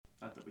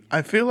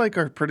I feel like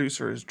our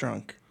producer is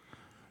drunk.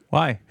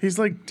 Why? He's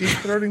like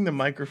deep-throating the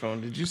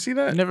microphone. Did you see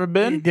that? Never It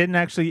been? didn't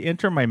actually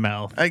enter my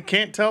mouth. I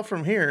can't tell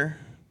from here.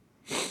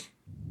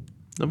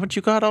 Look what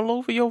you got all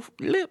over your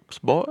lips,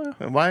 boy.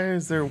 Why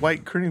is there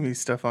white creamy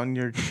stuff on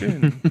your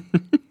chin?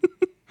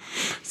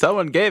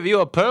 Someone gave you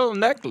a pearl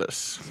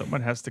necklace.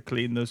 Someone has to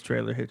clean those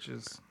trailer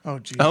hitches. Oh,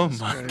 Jesus Oh,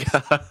 my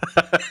God.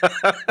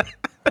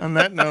 On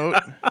that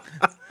note,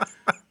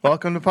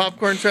 welcome to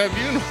Popcorn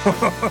Tribunal.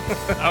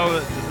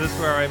 Oh, is this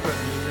where I put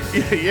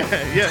music?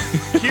 yeah.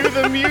 Cue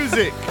the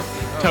music.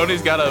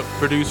 Tony's got to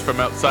produce from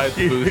outside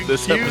the booth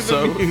this Cue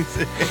episode. the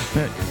music.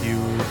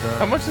 Cue the-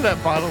 How much of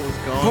that bottle is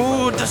gone?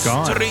 Pull by the the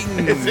Gone. string.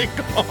 way? Is it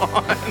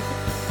gone?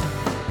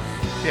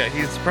 Yeah,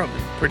 he's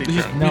probably pretty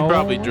He's drunk. No,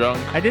 probably drunk.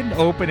 I didn't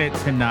open it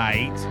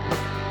tonight.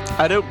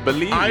 I don't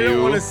believe I you.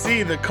 don't want to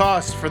see the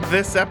cost for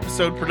this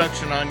episode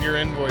production on your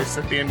invoice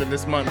at the end of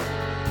this month.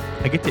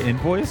 I get to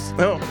invoice?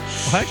 No.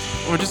 What?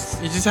 You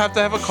just have to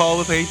have a call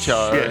with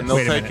HR and they'll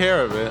Wait a take minute.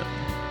 care of it.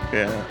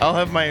 Yeah. I'll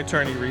have my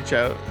attorney reach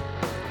out.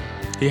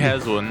 He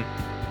has one.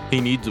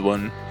 He needs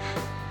one.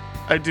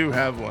 I do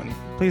have one.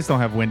 Please don't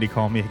have Wendy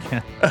call me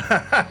again.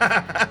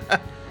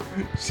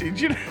 She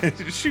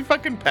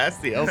fucking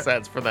passed the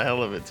LSATs for the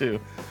hell of it, too.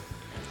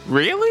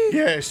 Really?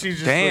 Yeah, she's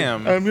just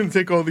Damn. like, I'm going to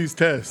take all these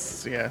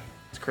tests. Yeah,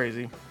 it's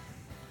crazy.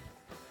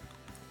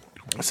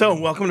 So,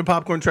 welcome to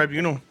Popcorn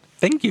Tribunal.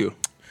 Thank you.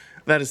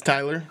 That is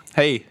Tyler.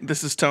 Hey,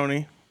 This is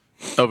Tony.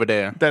 over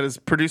there. That is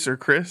producer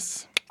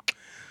Chris.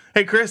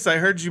 Hey, Chris, I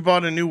heard you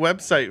bought a new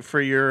website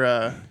for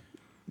your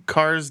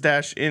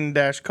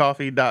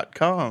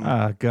cars-in-coffee.com.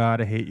 Oh,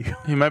 God, I hate you.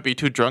 He might be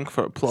too drunk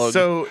for a plug.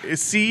 So,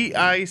 is Some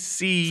nights.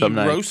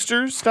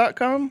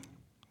 CICroasters.com?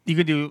 You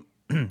could do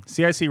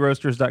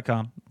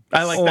CICroasters.com.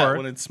 I like or that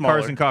when it's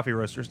smaller.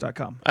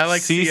 carsandcoffeeroasters.com. I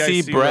like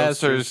CIC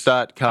Roasters.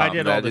 CCbrazzers.com. I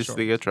did all That the is short.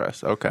 the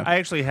address. Okay. I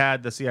actually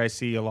had the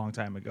CIC a long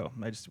time ago.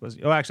 I just was.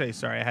 Oh, actually,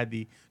 sorry. I had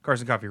the Cars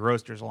and Coffee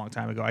Roasters a long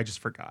time ago. I just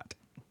forgot.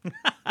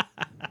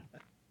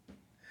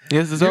 He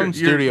has his own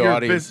studio your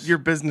audience. your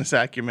business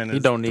acumen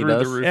is don't need through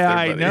us. the roof. Yeah, there,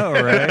 I buddy. know,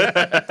 right?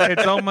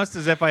 It's almost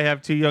as if I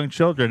have 2 young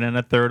children and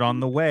a third on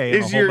the way. And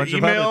Is a whole your bunch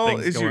of other email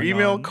things going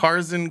on.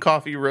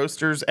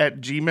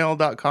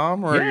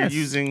 carsandcoffeeroasters@gmail.com or Yes. are you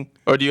using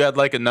Or do you add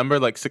like a number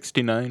like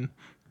 69?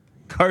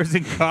 Cars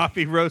and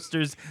Coffee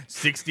Roasters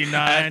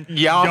 69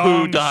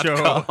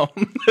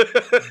 Yahoo.com.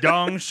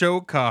 Dong Show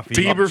Coffee.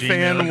 Bieber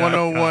Fan gmail.com.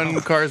 101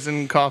 Cars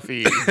and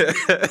Coffee?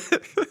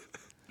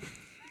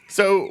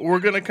 So we're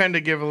gonna kind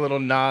of give a little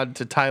nod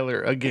to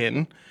Tyler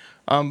again,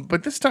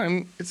 but this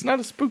time it's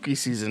not a spooky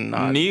season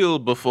nod. Kneel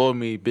before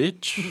me,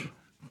 bitch.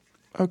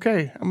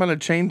 Okay, I'm gonna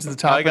change the I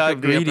topic got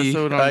of the greedy.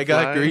 episode on I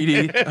got fly.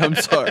 greedy. I'm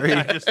sorry.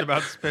 I just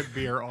about spit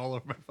beer all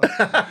over my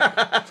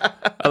phone.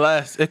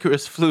 Alas,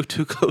 Icarus flew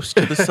too close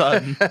to the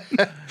sun.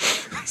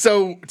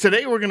 So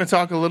today we're gonna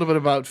talk a little bit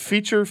about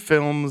feature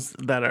films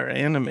that are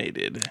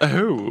animated.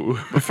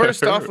 Oh. But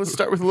first off, let's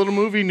start with a little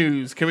movie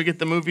news. Can we get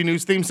the movie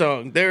news theme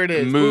song? There it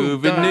is. Boom,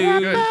 Movie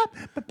done. news.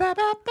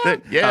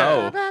 Good.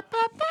 Yeah. Oh.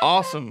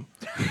 Awesome.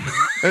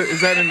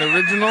 Is that an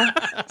original?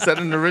 Is that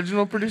an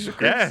original, producer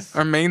Chris? Yes.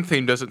 Our main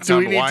theme doesn't we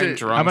sound need wine to-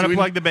 drunk. I'm going we- to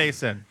plug the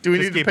bass in. Do we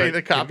Just need to keep pay it-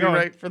 the keep going.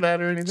 copyright for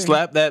that or anything?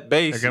 Slap that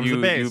bass, Here comes you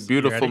the bass. You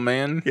beautiful ready?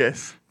 man.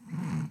 Yes.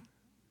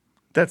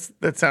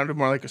 That sounded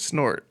more like a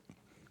snort.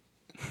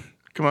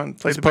 Come on,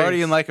 play He's the bass.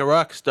 partying like a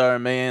rock star,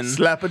 man.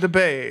 Slap of the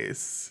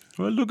bass.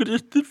 Well, look at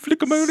this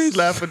flick of money.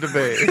 Slap of the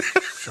bass.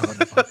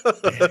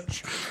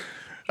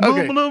 Okay.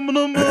 Okay.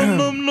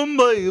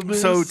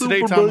 So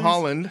today Tom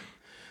Holland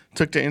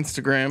took to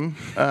Instagram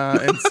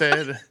and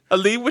said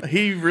Ali with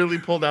he really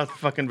pulled out the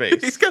fucking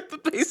he's bass. got the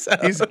bass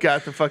out. He's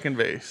got the fucking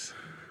bass.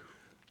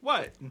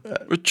 What?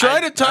 We're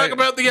trying to talk I-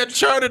 about the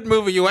Uncharted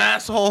movie, you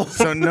asshole.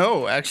 So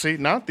no, actually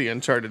not the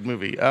Uncharted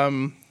movie.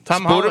 Tom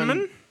Spoderman?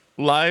 Holland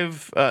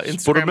live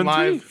Instagram Spoderman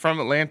live 3? from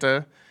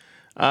Atlanta.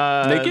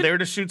 Naked? There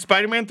to shoot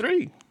Spider-Man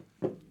 3.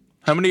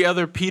 How many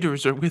other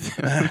Peters are with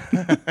him?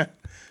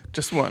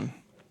 Just one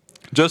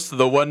Just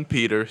the one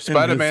Peter.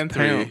 Spider-Man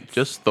 3. pants.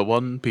 Just the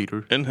one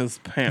Peter. in his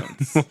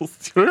pants.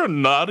 You're a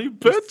naughty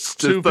bitch.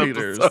 Two this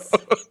Peters.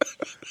 episode.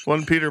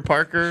 One Peter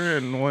Parker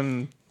and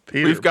one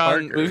Peter We've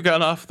Parker.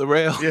 gone off the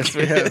rail. Yes,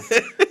 we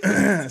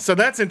have. So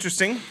that's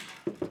interesting.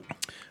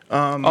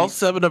 All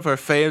 7 of our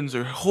fans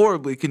are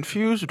horribly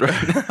confused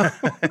right now.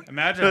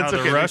 Imagine That's how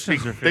okay. the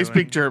Russians are feeling. They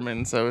speak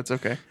German, so it's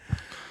okay.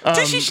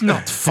 This is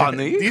not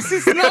funny. This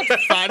is not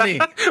funny.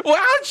 Why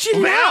don't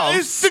you Where laugh?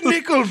 is the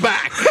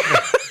Nickelback?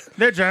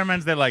 They're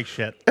Germans. They like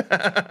shit.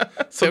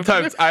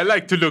 Sometimes I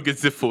like to look at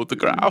the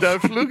photograph. Da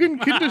Flugen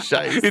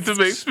Kinderscheiß. It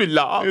makes me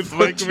laugh. It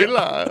makes me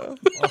laugh.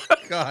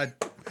 God.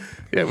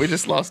 Yeah, we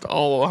just lost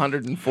all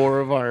 104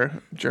 of our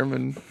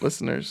German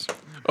listeners.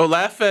 Oh,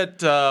 laugh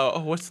at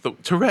what's the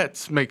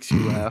Tourette's makes you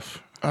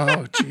laugh.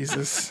 Oh,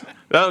 Jesus.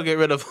 That'll get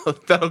rid of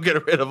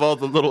all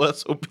the little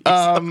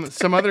SOPs.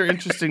 Some other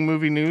interesting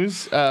movie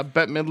news.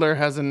 Bette Midler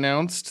has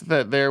announced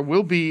that there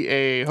will be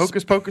a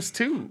Hocus Pocus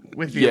 2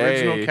 with the Yay.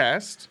 original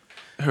cast.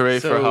 Hooray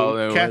for So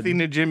Hollywood. Kathy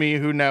Najimy,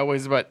 who now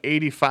weighs about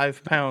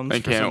 85 pounds.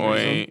 I for some can't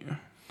reason,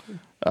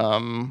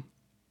 wait.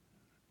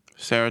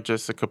 Sarah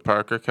Jessica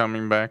Parker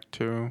coming back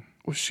too.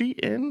 Was she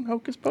in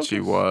Hocus Pocus? She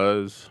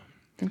was.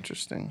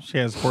 Interesting. She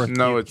has fourth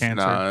No, teeth it's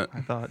cancer. not.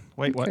 I thought.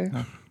 Wait, Okay. what?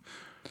 No.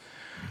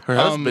 Her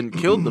husband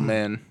killed the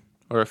man,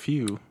 or a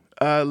few,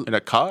 in a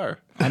car.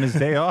 On his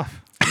day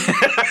off.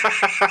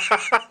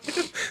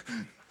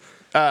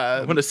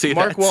 I want to see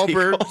Mark that sequel.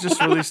 Wahlberg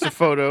just released a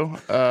photo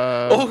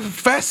Oh,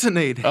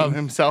 fascinating. of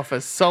himself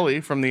as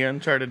Sully from the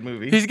Uncharted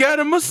movie. He's got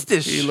a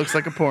mustache. He looks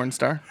like a porn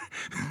star.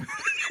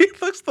 He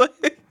looks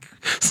like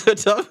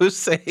Saddam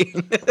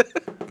Hussein.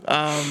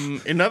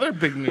 In other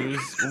big news,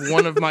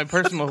 one of my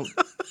personal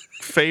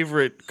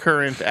favorite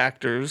current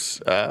actors,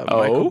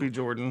 Michael B.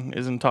 Jordan,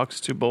 is in talks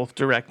to both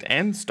direct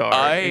and star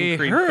in I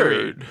Creed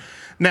heard. 3.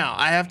 Now,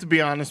 I have to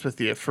be honest with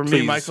you. For me,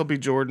 Please. Michael B.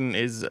 Jordan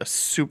is a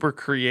super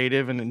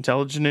creative and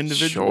intelligent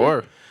individual.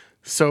 Sure.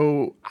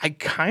 So I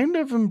kind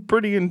of am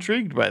pretty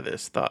intrigued by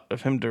this thought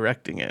of him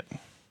directing it.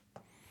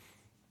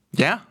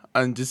 Yeah.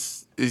 And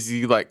just, is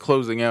he like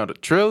closing out a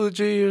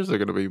trilogy? Or is there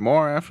going to be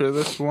more after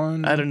this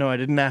one? I don't know. I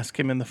didn't ask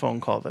him in the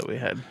phone call that we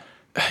had.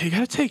 You got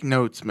to take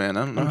notes, man.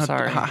 I don't know I'm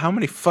sorry. how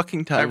many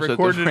fucking I times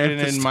recorded I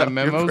it in my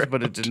memos,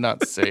 but it did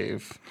not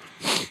save.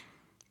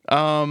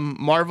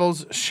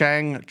 Marvel's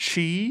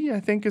Shang-Chi, I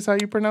think is how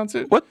you pronounce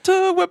it. What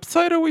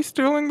website are we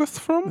stealing this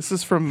from? This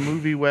is from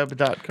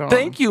movieweb.com.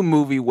 Thank you,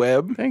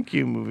 MovieWeb. Thank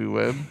you,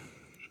 MovieWeb.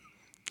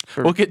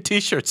 We'll get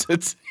T-shirts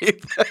that say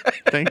that.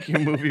 Thank you,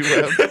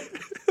 MovieWeb.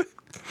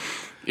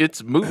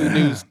 It's movie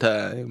news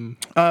time.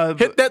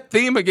 Hit that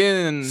theme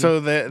again. So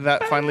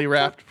that finally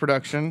wrapped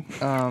production.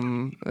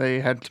 They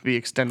had to be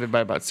extended by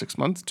about 6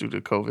 months due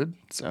to COVID.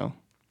 So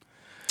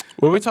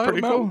what are we talking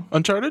pretty about? cool.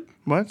 Uncharted?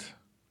 what?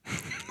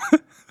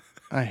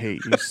 I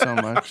hate you so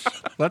much.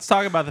 Let's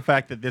talk about the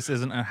fact that this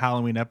isn't a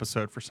Halloween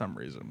episode for some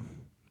reason.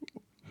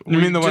 You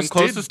mean the one just did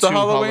closest to 2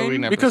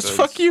 Halloween? Because episodes.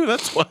 fuck you,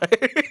 that's why.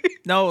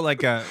 No,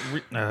 like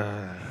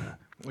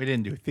we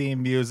didn't do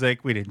theme music.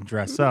 We didn't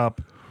dress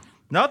up.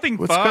 Nothing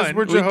Well, it's 'cause fun.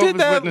 we're We Jehovah's did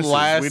that Witnesses.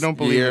 last We don't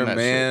believe year, in that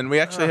man. We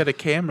actually had a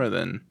camera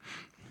then.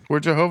 We're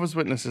Jehovah's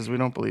Witnesses. We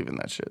don't believe in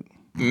that shit.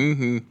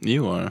 Mm-hmm.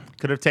 You are.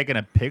 Could have taken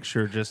a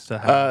picture just to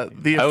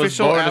have. The I was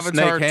official born a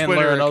Avatar snake handler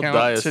Twitter and I'll die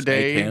account a snake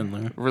today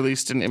handler.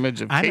 released an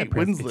image of I'm a Kate Winslet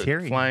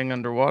Presbyterian. flying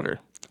underwater.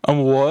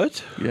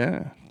 What?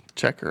 Yeah,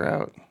 check her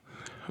out.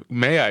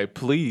 May I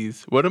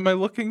please? What am I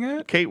looking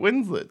at? Kate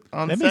Winslet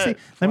on Let me set see.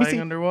 Let me flying see.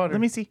 underwater.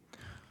 Let me see.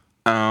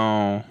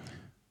 Oh.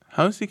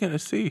 How is he going to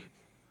see?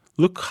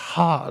 Look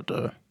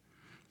harder.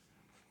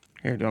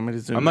 Here, do you want me to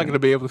zoom I'm not in? going to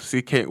be able to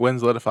see Kate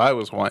Winslet if I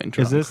was wine drunk.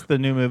 Is this the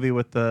new movie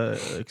with the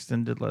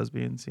extended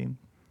lesbian scene?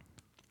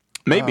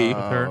 Maybe.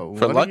 her? For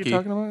what are Lucky. you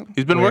talking about?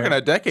 He's been Where working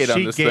a decade on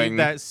she this gave thing.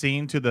 that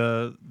scene to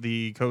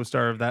the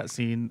co-star of that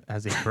scene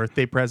as a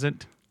birthday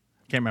present.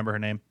 Can't remember her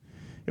name.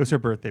 It was her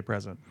birthday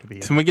present to be.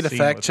 Can we get a seen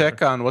fact with check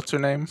her. on what's her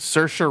name?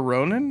 Saoirse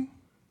Ronan?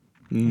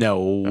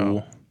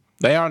 No.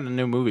 They are in a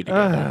new movie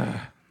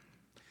together.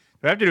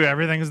 Do I have to do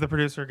everything as the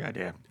producer?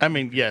 Goddamn. I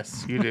mean,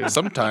 yes, you do.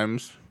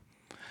 Sometimes.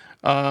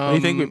 What do you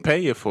think we pay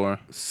you for?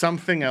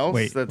 Something else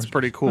Wait, that's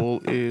pretty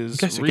cool is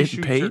guys are getting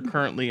reshoots paid? are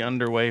currently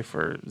underway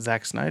for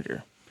Zack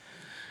Snyder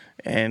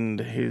and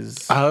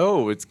his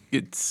Oh, it's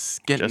Justice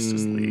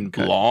getting League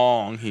cut.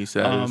 long, he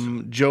says.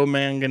 Joe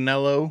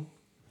Manganiello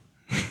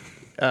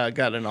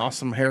got an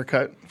awesome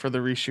haircut for the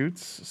reshoots,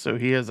 so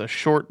he has a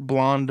short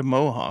blonde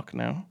mohawk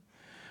now.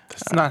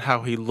 That's not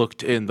how he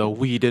looked in the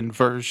Whedon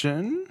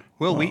version.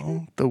 Will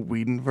Well, the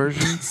Whedon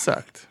version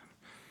sucked.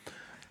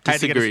 I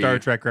had to get a Disagree. Star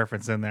Trek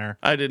reference in there.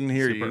 I didn't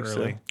hear Super you.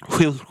 early.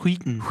 Will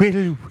Wheaton.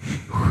 Will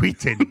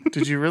Wheaton.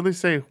 Did you really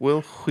say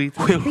Will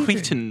Wheaton? Will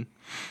Wheaton.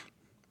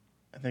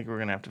 I think we're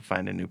gonna have to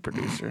find a new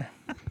producer.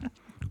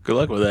 Good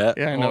luck with that.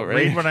 Yeah, I know, Well, right?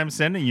 read what I'm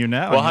sending you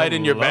now. We'll and hide you'll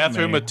in your love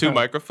bathroom me. with 2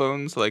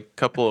 microphones, like a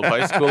couple of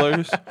high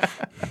schoolers.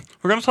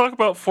 We're going to talk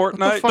about What the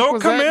Fortnite. fuck Don't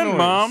was come that in, noise?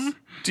 Mom.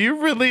 Do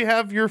you really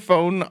have your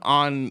phone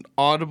on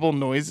audible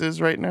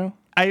noises right now?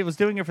 I was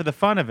doing it for the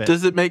fun of it.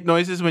 Does it make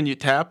noises when you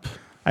tap?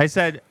 I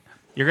said,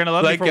 "You're gonna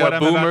love Like me for what a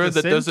I'm about boomer to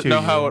that sing doesn't to know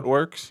you." how it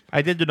works?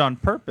 I did it on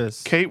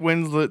purpose. Kate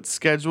Winslet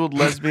scheduled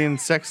lesbian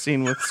sex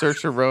scene with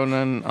Saoirse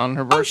Ronan on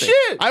her birthday.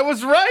 shit! I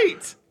was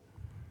right.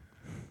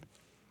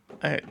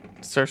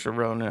 Saoirse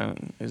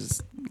Ronan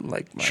is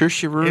like my,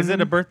 Is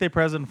it a birthday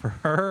present for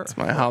her?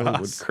 my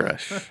Hollywood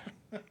crush.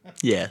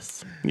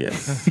 Yes.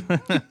 Yes.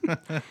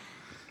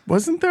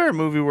 Wasn't there a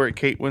movie where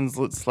Kate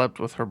Winslet slept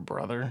with her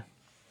brother,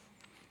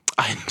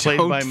 I played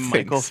don't by think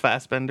Michael so.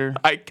 Fassbender?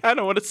 I kind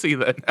of want to see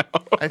that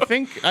now. I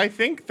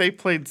think they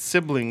played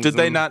siblings. Did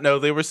they and not know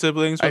they were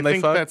siblings I when they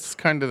think fucked? that's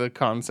kind of the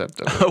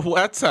concept of it. Well,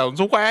 that sounds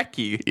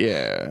wacky.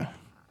 Yeah.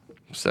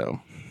 So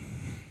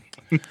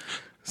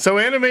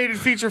animated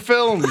feature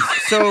films.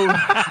 So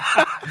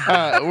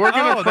we're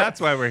gonna Oh, that's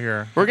why we're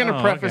here. we're gonna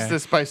Oh, preface okay.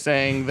 this by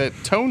saying that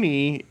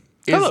Tony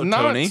is Hello,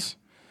 not Tony.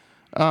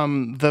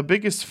 the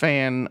biggest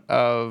fan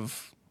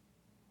of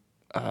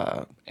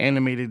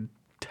animated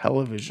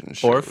television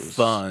shows Or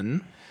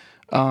fun.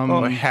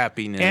 or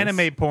happiness.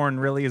 Anime porn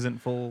really isn't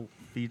full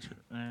feature.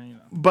 You know.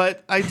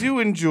 But I do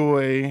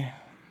enjoy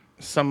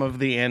some of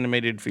the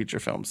animated feature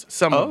films.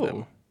 Some of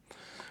them.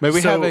 Maybe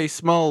So- have a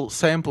small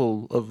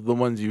sample of the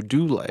ones you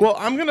do like. Well,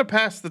 I'm gonna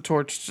pass the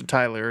torch to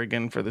Tyler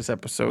again for this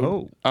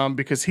episode.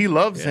 Because he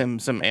loves him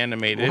some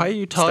animated. why are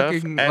you stuff,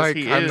 talking as like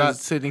he I'm is. not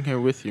sitting here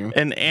with you?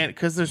 And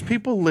because there's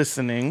people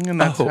listening,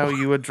 and that's Oh. how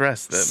you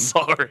address them.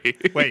 Sorry.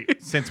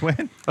 Wait, since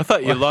when? I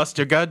thought you lost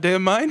your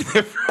goddamn mind.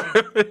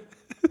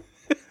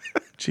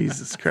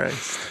 Jesus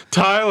Christ!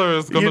 Tyler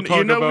is going to talk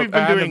You know about we've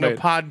been doing a animated.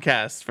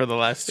 podcast for the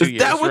last 2 Is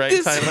years, that what right,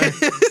 this Tyler?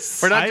 is?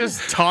 We're not I-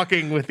 just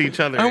talking with each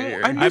other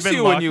here. I miss been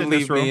you when locked you in this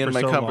leave room me in for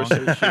my so long.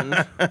 conversations.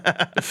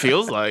 It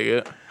feels like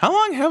it. How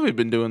long have we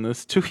been doing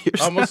this? 2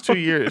 years? Almost 2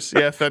 years.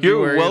 Yeah,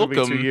 February. It'll be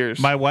welcome. 2 years.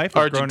 My wife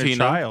has grown a Argentina.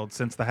 child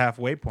since the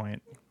halfway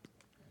point.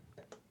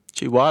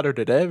 She watered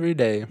it every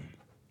day.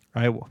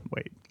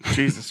 Wait.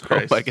 Jesus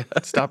Christ! my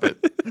God. Stop it.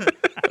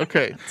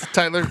 Okay,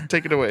 Tyler,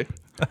 take it away.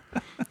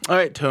 All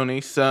right, Tony.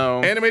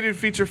 So Animated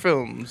feature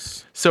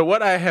films.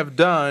 what I have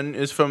done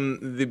is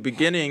from the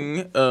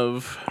beginning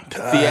of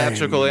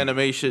theatrical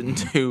animation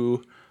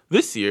to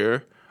this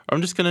year,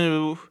 I'm just going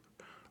to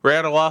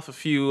rattle off a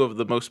few of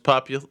the most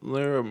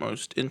popular or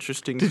most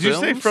interesting Did you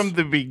films. say from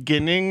the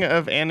beginning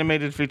of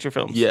animated feature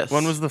films? Yes.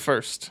 When was the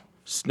first?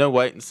 Snow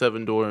White and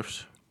Seven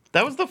Dwarfs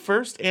That was the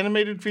first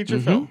animated feature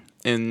film.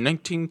 in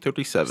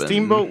 1937.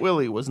 Steamboat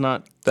Willie was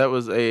not. That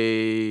was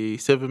a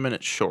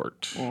 7-minute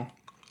short.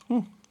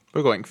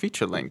 We're going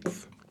feature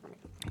length.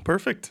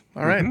 Perfect.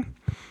 All right.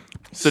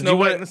 So Snow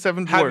White and the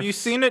Seven Have Dwarfs. you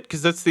seen it?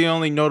 Because that's the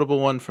only notable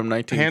one from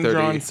 1930.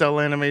 Hand-drawn cell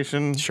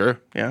animation.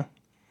 Sure. Yeah.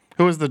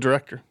 Who was the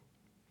director?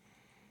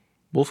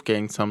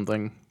 Wolfgang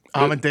something.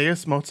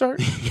 Amadeus Mozart?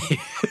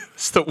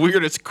 It's the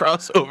weirdest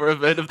crossover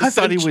event of the I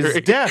thought he century.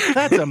 was deaf.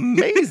 That's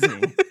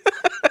amazing.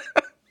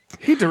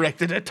 He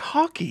directed a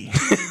talkie.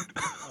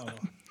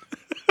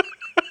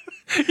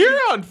 You're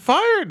on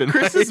fire tonight.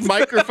 Chris's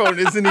microphone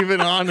isn't even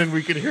on, and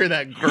we could hear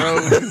that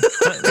groan.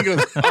 He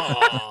goes,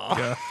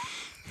 "Aw."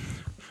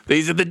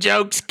 These are the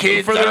jokes,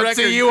 kids. For I the don't record,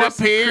 see you Chris,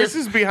 up here. Chris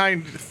is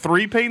behind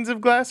 3 panes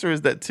of glass, or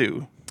is that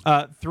 2?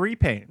 3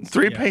 panes.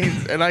 3 Yeah.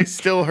 panes, and I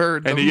still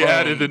heard. And the he moan.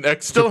 added an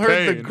extra Still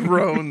heard the pane.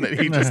 groan that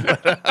he just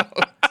let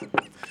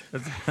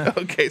out.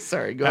 Okay,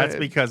 sorry. Go That's ahead.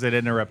 because it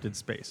interrupted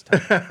space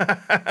time.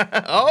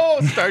 Oh,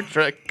 Star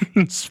Trek: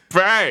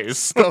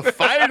 Space. The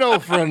Final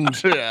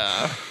Frontier.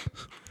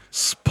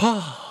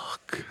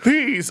 Spock.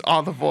 These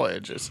are the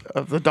voyages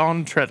of the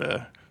Dawn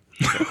Treader.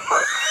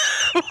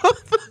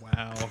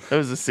 Wow. That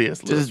was a C.S.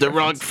 This Lewis is the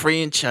wrong reference.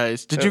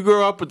 franchise. Did you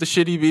grow up with the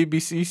shitty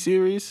BBC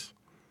series?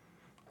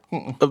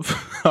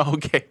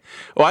 Okay.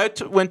 Well, I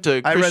went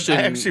to I Christian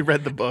actually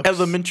read the books.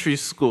 elementary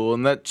school,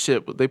 and that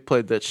shit, they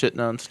played that shit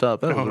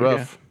nonstop. That was Oh,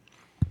 rough.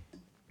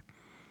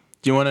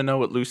 Do you want to know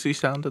what Lucy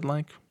sounded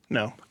like?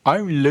 No,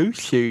 I'm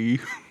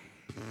Lucy.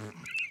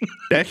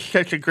 that's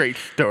such a great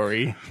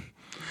story.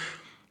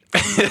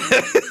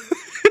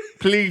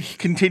 Please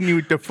continue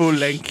with the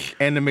full-length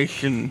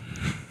animation.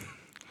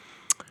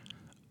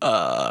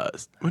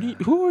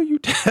 Who are you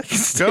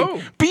texting?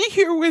 Go. Be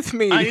here with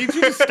me. I need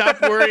you to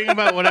stop worrying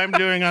about what I'm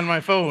doing on my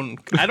phone.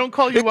 I don't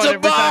call you It's out a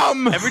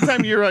bomb! every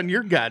time you're on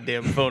your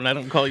goddamn phone. I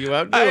don't call you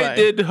out. Do I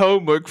did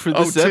homework for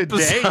Oh, this today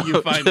episode.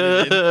 you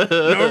finally did.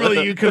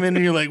 Normally you come in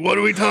and you're like, "What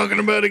are we talking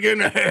about again?"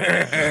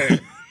 That's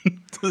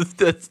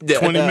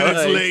 20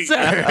 minutes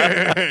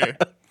late.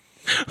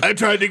 I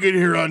tried to get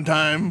here on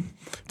time.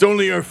 It's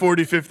only our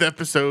 45th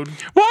episode.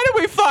 Why do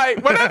we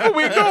fight whenever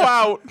we go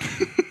out?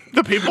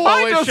 The people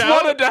I always just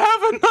shout. wanted to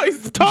have a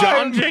nice time.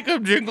 John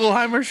Jacob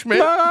Jingleheimer Schmidt.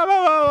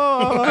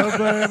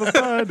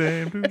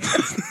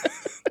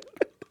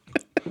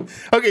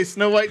 Okay,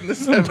 Snow White and the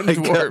Seven My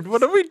God, Dwarfs.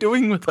 what are we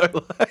doing with our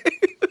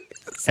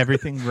lives?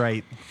 Everything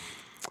right.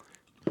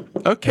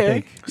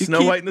 Okay. think.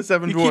 Snow White and the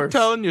Seven you Dwarfs.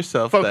 keep telling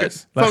yourself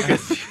Focus. that.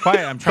 Focus.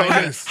 Quiet. I'm trying to.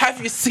 Focus.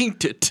 Have you seen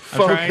it?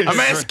 trying Focus. I'm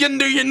asking,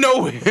 do you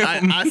know him?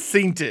 I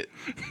seen it.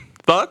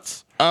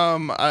 Thoughts?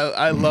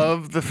 I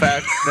love the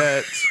fact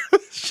that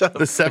Shut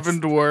the Seven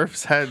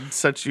Dwarfs had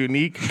such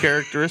unique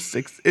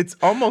characteristics. It's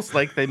almost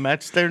like they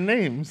matched their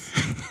names.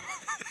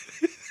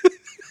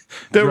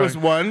 There was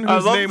one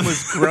whose love- name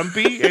was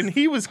Grumpy, and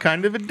he was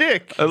kind of a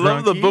dick. I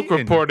love the Drunky book and-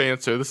 report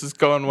answer. This is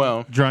going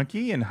well.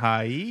 Drunky and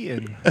high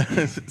and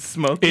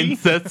Smoky.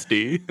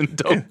 Incesty.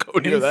 Don't go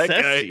near that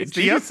guy. Incesty. It's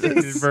the Jesus.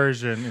 updated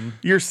version. And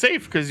You're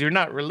safe because you're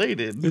not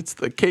related. It's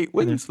the Kate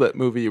Winslet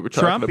movie you were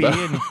talking Trumpy about.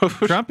 and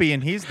Trumpy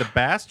and he's the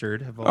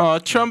bastard. Of all. Oh,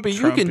 Trumpy,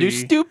 you can do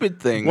Trumpy. stupid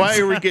things. Why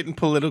are we getting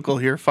political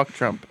here? Fuck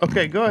Trump.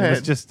 Okay, go It's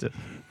ahead. just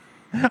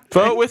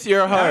Vote with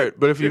your heart,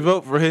 but if you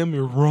vote for him,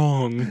 you're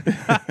wrong.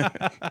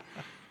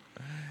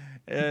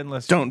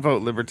 unless Don't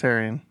vote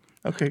libertarian.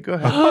 Okay, go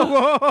ahead.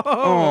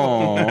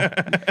 Oh,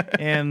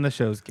 and the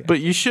show's gay.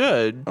 but you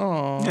should.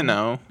 Aw. You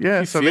know,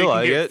 Yeah, if so you they feel can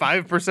like get it.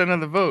 5%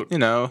 of the vote. You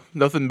know,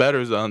 nothing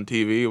better's on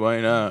TV.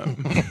 Why not?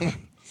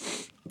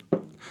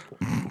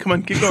 Come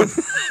on, keep going.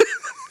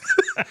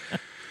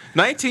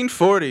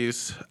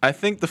 1940s. I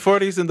think the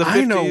 40s and the 50s.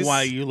 I know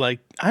why you like.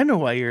 I know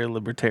why you're a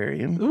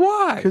libertarian.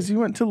 Why? Because you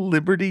went to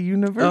Liberty Oh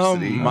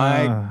University.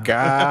 my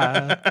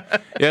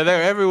God! Yeah,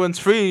 there. Everyone's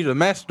free to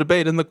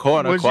masturbate in the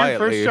corner Was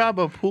quietly. your first job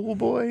a pool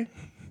boy?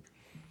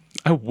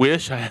 I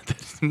wish I had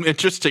this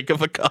interesting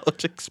of a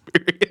college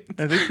experience.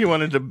 I think he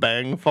wanted to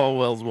bang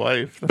Falwell's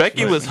wife.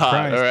 Becky was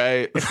hot, Christ. all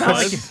right.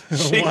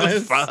 Was? She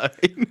was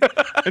fine.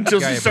 Until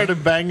Guy, she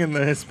started banging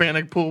the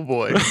Hispanic pool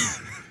boy.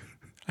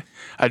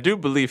 I do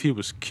believe he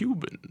was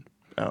Cuban.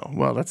 Oh,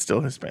 well, that's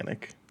still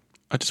Hispanic.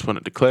 I just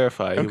wanted to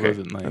clarify he Okay,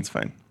 wasn't like. that's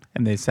fine.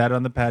 And they sat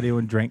on the patio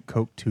and drank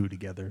Coke 2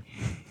 together.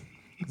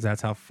 'Cause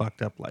that's how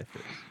fucked up life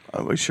is.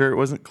 Are we sure it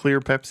wasn't clear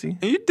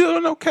Pepsi? Are you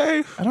doing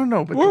okay? I don't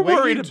know, but We're the way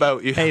worried he-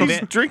 about you. Hey, He's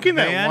Van- drinking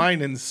that Van-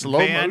 wine in slow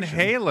Van motion.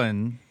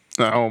 Halen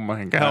Oh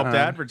my god! helped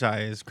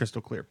advertise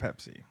Crystal Clear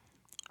Pepsi.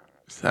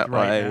 Is that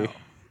right why now.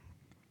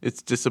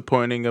 it's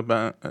disappointing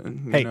about Hey,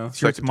 you know,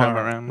 it's your second time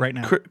tomorrow, around? right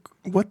now.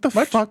 What the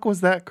fuck was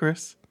that,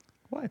 Chris?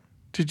 What?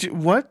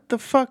 What the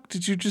fuck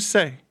did you just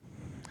say?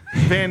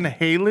 Van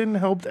Halen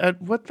helped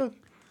at what the?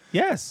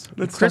 Yes.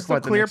 Let's talk Crystal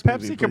about the Clear next movie,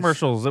 Pepsi please.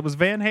 commercials. It was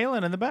Van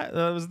Halen in the back. It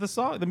was the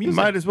song, the music.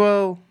 Might as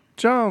well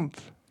jump.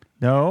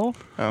 No,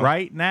 Oh.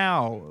 right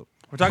now.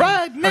 We're talking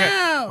Right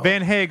now!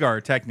 Van Hagar,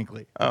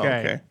 technically. Oh,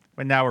 okay.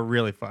 But now we're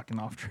really fucking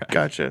off track.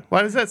 Gotcha.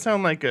 Why does that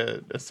sound like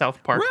a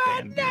South Park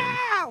band?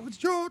 now,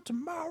 it's your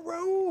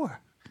tomorrow.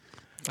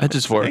 I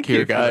just work Thank here,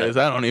 you for guys.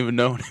 that. I don't even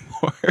know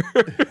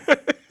anymore.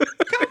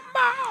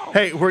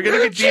 Hey, we're gonna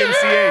get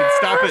DMCA'd.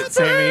 Stop it,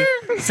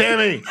 Sammy.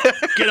 Sammy,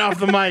 get off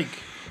the mic.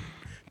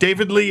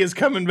 David Lee is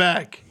coming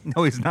back.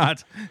 No, he's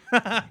not.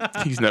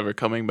 He's never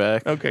coming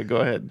back. Okay, go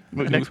ahead.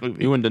 Next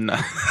movie. You wouldn't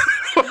deny.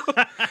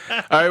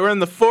 All right, we're in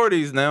the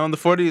 40s now, and the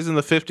 40s and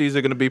the 50s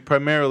are going to be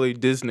primarily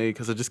Disney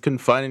because I just couldn't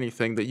find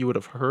anything that you would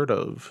have heard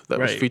of that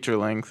was Right. feature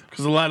length.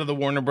 Because a lot of the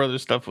Warner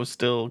Brothers stuff was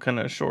still kind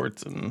of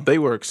shorts and They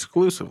were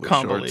exclusively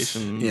compilations.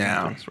 shorts. and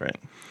Yeah. things, right.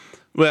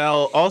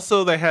 Well,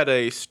 also they had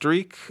a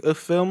streak of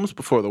films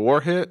before the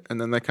war hit,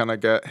 and then they kind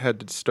of had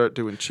to start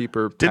doing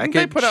cheaper Didn't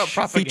they put out package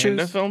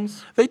propaganda features.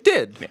 films? They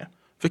did. Yeah.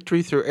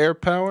 Victory Through Air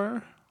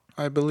Power,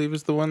 I believe,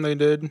 is the one they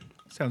did.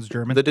 Sounds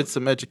German. They did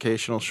some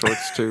educational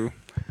shorts too.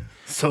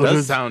 So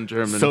Does sound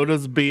German. So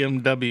does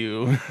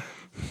BMW.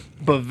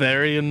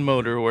 Bavarian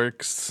Motor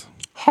Works.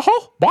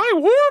 Buy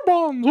war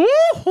bonds.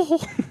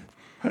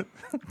 That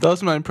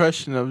was my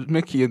impression of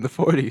Mickey in the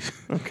 40s.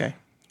 Okay,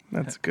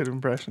 that's a good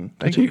impression.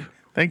 Thank you- you.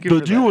 Thank you.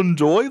 Did for you that.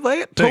 enjoy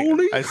that,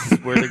 Tony? I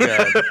swear to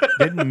God.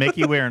 Didn't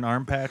Mickey wear an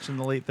arm patch in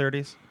the late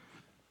 30s?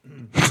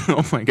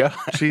 Oh my god.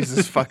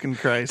 Jesus fucking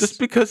Christ. Just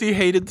because he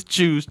hated the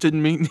Jews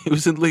didn't mean he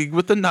was in league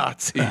with the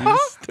Nazis.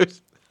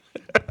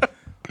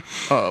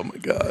 Oh my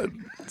God.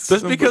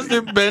 Just because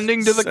they're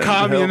bending to the send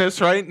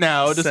communists right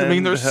now doesn't Send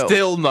mean they're help.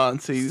 still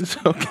Nazis.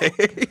 Okay.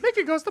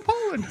 Mickey goes to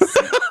Poland.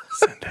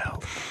 Send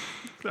help.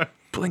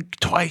 Blink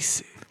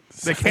twice.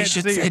 They can't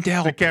should see. send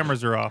help. The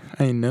cameras are off.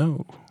 I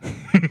know.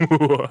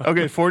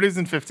 Okay, 40s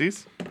and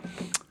 50s.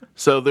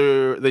 So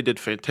they did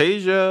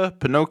Fantasia,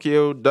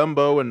 Pinocchio,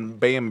 Dumbo, and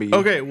Bambi.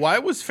 Okay, why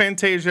was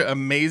Fantasia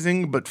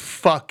amazing but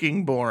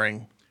fucking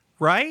boring?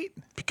 Right?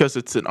 Because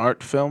it's an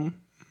art film.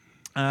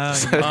 Oh,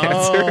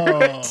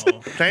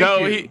 thank No,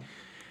 you.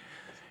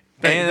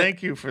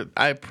 Thank you for.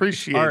 I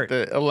appreciate Art.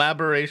 the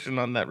elaboration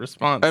on that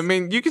response. I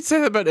mean, you could say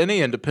that about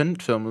any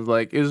independent film. It was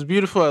like, it was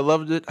beautiful. I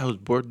loved it. I was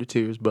bored to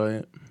tears by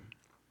it.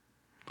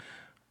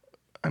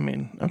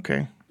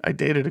 Okay. I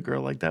dated a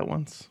girl like that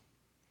once.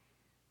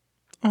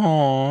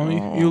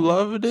 Aww, you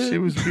loved it? She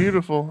was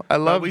beautiful. I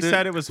But loved we it.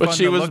 said it was But fun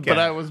she to was- look but at.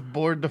 I was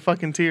bored to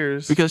fucking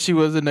tears. Because she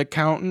was an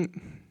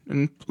accountant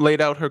and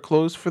laid out her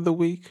clothes for the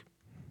week.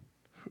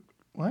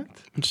 What?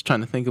 I'm just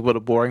trying to think of what a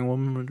boring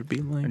woman would be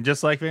like. And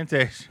just like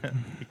Fantasia,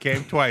 he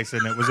came twice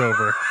and it was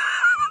over.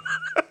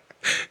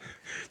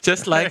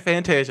 Just like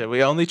Fantasia,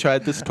 we only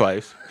tried this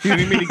twice. You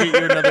need me to get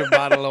you another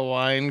bottle of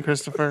wine,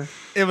 Christopher?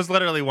 It was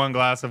literally one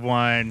glass of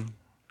wine.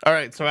 All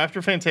right, so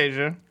after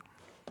Fantasia,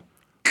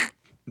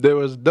 There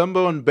was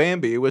Dumbo and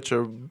Bambi, which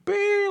are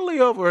barely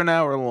over an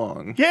hour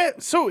long. yeah.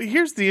 So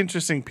here's the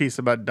interesting piece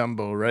about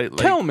Dumbo, right? Like,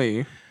 Tell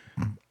me.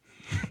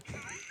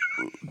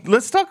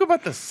 let's talk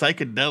about the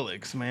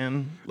psychedelics,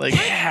 man. Like,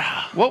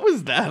 what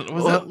was that?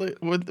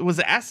 Was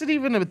acid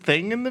even a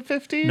thing in the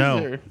 50s?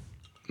 No. or-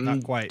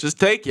 Not quite. Just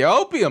take your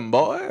opium,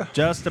 boy.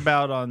 Just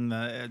about on the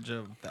edge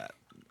of that.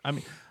 I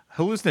mean,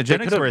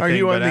 hallucinogenics were a Are thing,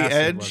 you on but the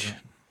acid edge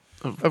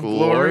wasn't. of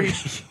glory?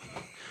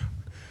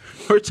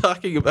 We're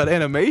talking about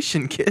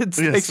animation, kids.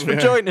 Yes, Thanks we for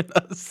are. joining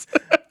us.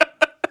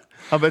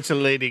 I bet you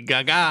Lady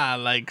Gaga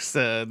likes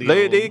the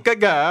Lady old,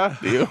 Gaga.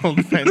 the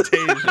old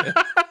Fantasia.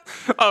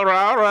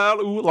 Rah, rah,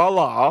 ooh, la,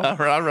 la.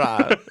 Rah,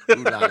 rah. Ooh,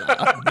 la,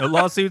 la. No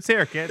lawsuits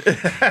here, kid.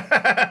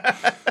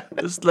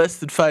 It's less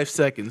than 5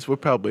 seconds. We're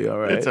probably all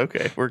right. It's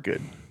okay. We're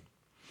good.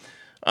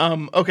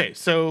 Okay,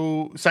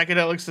 so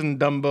psychedelics and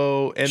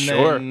Dumbo, and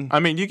Sure. then I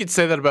mean, you could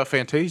say that about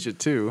Fantasia,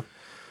 too.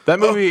 That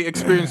movie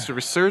experienced a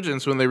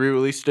resurgence when they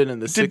re-released it in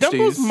the did 60s.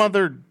 Dumbo's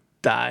mother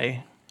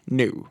die?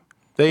 No.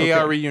 They Okay.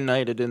 are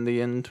reunited in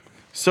the end.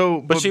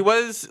 So, But she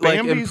was, like,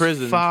 Bambi's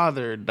imprisoned.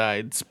 father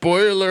died.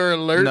 Spoiler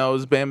alert. No, it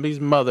was Bambi's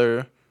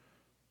mother.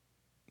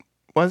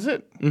 Was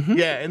it? Mm-hmm.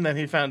 Yeah, and then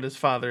he found his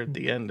father at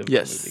the end of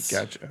Yes. the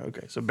movie. Gotcha.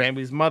 Okay, so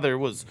Bambi's mother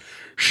was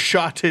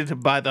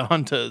shotted by the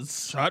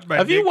hunters. Shot by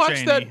Have you Dick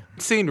watched Cheney.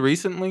 that scene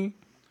recently?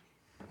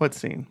 What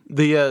scene?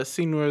 The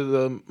scene where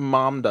the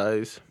mom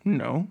dies.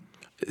 No.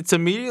 It's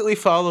immediately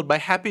followed by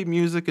happy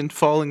music and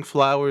falling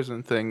flowers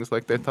and things.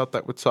 Like they thought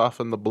that would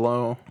soften the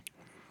blow.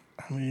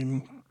 I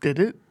mean, did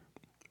it?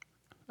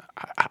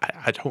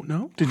 I don't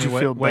know. Did you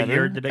feel what better?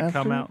 year did it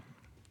come after? out?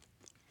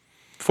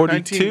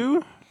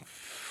 42?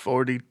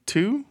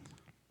 42?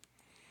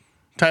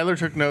 Tyler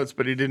took notes,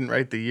 but he didn't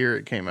write the year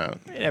it came out.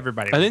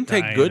 Everybody. I was didn't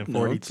take dying good in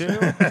notes.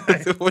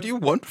 42. What do you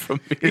want from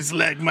me? It's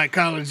like my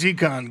college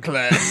econ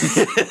class.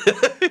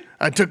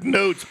 I took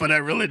notes, but I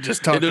really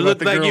just talked It about looked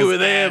the like girl's you were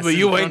there, ass but in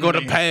you ain't front going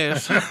of to me.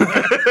 pass.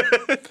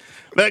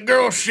 That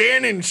girl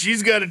Shannon,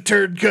 she's got a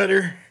turd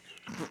cutter.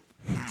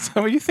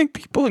 So you think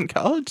people in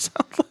college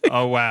sound like?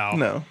 Oh wow.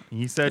 No.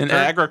 You said In turd-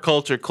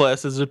 agriculture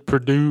classes at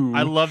Purdue.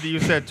 I love that you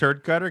said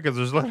turd cutter because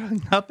there's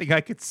literally nothing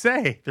I could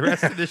say the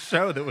rest of this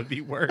show that would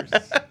be worse.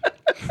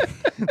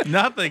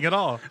 Nothing at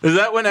all. Is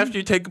that when after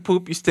you take a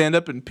poop, you stand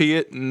up and pee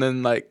it and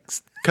then like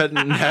cut it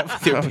in half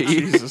with your Oh, pee?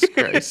 Jesus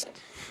Christ.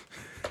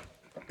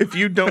 If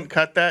you don't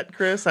cut that,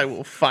 Chris, I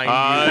will find you.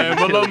 I'm and a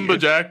kill you.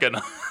 lumberjack and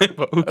I'm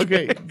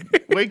okay. Okay,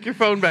 wake your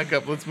phone back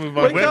up. Let's move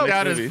on. Wake to the up next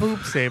out his movie.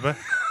 poop, Saba.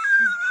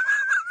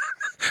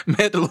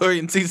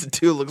 Mandalorian season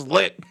 2 looks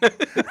lit.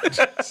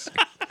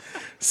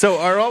 So,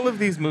 are all of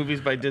these movies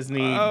by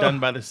Disney done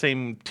by the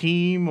same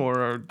team, or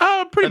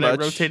are Pretty they much.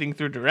 rotating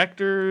through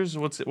directors?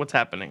 What's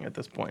happening at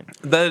this point?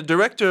 The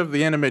director of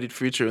the animated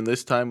feature in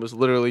this time was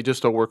literally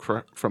just a work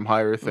from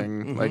hire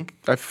thing. Mm-hmm. Like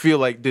I feel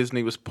like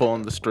Disney was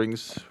pulling the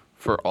strings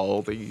for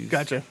all these.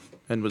 Gotcha.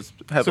 And was So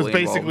heavily it's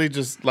basically involved.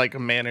 just like a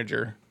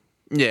manager,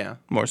 Yeah.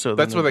 more so.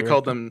 That's than what a they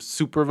called director. them,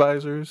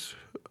 supervisors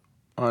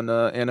on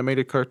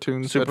animated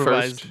cartoons at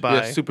Supervised first. by,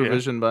 Yeah,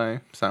 supervision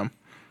by. So,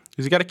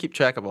 because you got to keep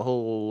track of a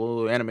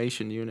whole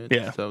animation unit.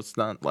 Yeah. So it's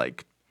not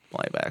like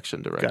live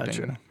action directing.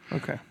 Gotcha.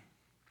 Okay.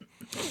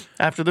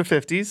 After the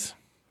 50s,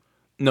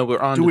 No, we're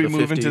on. do to we the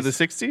move into 50s. the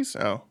 60s?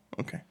 Oh,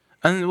 okay.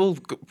 And we'll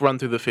run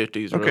through the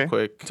 50s Okay. real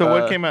quick. So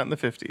what came out in the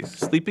 50s?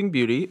 Sleeping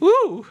Beauty.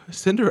 Ooh,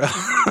 Cinderella.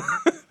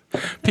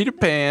 Peter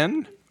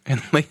Pan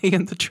and Lady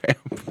and the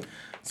Tramp.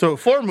 So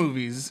 4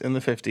 movies in the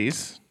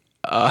 50s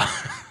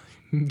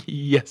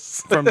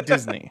Yes. from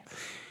Disney.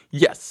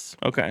 Yes.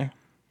 Okay.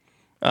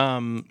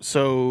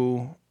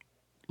 So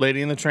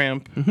Lady and the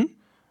Tramp,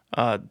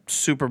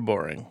 super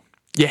boring.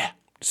 Yeah.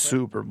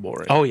 Super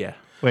boring. Oh yeah.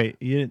 Wait,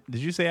 did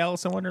you say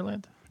Alice in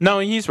Wonderland? No,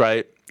 he's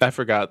right. I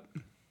forgot.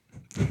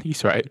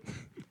 He's right.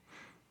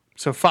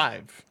 So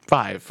 5.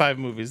 5. 5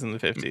 movies in the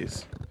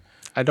 50s.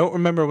 I don't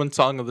remember when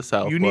Song of the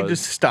South You was. need to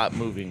stop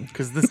moving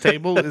because this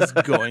table is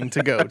going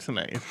to go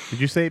tonight. Did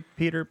you say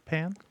Peter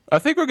Pan? I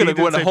think we're going He to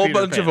did win a say whole Peter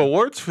bunch of Pan.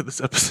 awards for this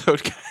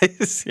episode,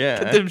 guys.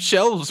 Yeah. Get them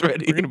shelves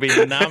ready. We're going to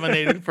be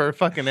nominated for a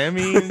fucking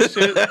Emmy and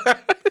shit.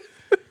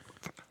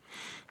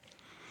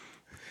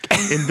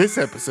 In this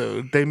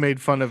episode, they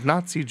made fun of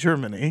Nazi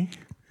Germany.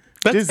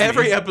 That's Disney.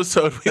 every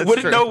episode. We That's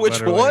wouldn't true. know which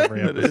Literally one.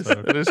 every That is,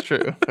 episode. that is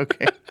true.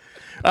 Okay.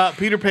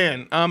 Peter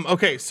Pan.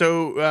 Okay,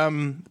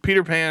 so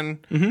Peter Pan,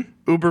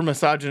 uber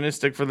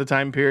misogynistic for the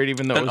time period,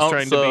 even though it And was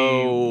trying to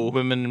also- be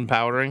women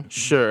empowering.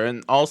 Sure,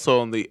 and also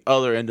on the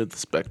other end of the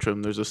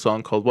spectrum, there's a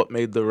song called "What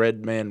Made the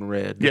Red Man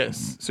Red."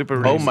 Yes, super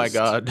racist. Oh my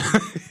God.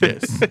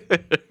 Yes.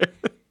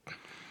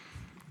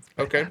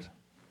 Okay.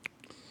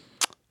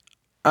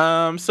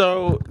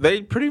 So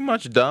they pretty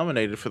much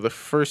dominated for the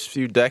first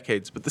few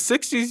decades, but the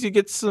 '60s you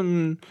get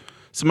some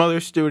other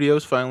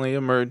studios finally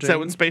emerging. Is that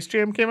when Space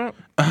Jam came out?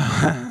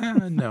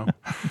 No.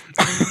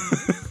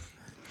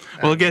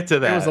 We'll get to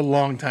It was that. a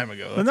long time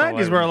ago. The That's all I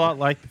 90s were a remember. lot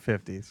like the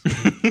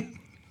 50s.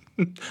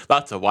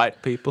 Lots of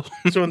white people.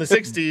 So in the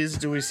 60s,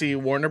 do we see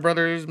Warner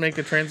Brothers make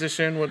a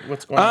transition?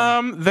 What's going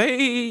on?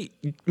 They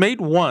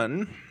made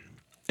one.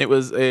 It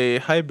was a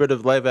hybrid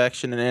of live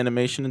action and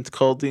animation. It's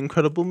called The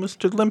Incredible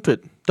Mr.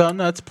 Limpet. Don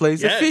Knotts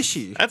plays Yes. a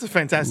fishy. That's a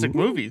fantastic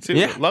movie, too.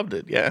 Yeah. Loved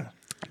it, yeah.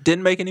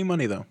 Didn't make any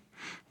money though.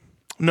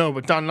 No,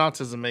 but Don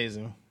Knotts is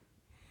amazing.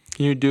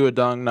 Can you do a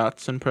Don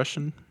Knotts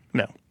impression?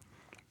 No.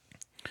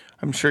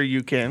 I'm sure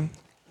you can.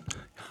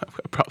 I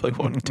probably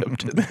won't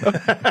attempt it.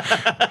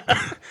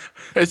 Though.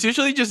 It's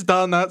usually just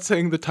Don Knotts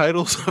saying the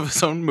titles of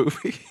his own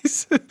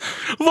movies. The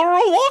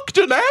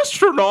Reluctant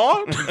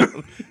Astronaut,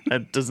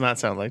 That does not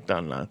sound like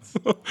Don Knotts.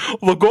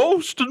 The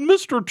Ghost and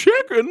Mr.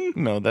 Chicken.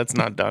 No, that's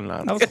not Don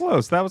That Knotts. was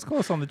close. That was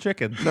close on the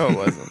chicken. No, it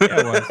wasn't. Yeah,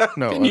 it was.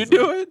 No, it Can you wasn't.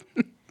 do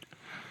it?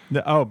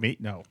 No, oh, me?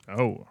 No.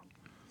 Oh.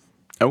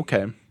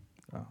 Okay.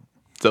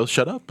 So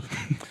shut up.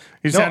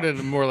 You sounded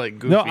more like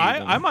Goofy. No, than-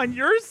 I'm on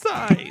your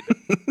side.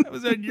 I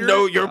was on your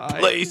Know side. your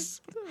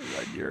place. I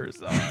was on your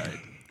side.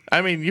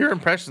 I mean, your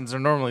impressions are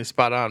normally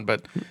spot on,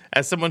 but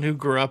as someone who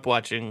grew up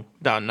watching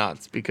Don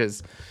Knotts,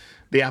 because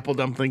the Apple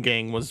Dumpling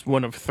Gang was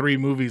one of 3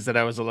 movies that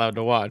I was allowed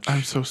to watch.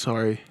 I'm so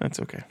sorry. That's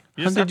okay.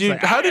 You How just have did to you,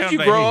 say, how "I did am you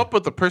the grow he." up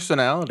with a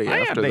personality I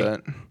am after the-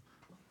 that?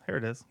 Here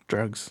it is.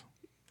 Drugs.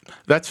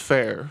 That's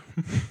fair.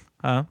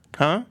 Huh?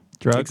 Huh?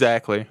 Drugs.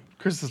 Exactly.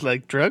 Chris is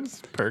like,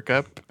 drugs? Perk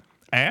up.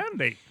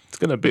 Andy. It's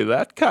going to be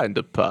that kind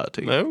of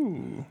party.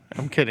 No.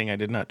 I'm kidding. I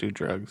did not do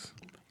drugs.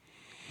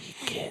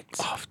 Kids.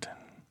 Often.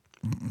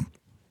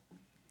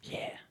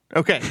 Yeah.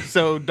 Okay,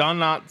 so Don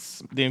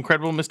Knotts, The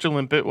Incredible Mr.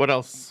 Limpet. What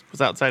else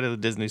was outside of the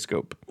Disney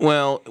scope?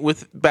 Well,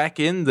 back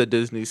in the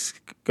Disney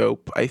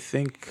scope, I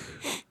think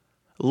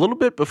a little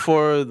bit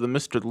before the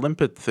Mr.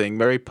 Limpet thing,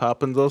 Mary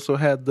Poppins also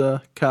had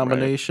the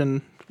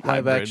combination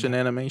live Hybrid. action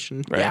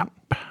animation. Right.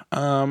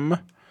 Yeah.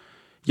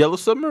 Yellow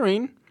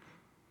Submarine.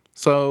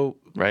 So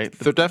Right.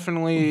 they're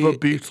definitely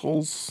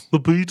Beatles. the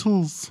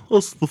Beatles.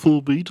 Us, the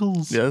full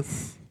Beatles.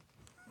 Yes.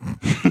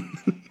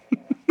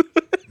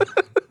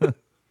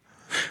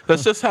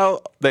 That's just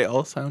how they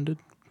all sounded.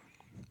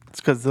 It's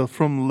because they're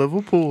from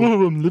Liverpool.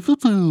 Oh, I'm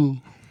Liverpool.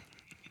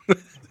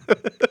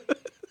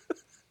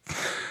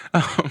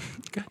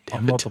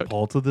 I'm not a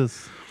part of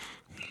this.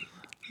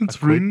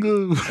 It's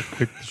Ringo. I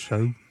quit the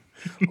show.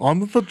 I'm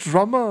the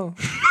drummer.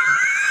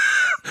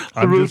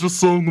 I wrote a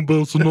song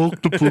about an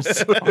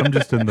octopus. I'm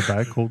just in the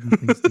back holding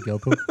things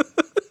together.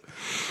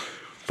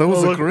 That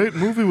was a great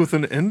movie with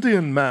an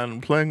Indian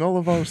man playing all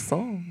of our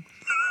songs.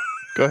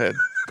 Go ahead.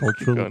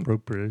 Cultural going.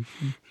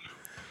 appropriation.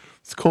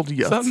 It's called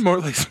Yes. Sounds more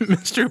like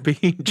Mr.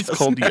 Bean. It's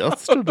called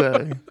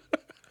Yesterday.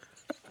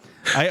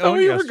 I Oh,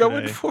 own you were yesterday.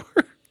 going for?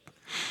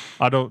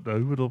 I don't know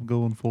what I'm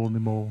going for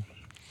anymore.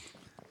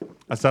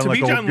 I sound To like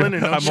be old John Greg.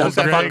 Lennon, I'm I'm Shut old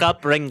the Greg. fuck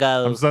up,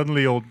 Ringo. I'm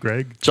suddenly old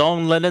Greg.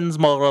 John Lennon's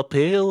more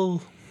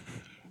appeal.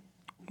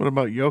 What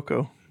about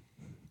Yoko?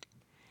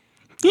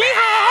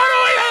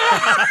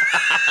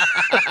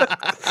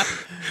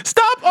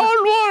 Stop all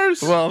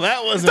wars! Well,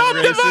 that wasn't Stop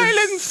racist. the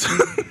violence!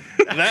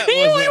 That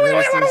wasn't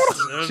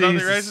racist. There's nothing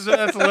racist.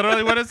 That's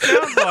literally what it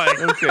sounds like.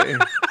 Okay.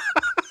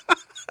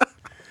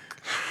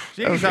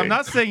 Jeez, Okay. I'm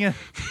not singing.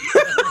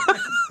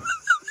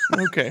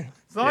 Okay.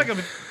 It's not like I'm.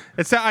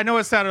 I know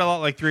it sounded a lot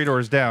like Three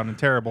Doors Down and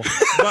terrible,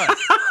 but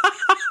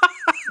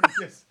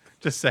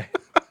just say.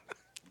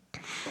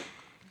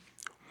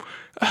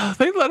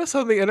 They let us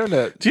on the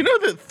internet. Do you know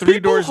that Three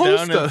People Doors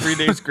host Down and us. 3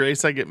 Days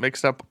Grace I get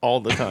mixed up all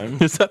the time?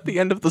 Is that the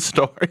end of the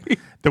story?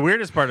 The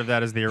weirdest part of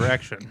that is the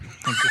erection.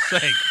 I'm just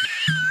saying.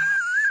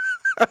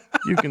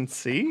 You can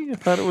see? I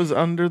thought it was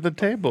under the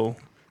table.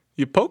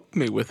 You poked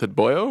me with it,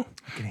 boyo.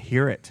 I can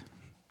hear it.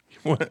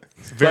 What?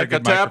 It's a very Like a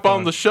good tap microphone.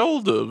 on the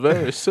shoulder.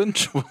 Very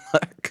sensual.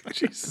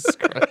 Jesus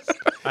Christ.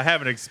 I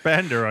have an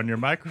expander on your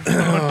microphone.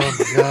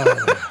 Oh,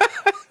 God.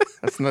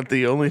 That's not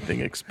the only thing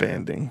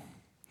expanding.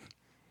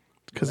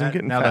 Because I'm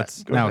getting now fat.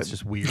 that's Go now ahead. it's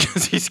just weird.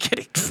 Because he's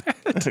getting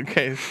fat.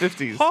 Okay,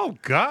 50s. Oh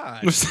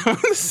God! So in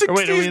the 60s Oh,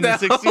 wait, are we in now.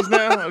 the 60s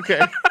now? Okay.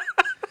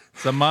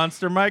 It's a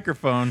monster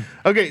microphone.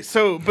 Okay,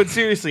 so, but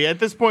seriously, at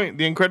this point,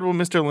 The Incredible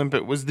Mr.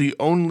 Limpet was the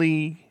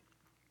only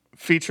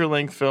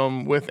feature-length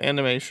film with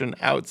animation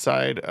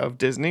outside of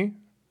Disney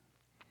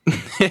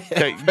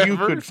that you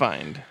could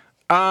find.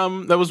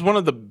 That was one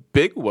of the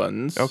big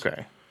ones.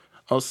 Okay.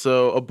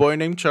 Also, A Boy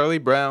Named Charlie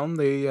Brown.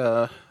 They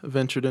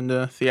ventured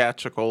into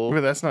theatrical.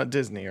 But that's not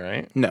Disney,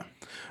 right? No.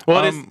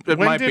 Well, it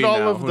When might did be all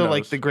now. of Who the knows?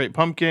 like the Great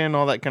Pumpkin,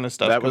 all that kind of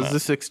stuff? That come was out? the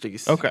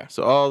 60s. Okay.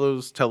 So all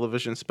those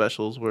television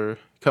specials were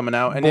coming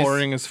out. And it's-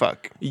 boring as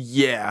fuck.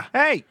 Yeah.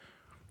 Hey,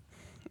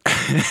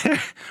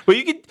 Well,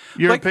 you could.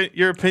 Your like,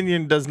 your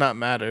opinion does not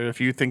matter if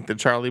you think that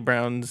Charlie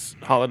Brown's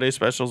holiday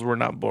specials were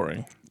not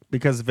boring.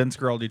 because Vince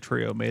Guaraldi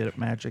Trio made it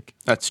magic.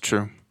 that's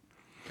true.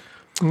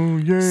 Oh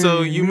yeah.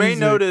 So you may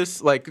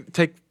notice, like,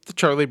 take the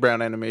Charlie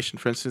Brown animation,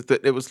 for instance,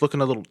 that it was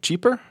looking a little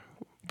cheaper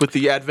with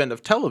the advent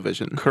of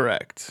television.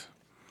 Correct.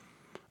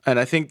 And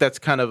I think that's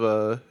kind of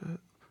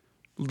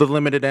the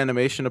limited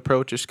animation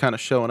approach is kind of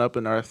showing up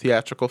in our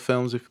theatrical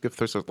films. If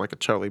there's like a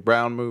Charlie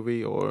Brown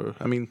movie, or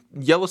I mean,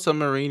 Yellow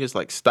Submarine is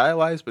like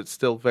stylized, but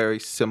still very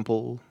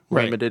simple,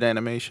 Right. limited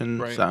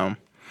animation. Right. So,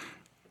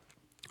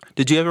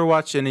 did you ever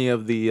watch any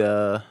of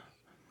the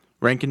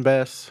Rankin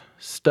Bass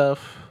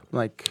stuff?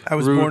 Like I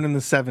was born in the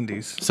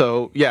 70s.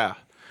 So yeah,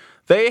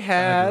 they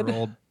Five-year-old.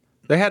 had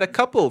they had a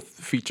couple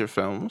feature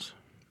films.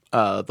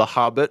 The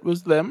Hobbit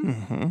was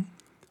them. Mm-hmm.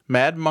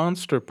 Mad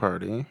Monster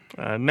Party.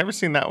 I've never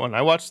seen that one.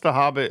 I watched The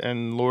Hobbit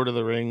and Lord of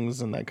the Rings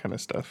and that kind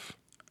of stuff.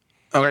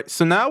 All right,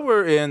 so now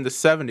we're in the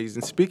 70s,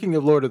 and speaking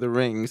of Lord of the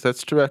Rings,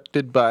 that's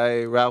directed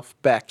by Ralph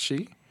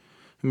Bakshi,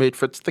 who made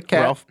Fritz the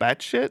Cat. Ralph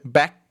Batshit?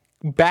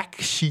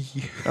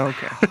 Bakshi.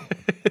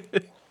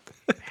 Okay.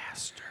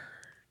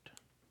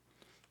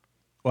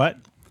 What?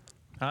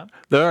 Huh?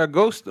 There are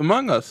ghosts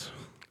among us.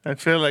 I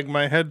feel like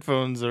my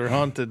headphones are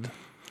haunted.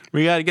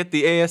 We got to get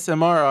the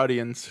ASMR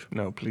audience.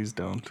 No, please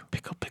don't.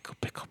 Pickle, pickle,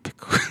 pickle,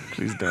 pickle.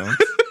 Please don't.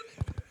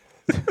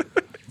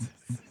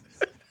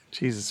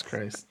 Jesus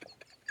Christ.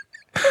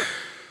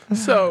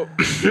 So,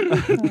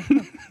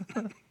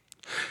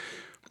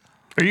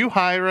 Are you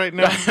high right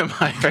now? am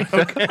I right?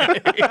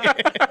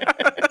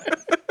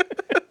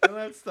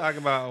 Let's talk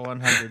about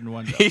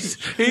 101. He's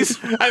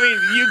I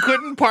mean, you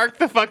couldn't park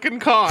the fucking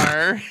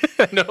car.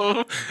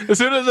 no. As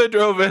soon as I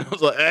drove in, I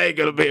was like, I ain't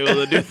gonna be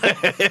able to do that.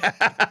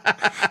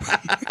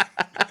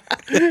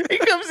 He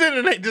comes in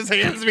and he just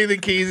hands me the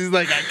keys. He's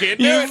like, I can't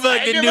do You it. I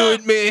fucking give do up.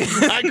 it,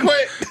 man. I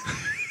quit.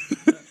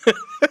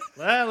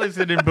 Well, at least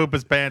he didn't poop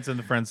his pants in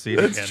the front seat.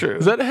 That's again. true.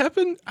 Does that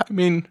happen? I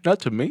mean, not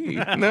to me.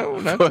 No,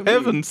 not For to me.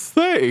 heaven's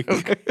sake.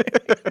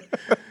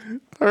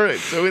 All right,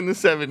 so in the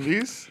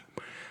 70s.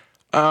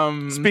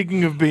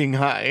 Speaking of being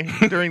high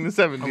during the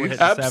 70s. hitting the 70s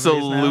now?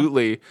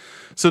 Absolutely.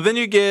 So then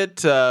you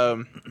get, I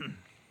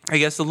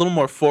guess, a little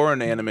more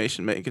foreign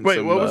animation making. Wait,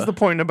 some, what was the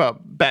point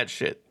about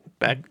Batshit?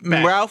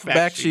 Ralph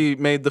Bakshi Bakshi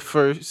made the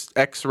first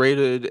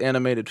X-rated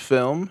animated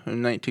film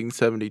in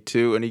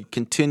 1972, and he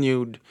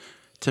continued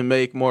to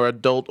make more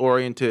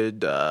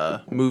adult-oriented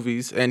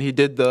movies. And he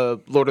did the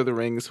Lord of the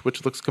Rings,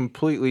 which looks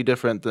completely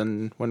different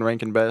than when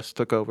Rankin Bass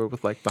took over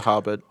with like The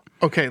Hobbit.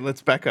 Okay,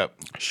 let's back up.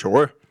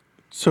 Sure.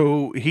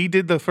 So he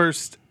did the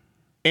first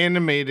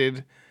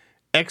animated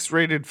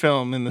X-rated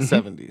film in the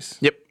 70s.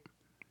 Yep.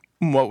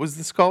 What was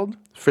this called?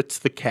 Fritz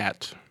the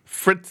Cat.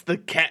 Fritz the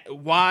Cat.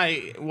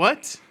 Why?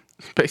 What?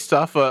 Based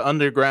off a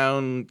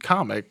underground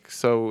comic,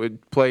 so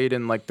it played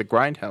in like the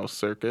Grindhouse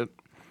circuit.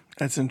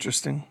 That's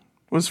interesting.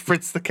 Was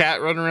Fritz the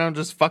Cat running around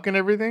just fucking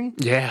everything?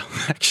 Yeah,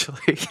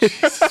 actually.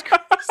 Jesus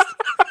Christ.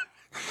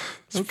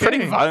 It's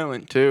pretty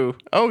violent too.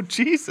 Oh,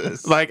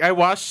 Jesus. Like I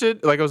watched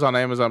it, like it was on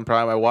Amazon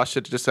Prime. I watched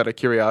it just out of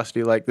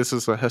curiosity. Like this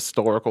is a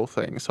historical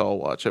thing, so I'll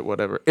watch it.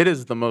 Whatever. It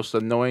is the most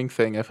annoying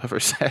thing I've ever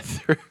sat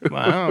through.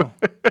 Wow.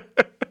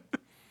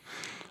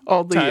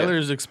 All the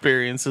Tyler's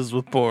experiences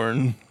with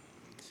porn.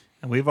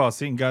 And we've all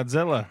seen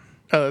Godzilla.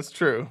 Oh, that's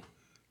true.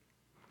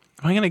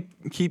 Am I gonna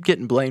keep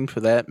getting blamed for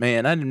that,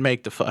 man? I didn't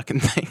make the fucking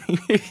thing.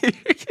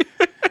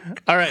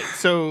 All right,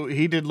 so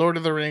he did Lord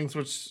of the Rings,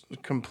 which is a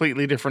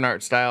completely different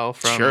art style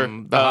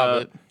from The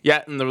Hobbit.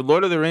 Yeah, and the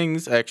Lord of the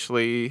Rings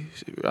actually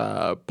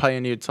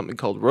pioneered something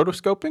called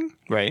rotoscoping,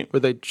 Right.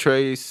 where they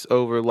trace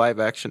over live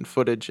action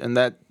footage, and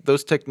that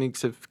those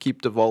techniques have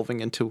kept evolving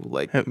into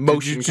like motion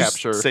Did you just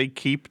capture. say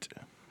keeped?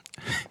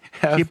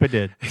 Keep it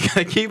did.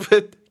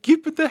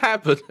 keep it to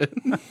happen.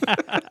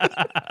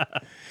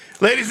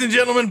 Ladies and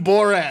gentlemen,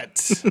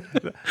 Borat. And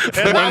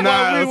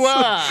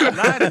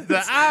That is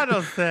the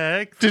idol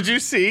sex. Did you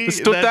see It's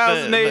that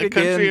 2008 the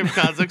country again. of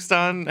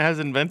Kazakhstan has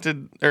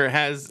invented or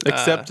has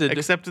Accepted.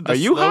 accepted the Are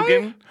you high?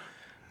 slogan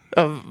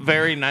of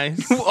 "very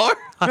nice"? You are?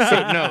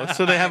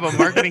 So they have a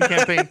marketing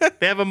campaign.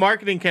 They have a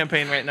marketing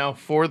campaign right now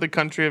for the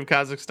country of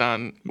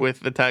Kazakhstan with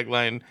the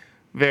tagline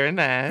 "Very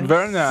nice."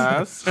 Very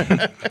nice.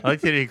 I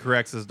like that he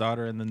corrects his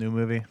daughter in the new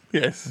movie.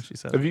 Yes. She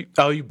said, Have you?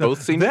 Oh, you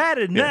both seen it? that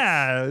is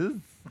nice.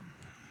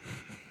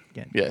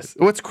 Yes.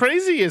 What's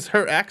crazy is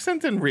her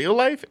accent in real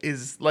life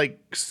is like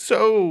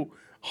so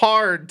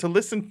hard to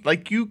listen.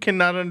 Like you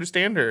cannot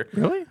understand her.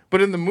 Really?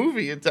 But in the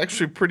movie, it's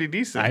actually pretty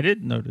decent. I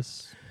didn't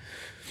notice.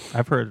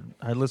 I've heard.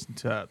 I listened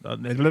to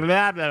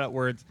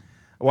words.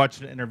 I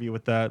watched an interview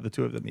with the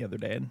two of them the other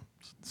day, and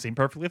it seemed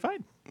perfectly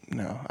fine.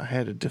 No, I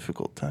had a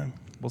difficult time.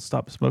 We'll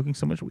stop smoking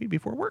so much weed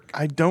before work.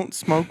 I don't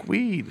smoke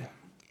weed.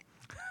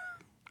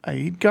 I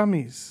eat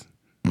gummies.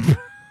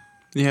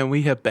 Yeah,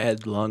 we have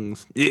bad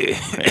lungs. Yeah.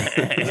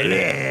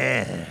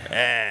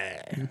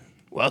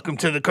 Welcome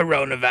to the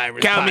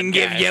coronavirus. Come and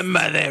give podcast. your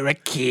mother a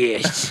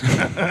kiss.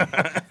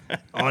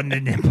 On the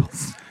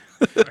nipples.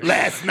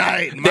 Last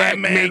night, my That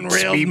man makes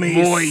railed me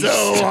me moist.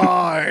 so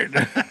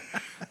hard.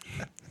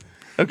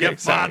 Okay, Your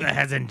father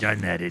hasn't done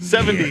that in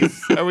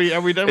 70s. Are we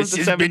done with It's the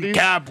just been 70s?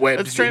 cobwebs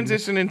Let's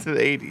transition into the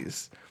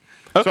 80s.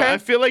 Okay. So I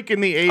feel like in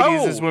the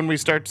 80s is Oh. when we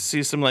start to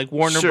see some like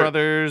Warner Sure.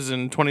 Brothers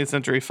and 20th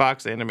Century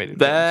Fox animated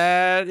films.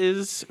 That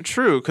is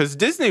true, because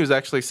Disney was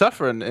actually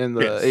suffering in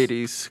the Yes.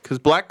 80s, because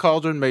Black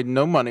Cauldron made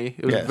no money.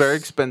 It was Yes. very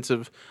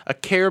expensive. A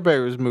Care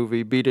Bears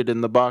movie beat it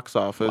in the box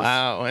office.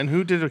 Wow. And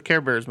who did a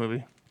Care Bears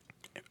movie?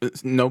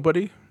 It's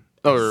nobody?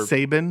 Or,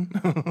 Saban?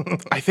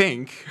 I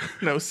think.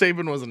 No,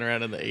 Saban wasn't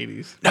around in the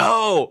 80s.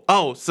 No!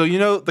 Oh, so you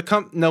know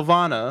the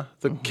Nirvana,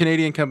 the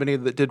Canadian company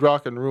that did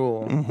Rock and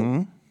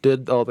Roll,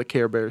 did all the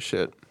Care Bears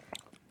shit.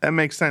 That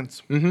makes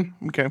sense.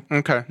 Mm-hmm. Okay.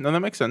 Okay, no, that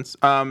makes sense.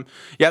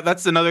 Yeah,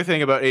 that's another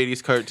thing about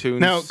 80s cartoons.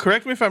 Now,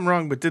 correct me if I'm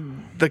wrong, but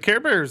did the Care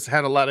Bears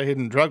had a lot of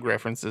hidden drug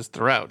references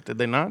throughout? Did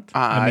they not?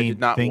 I mean, did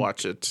not think-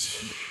 watch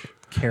it.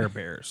 Care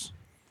Bears.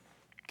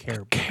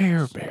 Care Bears.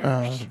 Care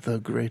Bears. The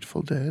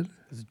Grateful Dead.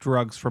 It's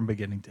drugs from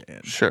beginning to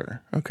end.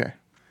 Sure. Okay.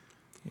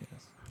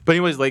 But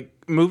anyways, like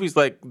movies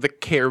like the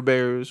Care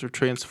Bears or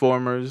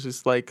Transformers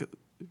is like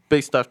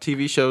based off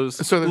TV shows.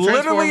 So the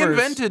literally Transformers,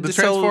 invented the to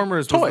sell Transformers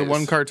was the toys.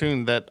 one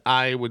cartoon that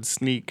I would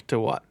sneak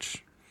to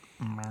watch.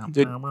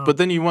 But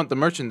then you want the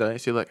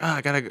merchandise. You're like,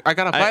 I gotta buy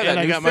that and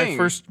I new got thing. my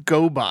first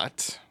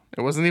GoBot.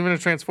 It wasn't even a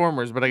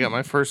Transformers, but I got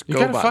my first You GoBot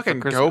got a for fucking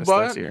Christmas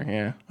GoBot? this year.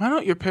 Yeah, Why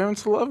don't your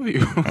parents love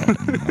you?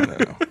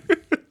 it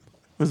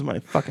was my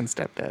fucking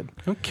stepdad.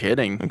 No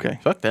kidding. Okay.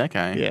 Fuck that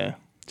guy. Yeah,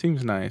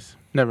 Seems nice.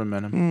 Never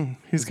met him.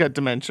 he's got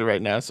dementia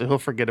right now, so he'll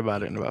forget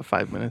about it in about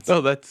 5 minutes.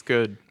 Oh, that's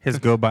good. His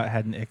GoBot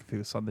had an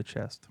ichthus on the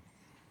chest.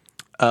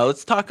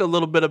 Let's talk a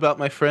little bit about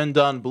my friend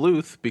Don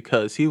Bluth,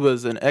 because he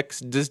was an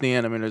ex-Disney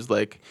animator. Who's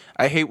like,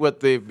 I hate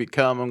what they've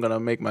become. I'm going to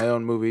make my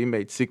own movie. He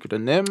made Secret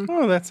of Nim.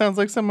 Oh, that sounds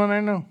like someone I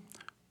know.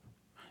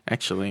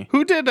 Actually,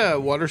 Who did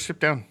Watership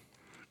Down?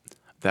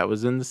 that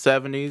was in the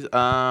 70s.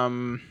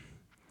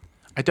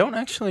 I don't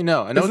actually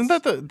know. I know Isn't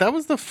it's- that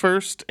was the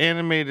first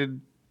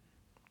animated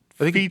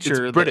I think it's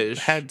feature British.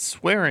 that had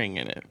swearing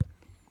in it?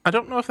 I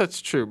don't know if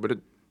that's true, but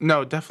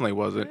No, it definitely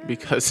wasn't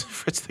because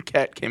Fritz the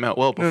Cat came out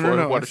well before No.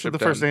 That's Watership the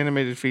Down. first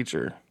animated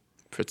feature.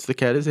 Fritz the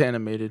Cat is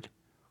animated.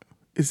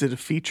 Is it a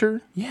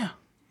feature? Yeah.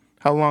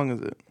 How long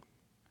is it?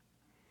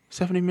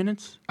 70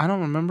 minutes? I don't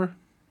remember.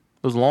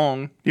 It was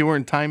long. You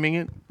weren't timing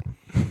it?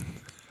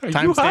 Are you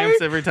Timestamps high?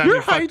 every time You're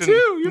you high fucked in-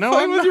 too. You're No,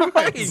 playing I'm with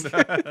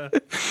not. your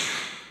mic.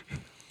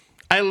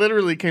 I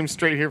literally came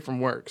straight here from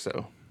work,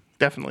 so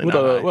definitely What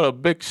not. a high. what a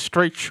big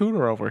straight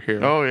shooter over here.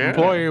 Oh, yeah.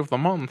 Employee of the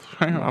month.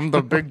 I'm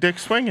the big dick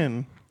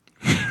swinging.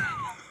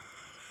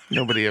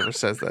 Nobody ever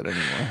says that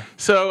anymore.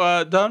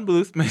 So Don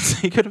Bluth made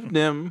Secret of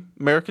Nim,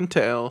 American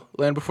Tail,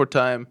 Land Before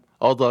Time,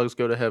 All Dogs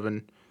Go to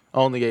Heaven,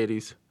 all in the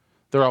 80s.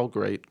 They're all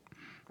great.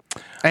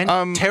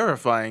 And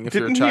terrifying if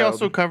you're a Didn't child. he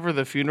also cover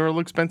the funeral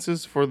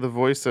expenses for the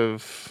voice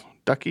of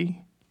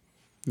Ducky?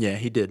 Yeah,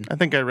 he did. I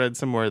think I read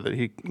somewhere that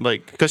he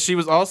Because she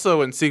was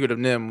also in Secret of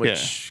Nim,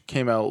 which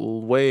came out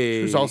way...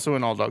 She was also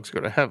in All Dogs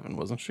Go to Heaven,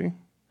 wasn't she?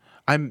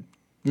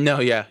 No,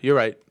 yeah, you're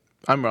right.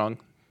 I'm wrong.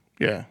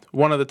 Yeah.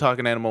 One of the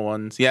talking animal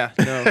ones. Yeah,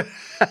 no.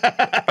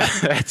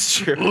 That's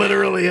true.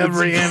 Literally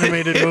every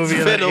animated movie in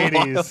the been a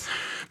while. 80s.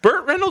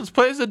 Burt Reynolds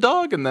plays a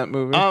dog in that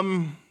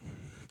movie.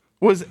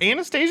 Was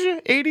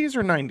Anastasia 80s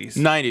or 90s?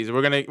 90s.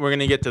 We're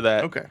gonna get to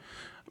that. Okay.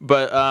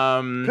 But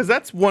Because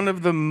that's one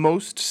of the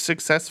most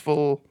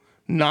successful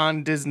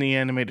non-Disney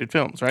animated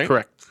films, right?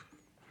 correct.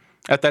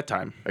 At that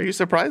time. Are you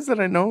surprised that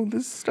I know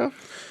this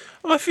stuff?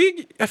 Well, I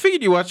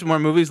figured you watched more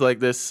movies like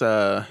this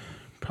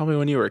probably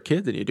when you were a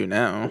kid than you do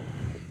now.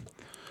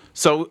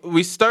 So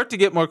we start to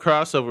get more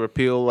crossover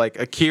appeal. Like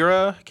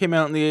Akira came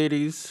out in the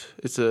 80s.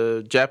 It's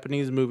a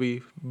Japanese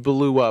movie,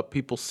 blew up.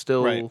 People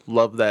still Right.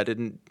 love that. It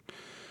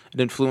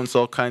influenced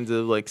all kinds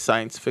of like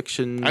science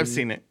fiction. I've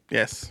seen it.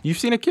 Yes. You've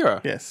seen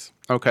Akira? Yes.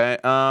 Okay.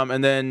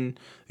 And then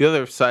the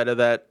other side of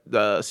that,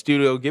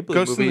 Studio Ghibli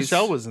Ghost in the movies.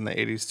 Shell was in the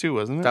 80s too,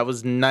 wasn't it? That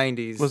was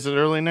 90s. Was it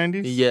early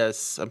 90s?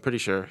 Yes, I'm pretty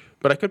sure.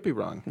 But I could be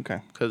wrong. Okay.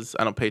 Because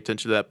I don't pay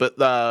attention to that. But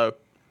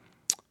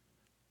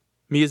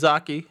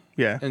Miyazaki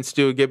Yeah. and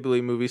Studio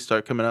Ghibli movies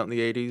start coming out in the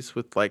 80s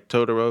with like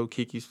Totoro,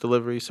 Kiki's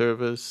Delivery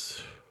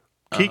Service.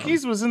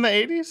 Kiki's was in the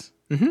 80s?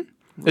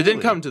 It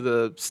didn't come to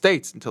the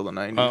States until the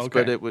 90s, Oh,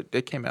 okay. but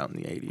it came out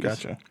in the 80s.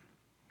 Gotcha.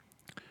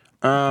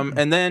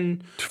 And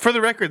then For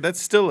the record,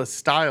 that's still a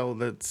style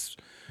that's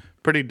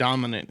pretty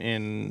dominant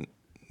in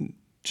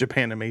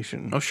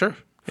Japanimation. oh sure,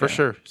 for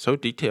sure, so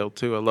detailed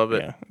too. I love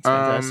it. Yeah, it's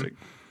fantastic.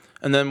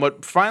 And then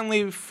what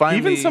finally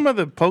Even some of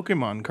the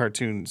Pokemon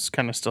cartoons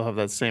kind of still have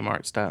that same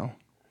art style.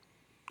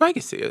 I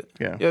can see it.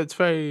 Yeah. Yeah, it's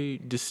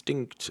very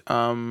distinct.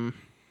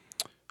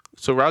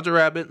 So Roger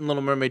Rabbit and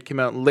Little Mermaid came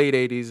out in late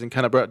 80s and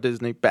kind of brought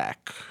Disney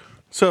back.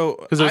 So,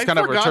 it was I kind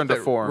of forgot return to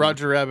that form.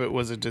 Roger Rabbit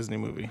was a Disney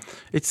movie.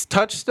 It's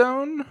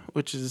Touchstone,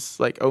 which is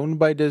like owned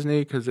by Disney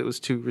because it was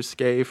too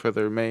risque for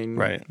their main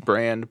Right.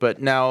 brand.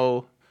 But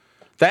now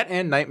that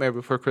and Nightmare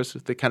Before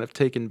Christmas, they kind of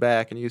taken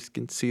back, and you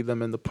can see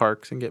them in the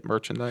parks and get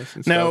merchandise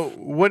and Now, stuff.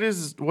 what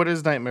is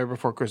Nightmare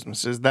Before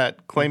Christmas? Is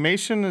that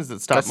claymation? Is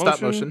it stop That's motion?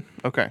 stop motion.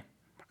 Okay.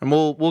 And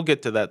we'll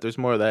get to that. There's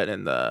more of that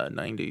in the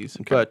 90s.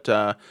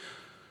 But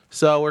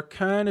so we're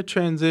kind of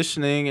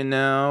transitioning, and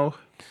now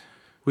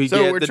we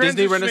get the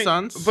Disney transitioning-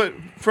 Renaissance. But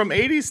from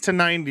 80s to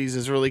 90s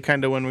is really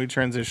kind of when we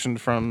transitioned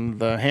from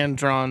the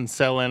hand-drawn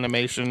cell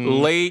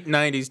animation. Late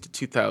 90s to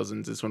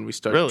 2000s is when we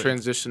start Really?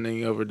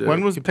 transitioning over to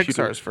When was computer.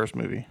 Pixar's first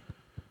movie?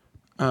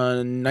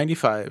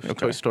 95,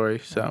 Toy Story.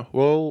 So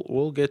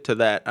we'll get to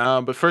that.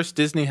 But first,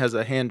 Disney has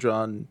a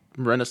hand-drawn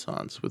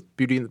Renaissance with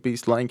Beauty and the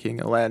Beast, Lion King,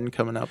 Aladdin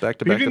coming out back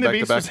to back Beauty to and the back to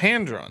Beast back. was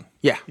hand-drawn.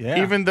 Yeah.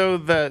 Yeah. Even though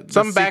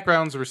Some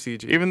backgrounds were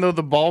CG. Even though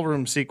the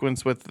ballroom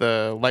sequence with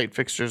the light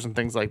fixtures and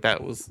things like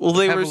that was Well,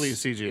 they were heavily s-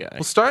 CGI.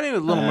 Well, starting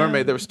with Little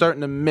Mermaid, they were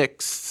starting to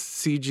mix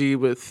CG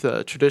with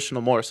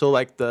traditional more. So,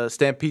 like the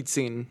stampede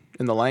scene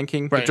in The Lion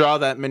King, to Right. draw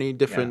that many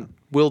different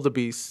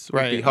wildebeests would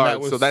Right, be and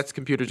hard. that So was- that's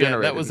computer Yeah,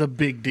 generated. that was a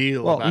big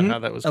deal Well, about how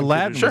that was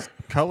Aladdin computer was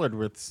colored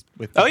with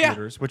Oh, yeah.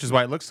 computers, which is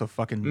why it looks so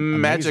fucking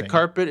Magic amazing.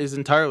 Carpet is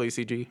entirely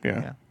CG.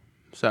 Yeah. Yeah.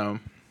 So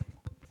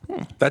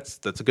that's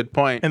a good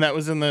point. And that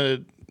was in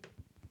the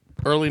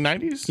early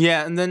 90s?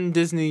 Yeah, and then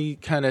Disney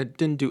kind of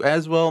didn't do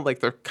as well. Like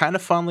they're kind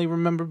of fondly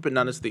remembered, but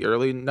not as the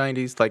early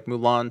 90s, like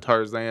Mulan,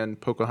 Tarzan,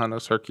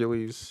 Pocahontas,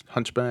 Hercules,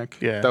 Hunchback.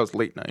 Yeah. That was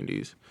late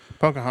 90s.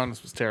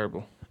 Pocahontas was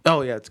terrible.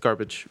 Oh, yeah, it's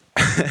garbage.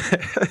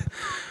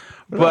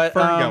 But But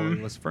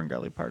Ferngully was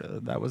Ferngully part of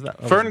it. That was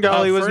that.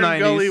 Ferngully was Fern 90s.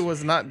 Gully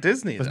was not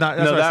Disney. was though. not.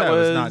 That's No, what I that said.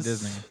 was It was not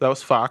Disney. That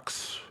was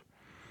Fox.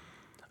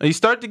 And you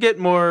start to get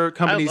more I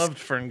companies. loved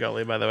Fern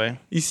Gully, by the way.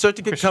 You start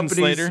to get Christian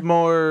companies Slater.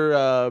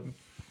 more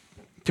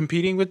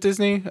competing with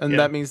Disney, and Yeah.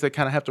 that means they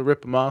kind of have to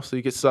rip them off. So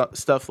you get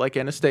stuff like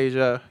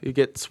Anastasia, you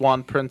get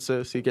Swan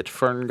Princess, you get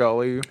Fern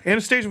Gully.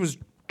 Anastasia was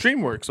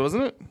DreamWorks,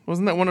 wasn't it?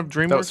 Wasn't that one of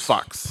DreamWorks? That was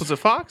Fox. Was it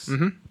Fox?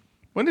 Mm-hmm.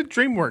 When did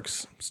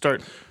DreamWorks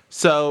start?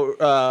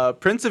 So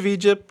Prince of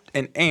Egypt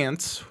and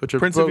Ants, which are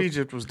Prince both, of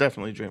Egypt was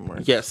definitely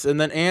DreamWorks. Yes,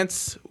 and then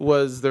Ants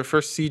was their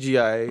first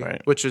CGI,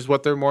 Right. which is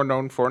what they're more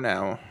known for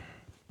now.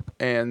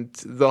 And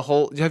the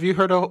whole, have you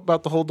heard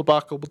about the whole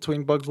debacle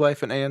between Bugs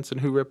Life and Ants and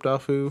who ripped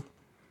off who?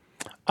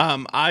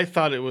 I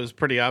thought it was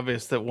pretty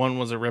obvious that one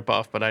was a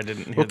ripoff, but I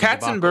didn't hear Well, the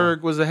debacle.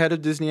 Katzenberg was the head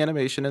of Disney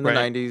Animation in the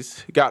Right.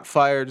 90s. Got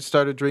fired,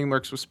 started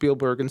DreamWorks with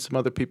Spielberg and some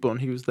other people,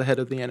 and he was the head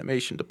of the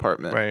animation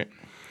department. Right.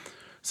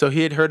 So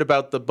he had heard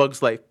about the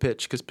Bugs Life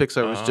pitch because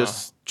Pixar was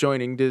just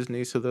joining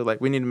Disney. So they're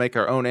like, we need to make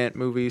our own Ant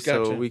movie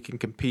so Gotcha. we can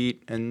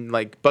compete. And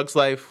like Bugs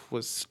Life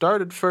was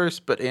started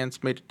first, but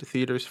Ants made it to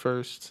theaters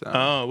first. So.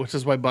 Oh, which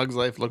is why Bug's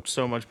Life looked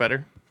so much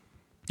better.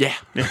 Yeah,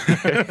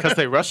 because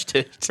they rushed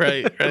it.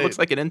 Right, It looks right.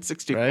 like an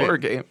N64 Right.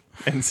 game.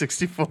 And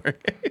 64.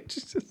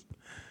 Jesus.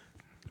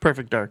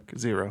 Perfect Dark,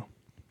 0.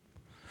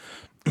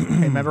 Hey,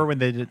 remember when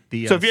they did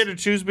the? So if you had to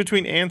choose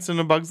between Ants and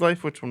A Bug's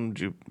Life, which one would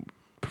you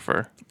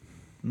prefer?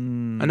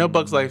 I know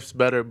Bugs Life's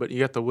better, but you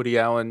got the Woody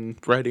Allen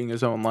writing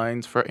his own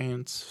lines for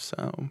Ants,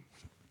 so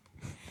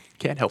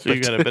can't help So it.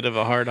 you got a bit of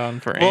a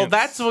hard-on for Ants. Well,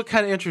 that's what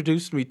kind of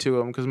introduced me to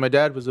him because my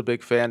dad was a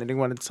big fan and he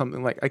wanted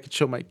something like I could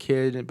show my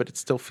kid, but it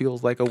still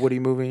feels like a Woody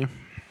movie.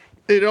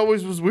 It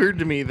always was weird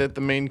to me that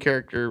the main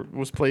character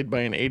was played by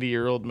an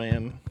 80-year-old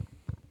man.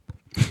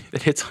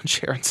 It hits on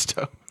Sharon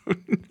Stone.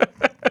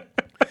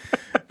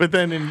 But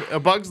then in A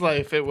Bug's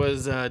Life, it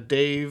was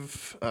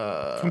Dave.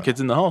 From Kids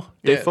in the Hall,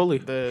 Dave Foley.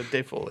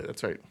 Dave Foley,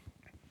 that's right.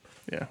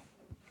 Yeah.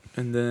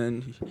 And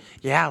then,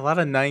 yeah, a lot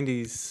of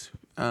 90s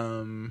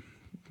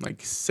like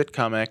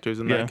sitcom actors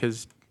in that Yeah.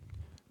 because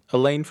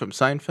Elaine from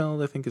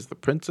Seinfeld, I think, is the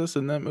princess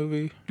in that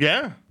movie.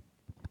 Yeah.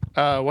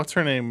 What's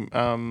her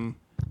name?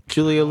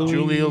 Julia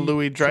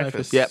Louis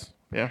Dreyfus. Yep.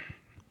 Yeah.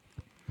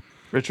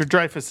 Richard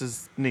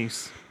Dreyfuss's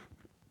niece.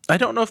 I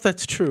don't know if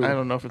that's true. I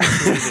don't know if it's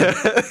true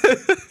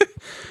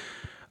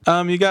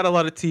either. You got a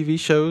lot of TV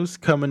shows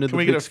coming to Can the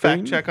we big get a fact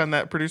screen. check on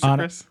that, producer On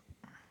it. Chris?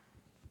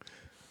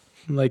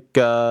 Like,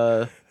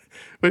 But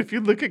if you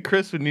look at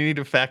Chris when you need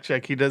a fact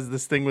check, he does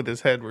this thing with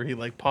his head where he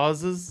like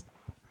pauses,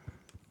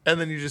 and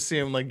then you just see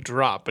him like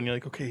drop, and you're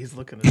like, okay, he's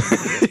looking at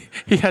it.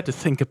 he had to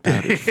think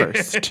about it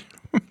first.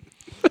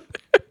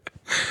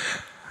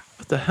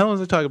 What the hell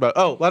was I talking about?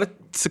 Oh, a lot of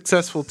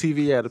successful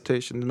TV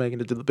adaptations making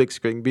it to the big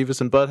screen.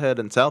 Beavis and Butthead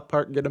and South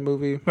Park get a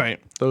movie. Right.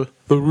 The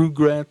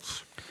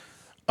Rugrats.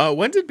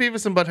 When did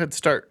Beavis and Butthead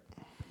start?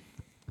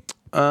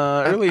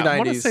 Early I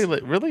want to 90s. say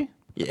really.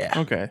 Yeah.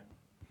 Okay.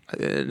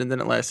 And then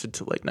it lasted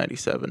till like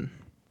 97.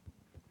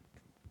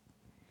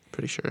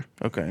 Pretty sure.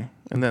 Okay.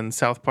 And then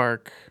South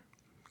Park.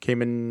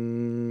 Came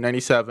in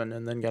 97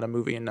 and then got a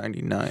movie in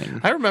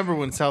 99. I remember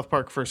when South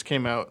Park first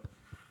came out.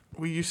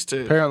 We used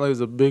to Apparently it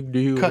was a big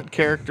deal. cut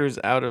characters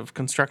out of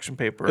construction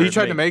paper. Oh, you and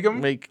tried to make 'em?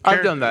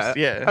 I've done characters. that.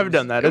 Yeah, I've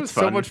done that. It It's was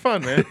so fun. much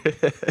fun, man.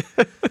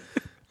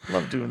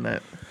 Love doing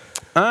that.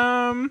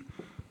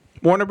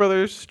 Warner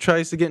Brothers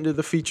tries to get into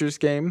the features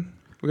game.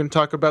 We're going to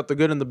talk about the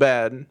good and the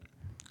bad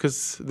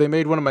because they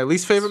made one of my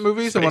least favorite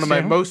movies and one of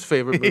my Jam? most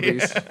favorite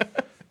movies.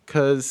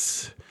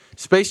 Because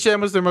Space Jam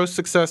was their most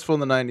successful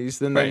in the 90s.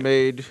 Then they Right.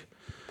 made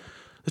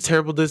the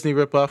terrible Disney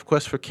ripoff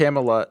Quest for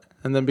Camelot.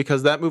 And then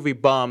because that movie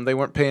bombed, they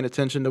weren't paying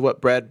attention to what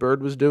Brad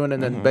Bird was doing.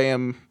 And then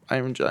bam,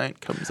 Iron Giant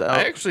comes out.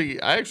 I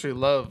actually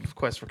love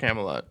Quest for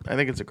Camelot. I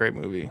think it's a great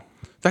movie.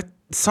 That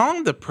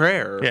song, The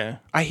Prayer, Yeah.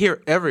 I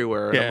hear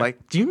everywhere. And I'm Yeah.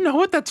 like, do you know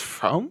what that's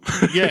from?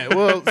 Yeah,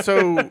 well,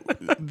 so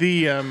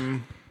the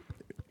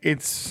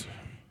it's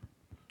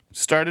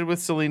started with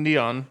Celine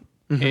Dion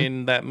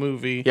in that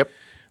movie. Yep.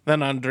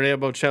 Then Andrea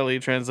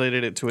Bocelli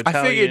translated it to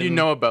Italian. I figured you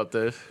know about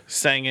this.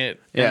 Sang it,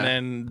 Yeah. and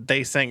then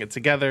they sang it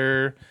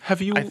together.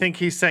 Have you? I think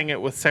he sang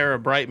it with Sarah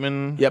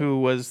Brightman, Yep. who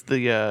was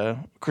the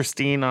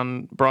Christine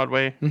on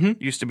Broadway.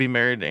 Used to be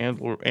married to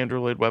Andrew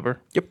Lloyd Webber.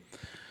 Yep.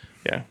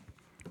 Yeah.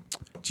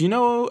 Do you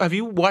know? Have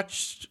you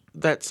watched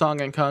that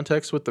song in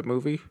context with the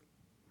movie?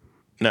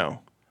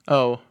 No,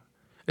 Oh,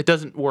 it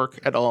doesn't work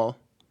at all.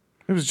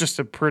 it was just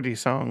a pretty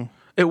song.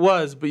 It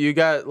was, but you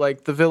got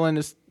like the villain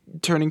is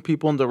turning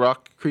people into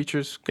rock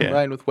creatures Yeah.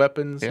 combined with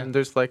weapons, Yeah. and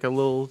there's like a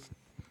little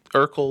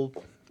Urkel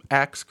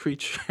axe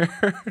creature.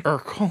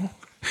 Urkel.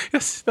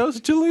 Yes, that was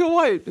Julia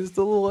White. Is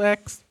the little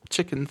axe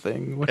chicken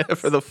thing,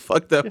 whatever the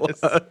fuck that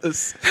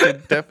was.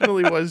 It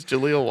definitely was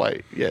Jaleel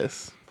White.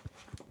 Yes.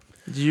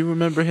 Do you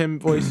remember him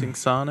voicing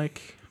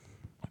Sonic?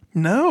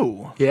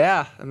 No.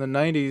 Yeah, in the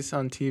 90s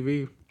on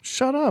TV.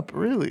 Shut up.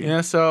 Really?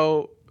 Yeah,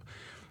 so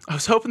I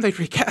was hoping they'd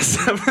recast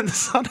him in the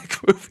Sonic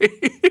movie.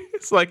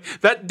 It's like,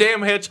 that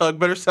damn hedgehog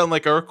better sound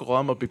like Urkel.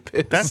 I'm going to be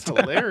pissed. That's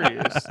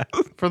hilarious.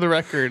 For the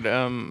record,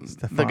 the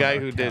Stefano guy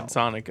who Cal. did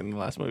Sonic in the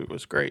last movie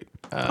was great.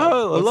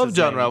 Oh, I what's love his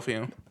John name?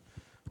 Ralphio.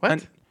 What?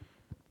 And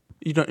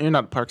you're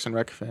not a Parks and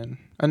Rec fan.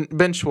 And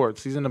Ben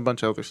Schwartz, he's in a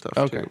bunch of other stuff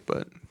Okay. too,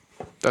 but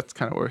that's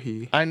kind of where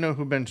he... I know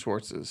who Ben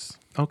Schwartz is.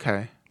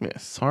 Okay.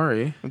 Yes.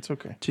 Sorry. It's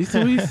okay. Jeez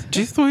Louise.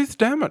 Jeez Louise,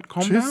 damn it.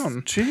 Calm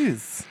down.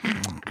 Jeez.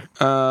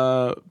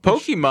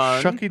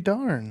 Pokemon Shucky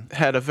darn.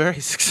 had a very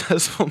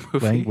successful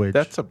movie. Language.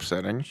 That's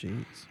upsetting.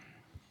 Jeez.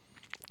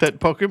 That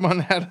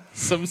Pokemon had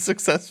some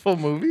successful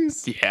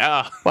movies?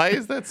 Yeah. Why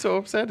is that so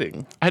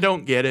upsetting? I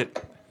don't get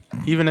it.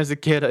 Even as a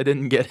kid, I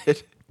didn't get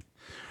it.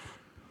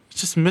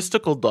 It's just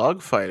mystical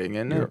dog fighting,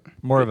 isn't You're it?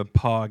 more of a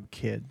Pog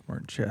kid,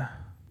 weren't you?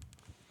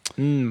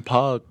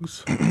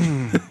 Pogs.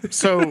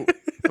 So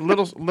a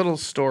little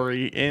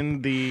story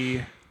in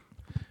the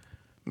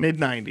mid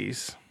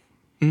 '90s.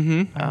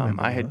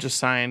 I had just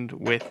signed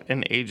with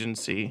an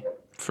agency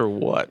For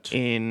what?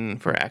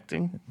 for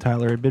acting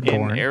Tyler had been in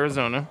born.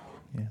 Arizona.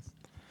 Yes.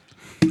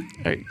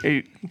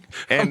 And,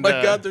 Oh my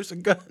God, there's a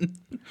gun.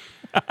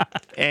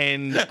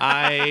 and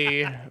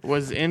I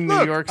was in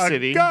New York a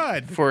City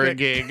gun. for a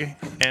gig,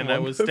 and I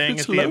was if staying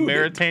it's at the loaded.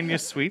 Ameritania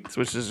Suites,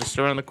 which is just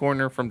around the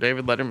corner from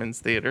David Letterman's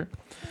theater.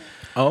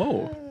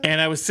 Oh. And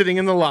I was sitting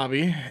in the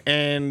lobby,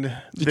 and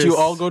Did you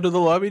all go to the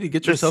lobby to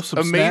get yourself some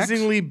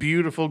amazingly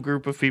beautiful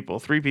group of people,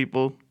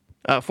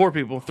 four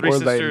people, three Were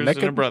they sisters and a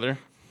naked? brother,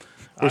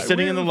 were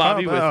sitting in the will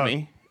lobby find with out.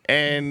 me,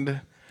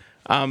 and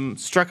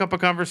struck up a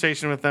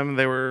conversation with them.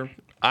 They were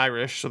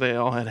Irish, so they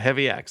all had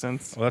heavy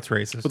accents. Well, that's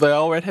racist. Were they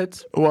all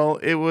redheads? Well,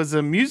 it was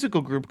a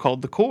musical group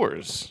called the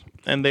Coors,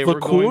 and they The were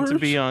going to Coors?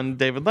 be on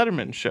David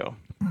Letterman's show.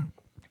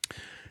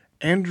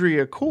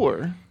 Andrea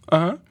Core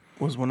Uh-huh.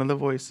 was one of the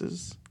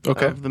voices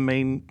Okay. of the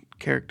main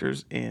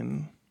characters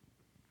in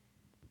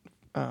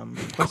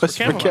Quest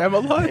for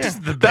Camelot? Yeah.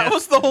 That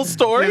was the whole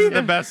story? This is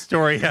the best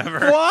story ever.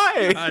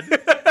 Why?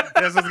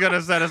 This is going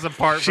to set us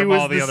apart She from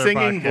was all the the other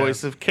singing podcasts.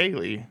 voice of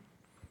Kaylee,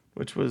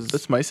 which was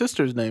That's my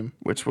sister's name.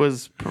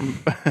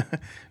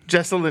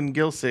 Jesselyn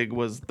Gilsig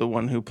was the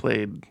one who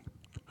played.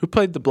 Who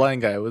played the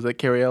blind guy? Was that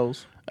Carrie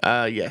Ells?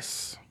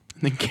 Yes,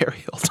 And then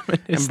Gary Oldman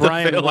is and the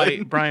Brian villain.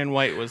 White. Brian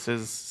White was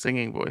his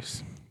singing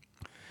voice,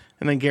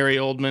 and then Gary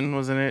Oldman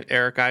was in it.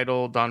 Eric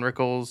Idle, Don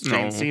Rickles,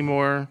 Jane No.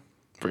 Seymour,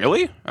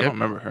 Really? I don't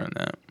remember her in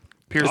that.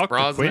 Pierce Dr.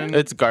 Brosnan, Quinn?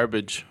 It's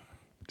garbage.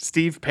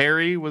 Steve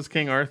Perry was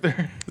King Arthur,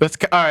 All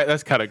right.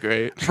 That's kind of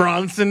great.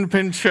 Bronson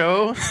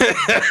Pinchot,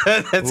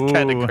 That's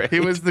kind Ooh. of great. he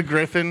was the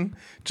Griffin.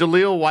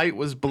 Jaleel White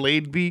was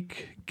Bladebeak.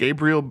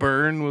 Gabriel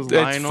Byrne was Its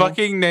Lionel.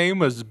 fucking name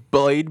was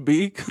Blade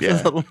Beak, Yeah.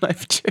 the little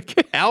knife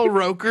chicken. Al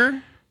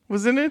Roker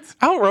was in it.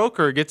 Al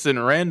Roker gets in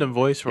random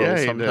voice roles Yeah,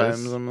 he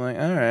sometimes. does. I'm like,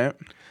 all right.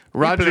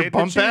 Roger played the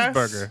Bumpass.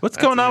 cheeseburger. What's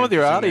That's going an on with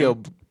your interesting audio,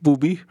 name.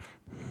 booby?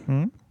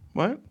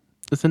 What?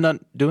 Is it not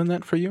doing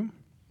that for you?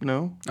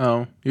 No.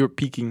 Oh, you were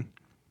peaking.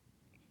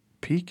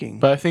 Peeking.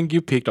 But I think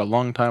you peaked a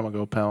long time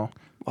ago, pal.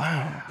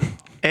 Wow.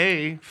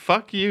 A,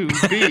 fuck you.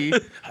 B,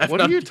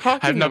 what are you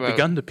talking I've not about?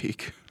 begun to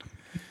peak.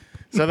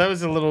 So that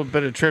was a little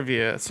bit of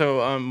trivia. So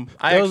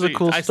I That was a actually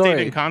cool I stayed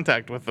story. in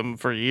contact with them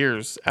for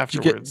years Did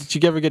afterwards.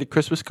 you ever get a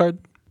Christmas card?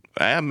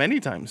 Many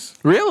times.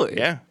 Really?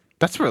 Yeah.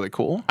 That's really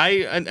cool.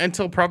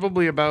 Until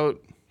probably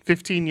about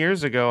 15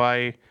 years ago,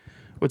 I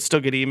would still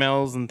get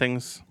emails and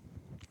things.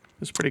 It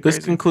was pretty This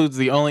crazy. concludes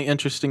the only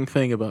interesting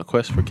thing about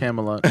Quest for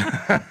Camelot.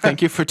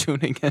 Thank you for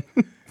tuning in.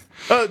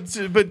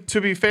 But to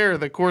be fair,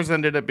 the Coors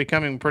ended up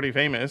becoming pretty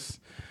famous.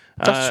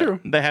 That's true.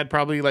 They had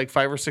probably like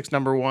 5 or 6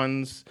 number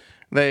ones.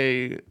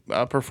 They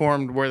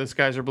performed "Where the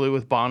Skies Are Blue"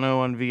 with Bono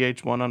on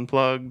VH1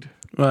 Unplugged,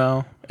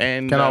 Well,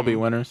 and can all be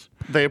winners.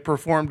 They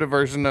performed a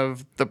version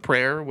of "The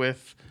Prayer"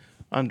 with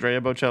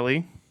Andrea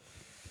Bocelli.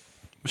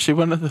 Was she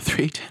one of the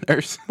 3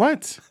 tenors?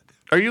 What?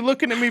 Are you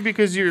looking at me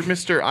because you're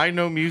Mr. I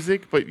know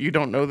music, but you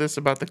don't know this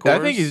about the Coors? I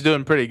think he's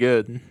doing pretty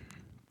good.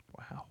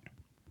 Wow.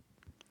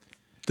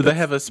 Do they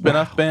have a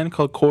spin-off band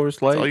called Coors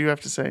That's all Light? you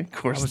have to say. I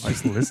Coors was Light.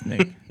 just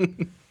listening.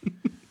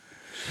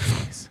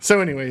 So,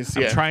 anyways,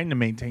 I'm yeah. trying to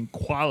maintain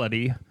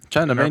quality.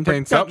 Trying to our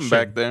maintain something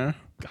production. back there.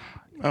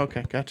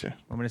 Okay, gotcha.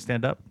 Want me to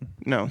stand up?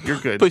 No, you're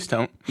good. Please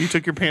don't. You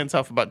took your pants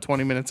off about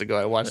 20 minutes ago.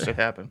 I watched it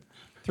happen.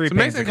 Three It's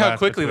panes amazing of how glass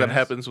quickly that between us.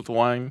 happens with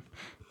wine.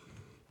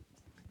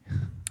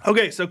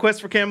 Okay, so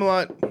Quest for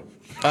Camelot,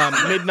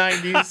 mid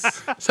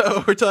 90s,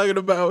 So we're talking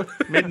about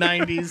mid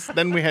 90s.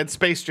 Then we had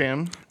Space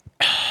Jam.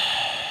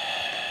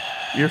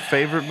 Your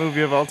favorite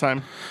movie of all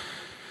time.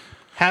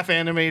 Half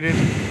animated.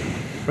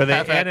 Where they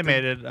half acting.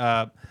 animated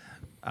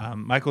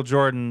Michael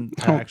Jordan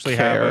Don't actually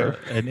care.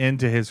 have an end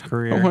to his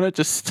career. I want it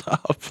to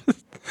stop.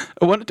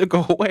 I want it to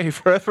go away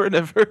forever and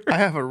ever. I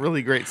have a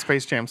really great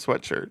Space Jam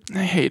sweatshirt.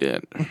 I hate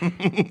it.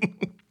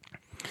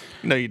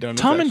 No, you don't.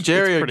 Tom It's and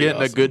Jerry it's are pretty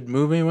getting awesome. a good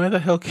movie. Why the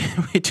hell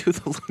can't we do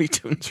the Looney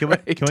Tunes Can we,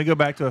 right? can we go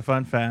back to a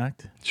fun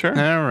fact? Sure. All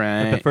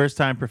The right. first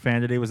time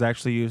profanity was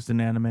actually used in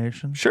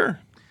animation. Sure.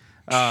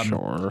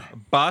 Sure.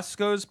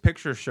 Bosco's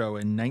Picture Show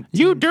in 19...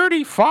 You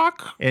dirty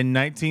fuck. In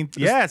 19...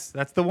 Yes,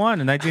 that's the one,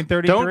 in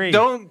 1933.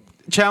 Don't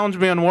challenge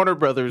me on Warner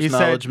Brothers He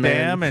knowledge, said,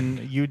 man. damn, and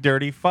you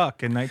dirty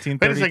fuck in Wait a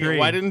 1933. second.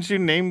 Why didn't you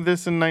name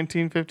this in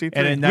 1953?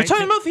 And in We're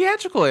talking about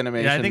theatrical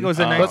animation. Yeah, I think it was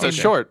in That's a 19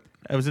 short.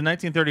 It was in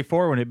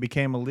 1934 when it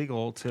became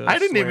illegal to I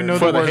didn't even know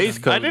For the the word. Hays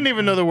Code. I didn't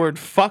even know the word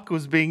 "fuck"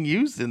 was being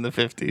used in the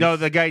 50s. No,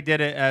 the guy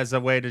did it as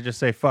a way to just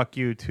say fuck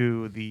you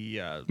to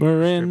the...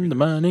 We're in the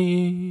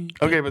money.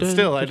 Okay, but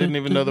still, I didn't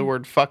even know the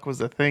word "fuck"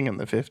 was a thing in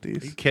the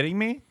 50s. Are you kidding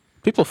me?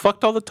 People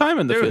fucked all the time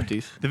in the Dude,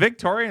 50s. The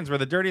Victorians were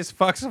the dirtiest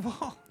fucks of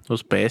all.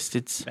 Those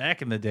bastards.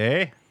 Back in the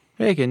day.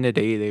 Back in the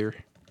day there.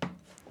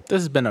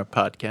 This has been our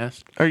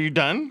podcast. Are you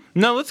done?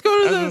 No, let's go I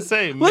to was the gonna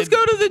say, let's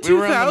go to the we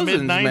were on 2000s,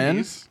 the man.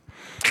 mid-90s.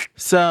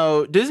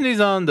 So Disney's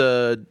on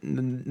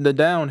the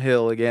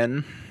downhill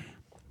again.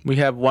 We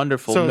have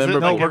wonderful So is it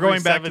memorable. No, Like we're every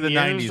going back to 7 the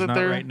years 90s, that not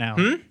they're- right now.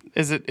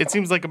 Is it? It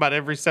seems like about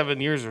every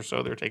 7 years or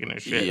so they're taking a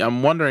shit. Yeah,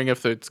 I'm wondering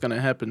if it's going to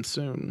happen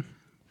soon.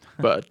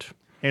 But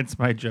It's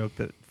my joke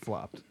that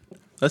flopped.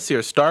 unless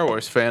you're a Star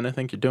Wars fan, I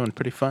think you're doing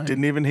pretty fine.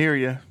 Didn't even hear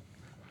you.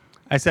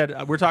 I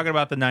said we're talking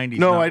about the 90s.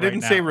 No, not I right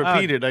didn't now. say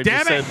repeated. I damn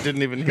just it! said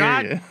didn't even hear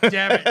God you.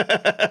 damn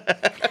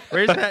it!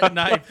 Where's that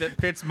knife that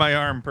fits my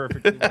arm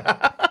perfectly?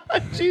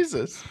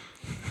 Jesus.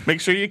 Make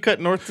sure you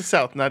cut north to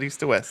south, not east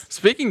to west.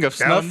 Speaking of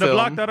snuff Down the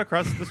block, film, that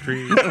across the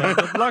street. Down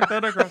the block,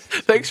 that across the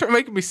street. thanks for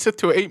making me sit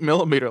to an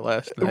 8mm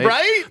last night.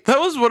 Right? That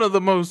was one of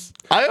the most.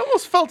 I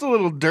almost felt a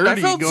little I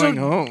dirty felt going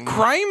so home.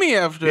 grimy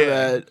after Yeah,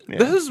 that. yeah.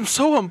 This is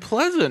so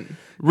unpleasant.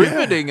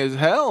 Riveting as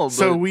hell.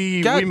 So but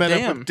we met up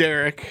goddamn. with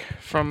Derek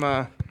from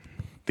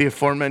the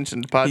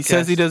aforementioned podcast. He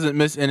says he doesn't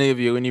miss any of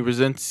you and he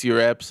resents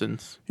your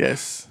absence.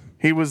 Yes.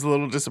 He was a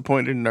little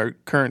disappointed in our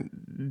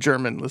current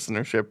German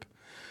listenership.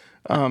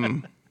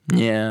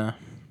 Yeah.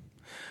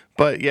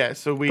 But yeah,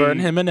 so we Burn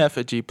him in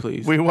effigy,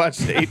 please. We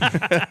watched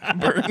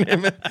burn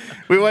him.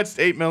 We watched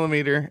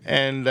 8mm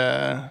and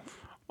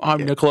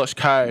I'm Nicolas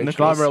Cage.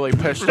 Nicolas- I'm really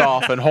pissed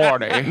off and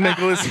horny.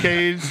 Nicolas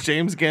Cage,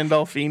 James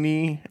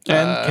Gandolfini,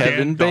 And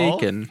Kevin Gandalf?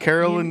 Bacon.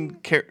 Carolyn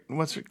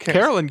what's her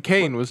Carolyn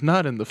Kane was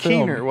not in the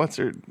film. Keener, what's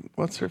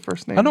her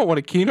first name? I don't want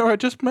a Keener. I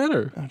just met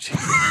her. Oh,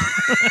 Jesus.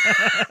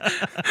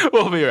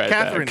 We'll be right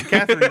Catherine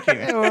back.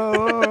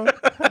 Keener.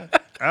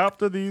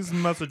 After these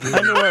messages. I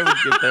knew I would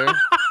get there.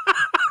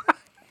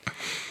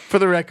 For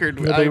the record,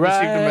 I be received a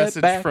right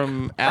message back.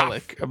 from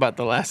Alec about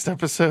the last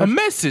episode. A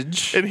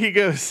message. And he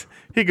goes,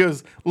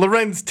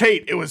 Lorenz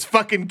Tate, it was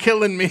fucking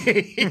killing me.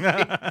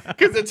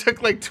 Because it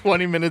took like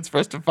 20 minutes for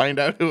us to find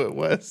out who it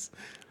was.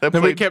 That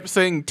Then we played- kept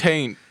saying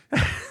taint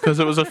because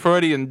it was a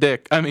Freudian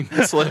dick. I mean,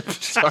 slip.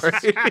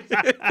 Sorry.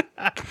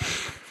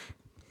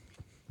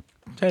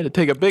 I had to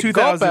take a big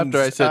gulp 2000s,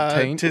 after I said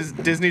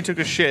taint. Disney took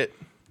a shit.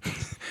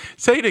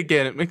 Say it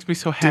again. It makes me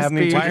so happy.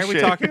 Disney Why are we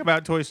Shit. talking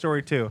about Toy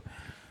Story 2?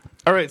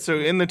 All right, so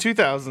in the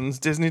 2000s,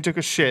 Disney took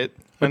a shit.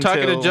 We're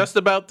talking until- just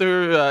about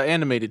their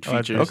animated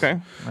features. Okay.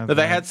 Now,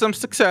 they had some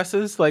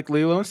successes like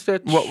Lilo and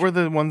Stitch. What were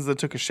the ones that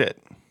took a shit?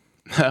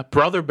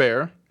 Brother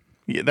Bear,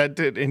 Yeah, that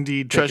did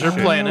indeed. take a Treasure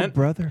shit. Planet.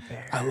 Brother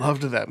Bear. I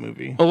loved that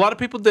movie. A lot of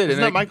people did.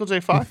 Isn't and that Michael J.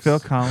 Fox? Phil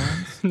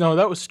Collins. No,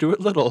 that was Stuart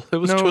Little. It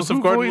was Joseph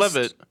who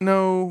Gordon-Levitt.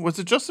 No, was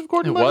it Joseph It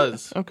Gordon-Levitt?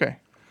 was. Okay.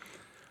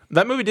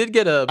 That movie did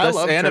get a I Best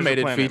love Treasure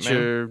Animated Planet,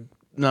 Feature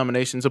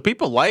nomination, so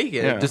people like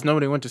it. Yeah. Just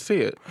nobody went to see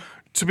it.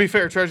 To be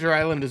fair, Treasure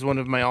Island is one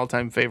of my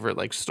all-time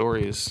favorite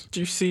stories. Do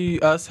you see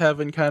us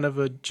having kind of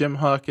a Jim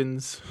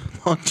Hawkins,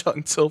 Long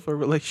John Silver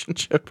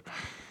relationship?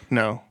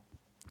 No.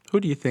 Who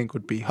do you think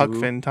would be who? Huck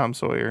Finn, Tom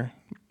Sawyer,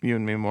 you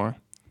and me more.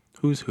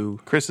 Who's who?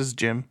 Chris is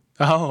Jim.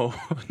 Oh,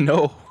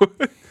 no.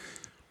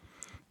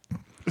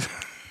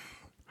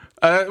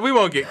 We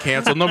won't get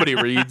canceled. Nobody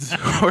reads.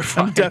 We're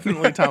fine.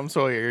 Definitely Tom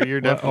Sawyer.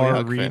 You're definitely Or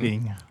Huck Finn.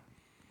 reading.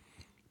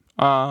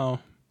 Oh.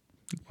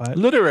 What?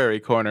 Literary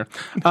corner.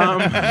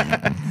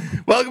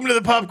 Welcome to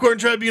the Popcorn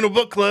Tribunal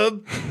Book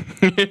Club.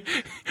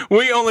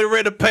 We only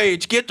read a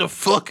page. Get the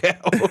fuck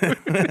out.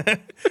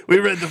 We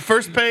read the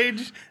first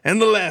page and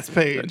the last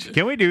page.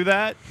 Can we do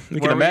that? You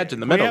can Where imagine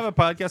the We middle. have a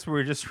podcast where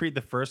we just read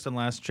the first and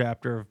last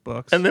chapter of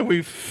books. And then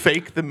we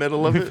fake the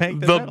middle of we it. fake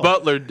The middle.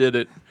 butler did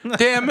it.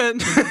 Damn it.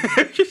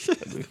 That'd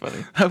be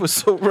funny. That was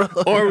so rough.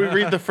 Or we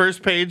read the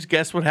first page,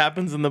 guess what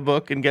happens in the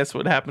book, and guess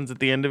what happens at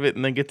the end of it,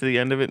 and then get to the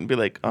end of it and be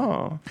like,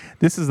 oh.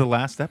 This is the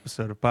last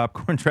episode of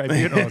Popcorn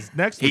Tribunals.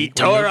 Next He week,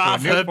 we'll tore move to a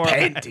off new her format.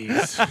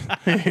 panties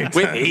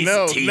with his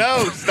No, teeth.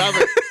 no, stop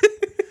it.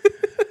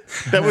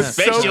 That was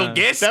Special so,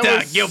 guest that star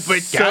was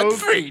Gilbert so-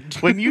 Gottfried.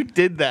 When you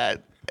did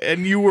that,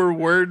 and you were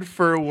word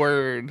for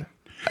word,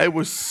 it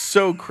was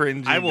so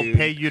cringy. I will dude.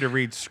 pay you to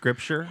read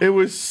scripture. It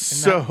was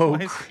so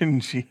voice.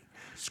 cringy.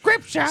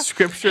 Scripture.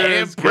 Scripture Her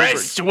is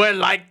breasts were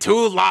like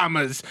two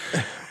llamas,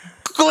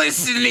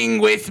 glistening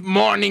with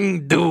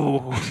morning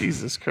dew.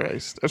 Jesus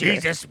Christ. Okay.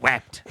 Jesus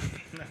wept.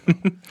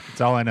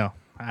 That's all I know.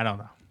 I don't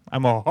know.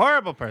 I'm a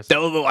horrible person.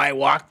 Though I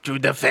walk through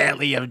the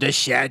valley of the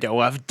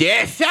shadow of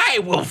death, I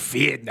will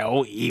fear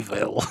no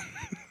evil.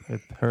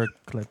 With her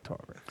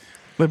clitoris.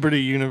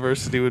 Liberty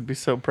University would be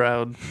so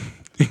proud.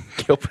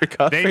 Gilbert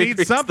Gottfried They need reads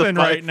the something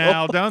right Bible.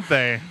 now, don't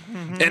they?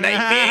 And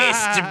I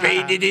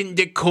masturbated in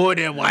the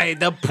corner while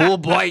the pool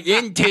boy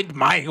entered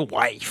my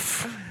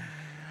wife.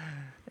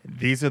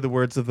 These are the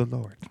words of the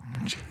Lord.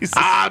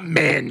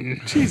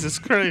 Amen. Jesus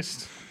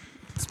Christ.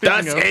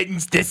 Thus Speaking of,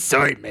 ends the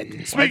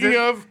sermon. speaking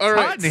of, all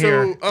right, hot in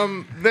here.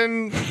 so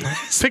then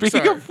Speaking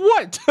Pixar. of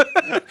what?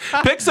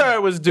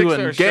 Pixar was doing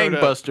Pixar showed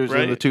up, gangbusters in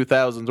right? the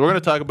 2000s. We're going to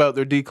talk about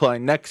their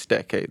decline next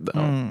decade,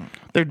 though.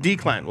 their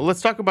decline. Well,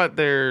 let's talk about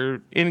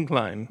their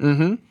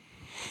incline.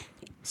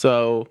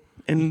 So,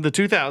 In the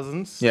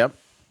 2000s, yep.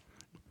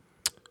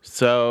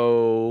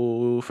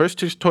 So, first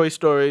two Toy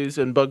Stories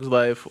and Bug's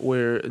Life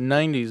were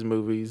 90s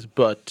movies,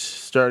 but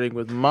starting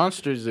with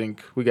Monsters, Inc.,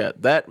 we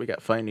got that. We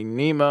got Finding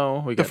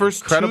Nemo. We the got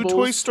first Incredibles. two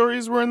Toy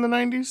Stories were in the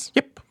 90s?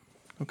 Yep.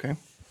 Okay.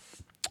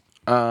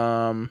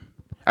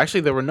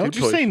 Actually, there were no Did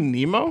you Toy say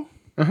Nemo?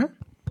 Uh-huh.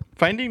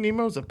 Finding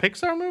Nemo is a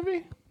Pixar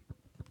movie?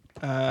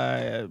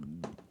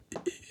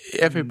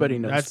 Everybody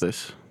knows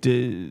that's-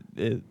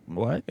 this.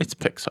 What It's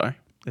Pixar.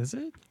 is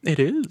it? It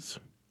is.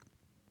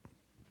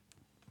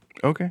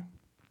 Okay.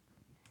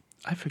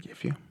 I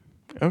forgive you.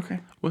 Okay.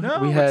 No,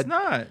 we it's had.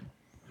 not.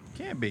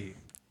 Can't be.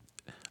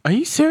 Are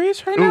you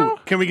serious right Ooh, now?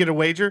 can we get a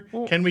wager?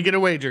 Can we get a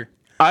wager?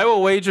 I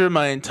will wager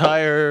my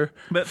entire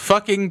But-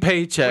 fucking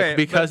paycheck Wait,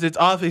 because it's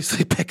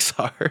obviously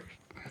Pixar.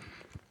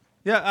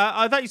 Yeah,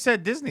 I thought you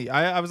said Disney.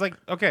 I was like,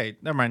 okay,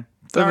 never mind.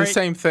 They're Sorry. the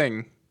same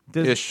thing.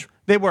 Ish.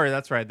 They were.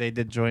 That's right. They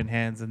did join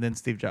hands, and then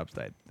Steve Jobs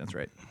died. That's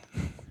right.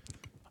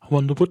 I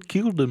wonder what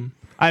killed him.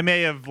 I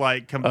may have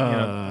really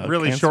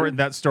cancer? shortened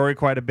that story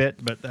quite a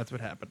bit, but that's what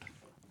happened.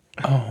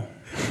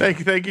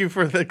 Thank you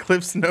for the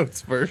Cliff's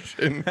Notes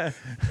version.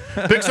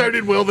 Pixar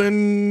did well,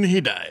 then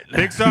he died.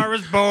 Pixar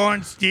was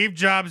born. Steve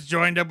Jobs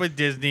joined up with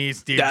Disney.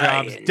 Steve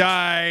Jobs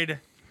died.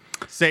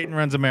 Satan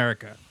runs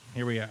America.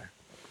 Here we are.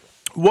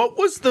 What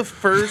was the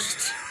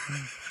first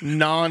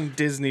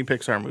non-Disney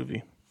Pixar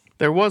movie?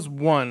 There was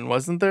one,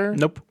 wasn't there?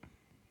 Nope.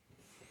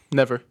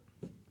 Never.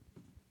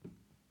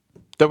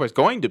 There was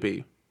going to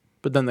be,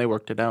 but then they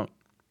worked it out.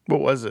 What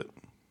was it?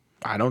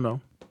 I don't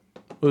know.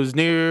 It was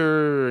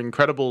near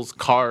Incredibles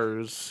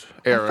Cars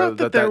era I thought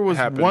that there was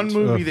happened. one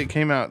movie that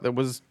came out that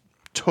was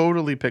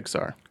totally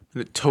Pixar.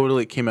 And it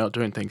totally came out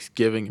during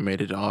Thanksgiving and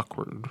made it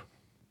awkward.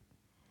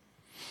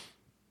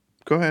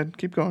 Go ahead,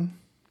 keep going.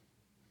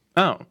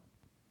 Oh.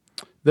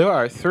 There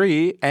are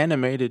 3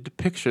 animated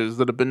pictures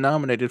that have been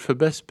nominated for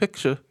Best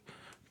Picture.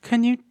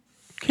 Can you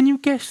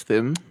guess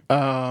them?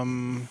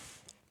 The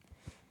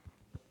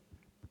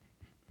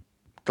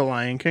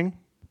Lion King,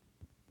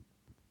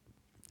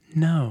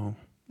 No.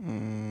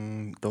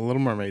 The Little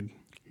Mermaid,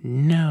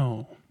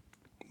 No.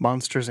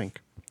 Monsters Inc.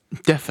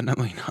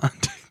 Definitely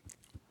not.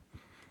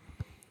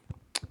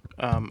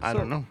 I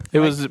don't know. It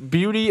was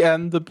Beauty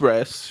and the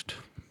Breast.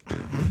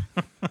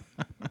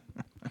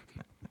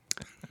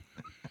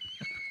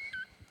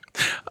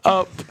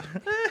 Up.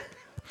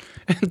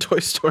 And Toy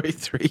Story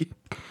 3.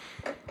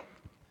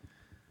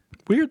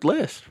 Weird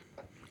list.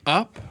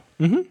 Up.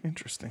 Mm-hmm.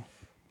 Interesting.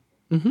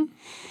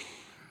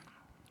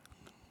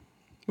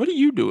 What are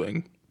you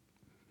doing?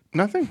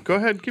 Nothing. Go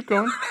ahead, keep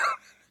going.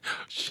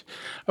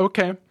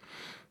 Okay.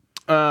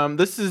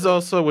 This is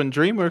also when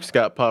DreamWorks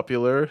got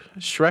popular.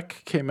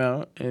 Shrek came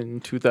out in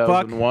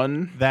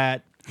 2001.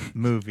 That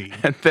movie.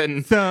 And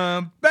then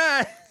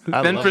Somebody.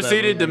 I then love that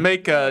proceeded to movie.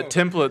 make a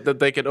template that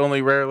they could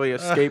only rarely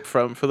escape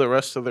from for the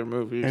rest of their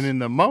movies. And in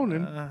the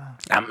morning,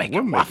 I'm making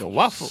we're making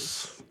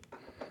waffles.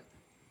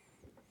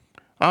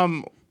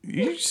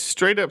 You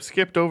straight up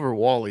skipped over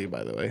Wall-E,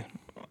 by the way.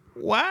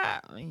 Wow.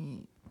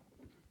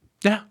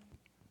 Yeah.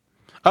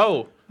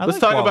 Oh, let's like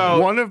talk Wall-E.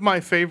 about. One of my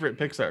favorite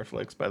Pixar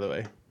flicks, by the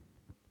way.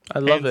 I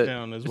love Hands it.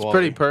 down is It's Wall-E.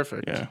 pretty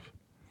perfect. Yeah.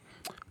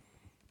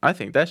 I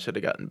think that should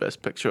have gotten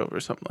Best Picture over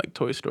something like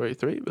Toy Story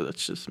 3, but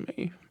that's just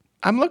me.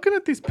 I'm looking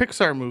at these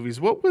Pixar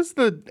movies. What was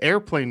the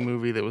airplane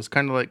movie that was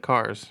kind of like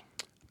Cars?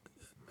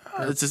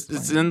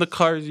 It's in the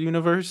Cars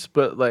universe,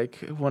 but like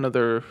one of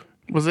their.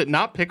 Was it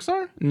not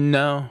Pixar?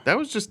 No. That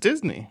was just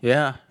Disney.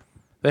 Yeah.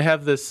 They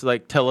have this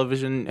like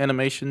television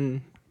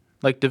animation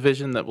like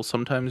division that will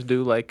sometimes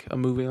do like a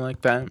movie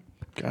like that.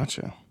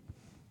 Gotcha.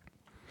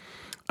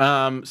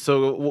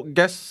 So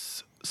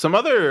guess some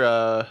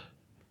other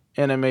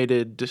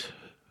animated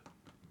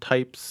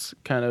types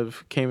kind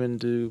of came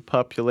into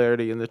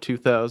popularity in the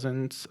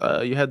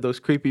 2000s. You had those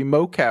creepy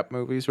mocap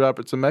movies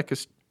Robert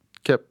Zemeckis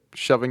kept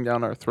shoving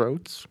down our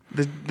throats.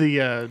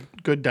 The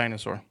Good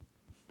Dinosaur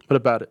What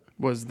about it?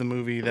 was the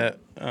movie that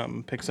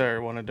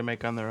Pixar wanted to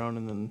make on their own,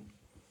 and then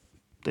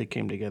they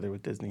came together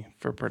with Disney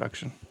for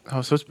production.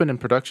 Oh, so it's been in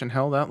production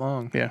hell that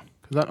long. Yeah.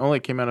 Because that only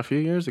came out a few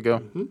years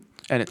ago.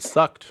 And it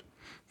sucked.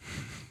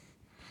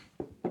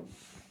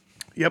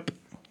 Yep.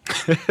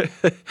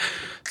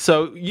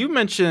 So you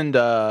mentioned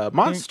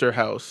Monster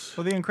House.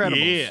 Well, The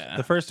Incredibles. Yeah.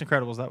 The first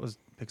Incredibles, that was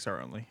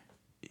Pixar only.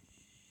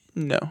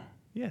 No.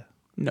 Yeah.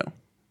 No.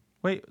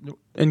 Wait,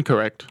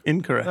 Incorrect.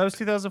 Incorrect. that was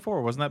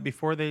 2004. Wasn't that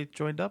before they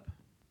joined up?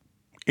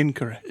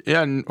 Incorrect.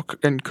 Yeah,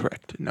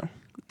 incorrect. No.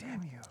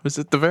 Damn you. Was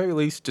at the very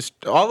least just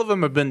all of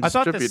them have been I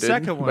thought distributed the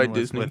second by one was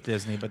Disney. with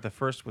Disney, but the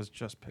first was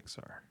just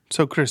Pixar.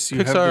 So, Chris, you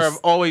Pixar have have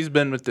always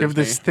been with you have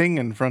Disney. this thing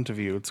in front of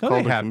you. It's No,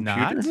 called they a have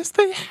computer. not. Yes,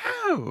 they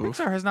have.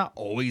 Pixar has not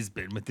always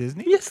been with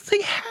Disney. Yes,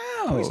 they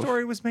have. Toy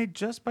Story was made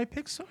just by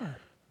Pixar.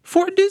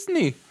 For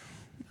Disney.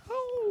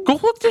 Oh. Go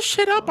look this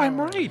shit up.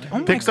 I'm right. Oh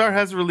my Pixar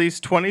has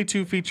released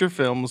 22 feature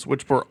films,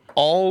 which were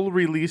all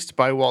released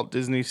by Walt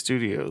Disney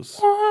Studios.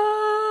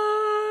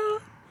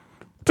 What?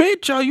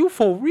 Bitch, are you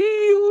for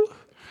real?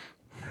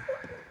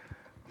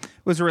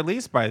 It was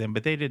released by them,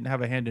 but they didn't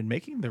have a hand in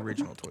making the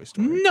original Toy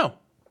Story. No.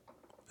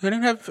 They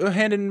didn't have a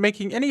hand in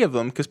making any of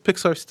them because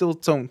Pixar's still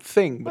its own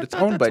thing, but I it's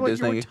thought owned by that's what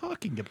Disney. you were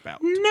talking about.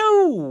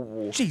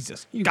 No.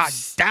 Jesus. You God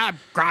s- damn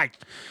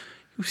Christ.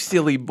 You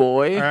silly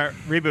boy. All right,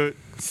 reboot.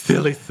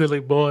 Silly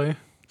boy.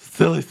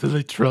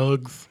 Silly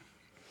drugs.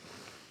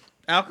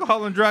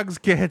 Alcohol and drugs,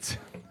 kids.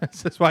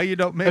 This is why you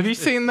don't mix Have you it.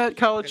 seen that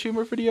College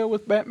Humor video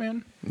with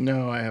Batman?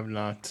 No, I have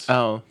not.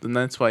 Oh, then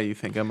that's why you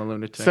think I'm a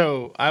lunatic.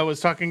 So I was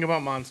talking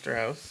about Monster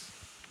House.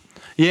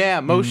 Yeah,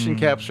 motion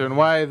capture and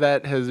why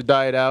that has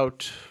died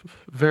out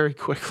very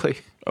quickly.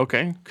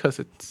 Okay. Because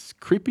it's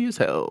creepy as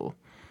hell.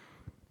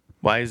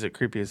 Why is it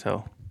creepy as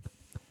hell?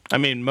 I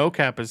mean,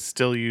 mocap is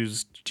still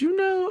used Do you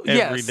know?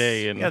 every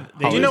day in Yeah,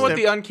 Do you know what Hollywood.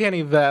 the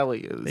uncanny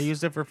valley is? They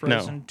used it for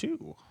Frozen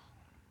 2.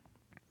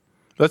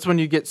 That's when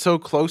you get so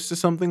close to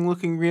something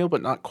looking real,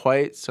 but not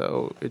quite,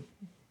 so it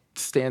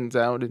stands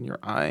out in your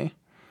eye.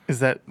 Is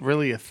that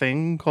really a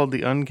thing called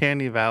the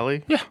uncanny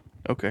valley? Yeah.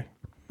 Okay.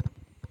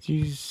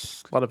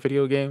 Use a lot of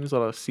video games, a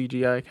lot of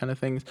CGI kind of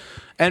things.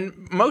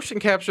 And motion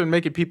capture and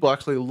making people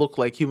actually look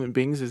like human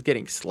beings is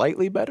getting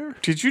slightly better.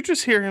 Did you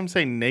just hear him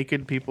say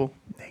naked people?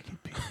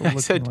 Naked people.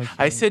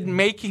 I said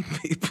making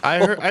people. I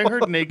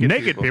heard naked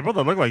people. people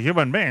that look like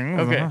human beings.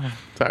 Okay.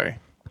 Sorry.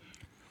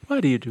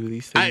 Why do you do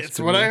these things? It's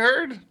to what me? I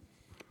heard.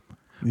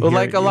 Well,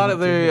 like a lot of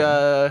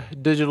their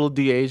digital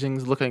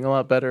de-aging's looking a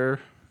lot better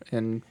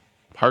and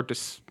hard to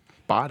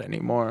spot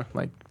anymore.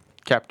 Like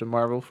Captain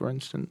Marvel, for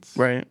instance.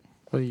 Right.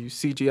 Well, you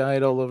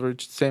CGI'd all over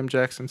Sam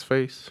Jackson's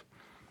face.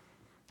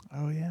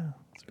 Oh, yeah.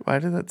 Why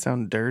did that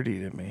sound dirty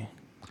to me?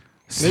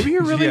 Maybe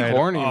you're really CGI'd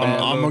horny, man.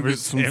 all over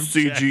Sam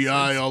Jackson's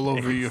all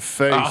over your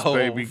face,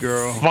 baby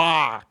girl.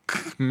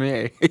 Fuck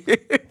me.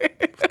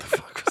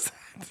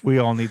 We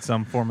all need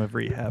some form of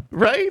rehab.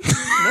 Right?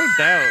 No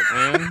doubt,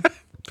 man.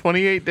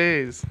 28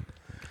 days.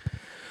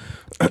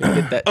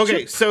 Get that Okay,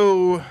 chip.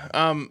 so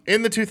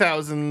in the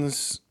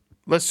 2000s,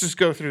 let's just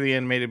go through the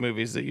animated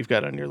movies that you've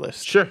got on your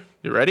list. Sure.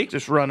 You ready?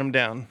 Just run them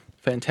down.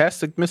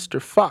 Fantastic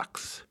Mr.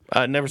 Fox.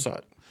 Never saw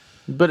it.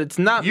 But it's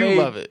not You made...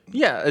 love it.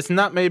 Yeah, it's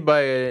not made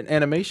by an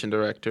animation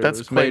director. That's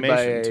it was made by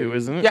claymation too,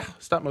 isn't it? Yeah,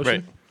 stop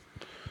motion.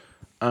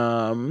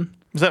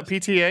 Was that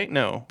PTA?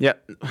 No. Yeah.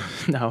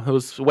 No, it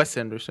was Wes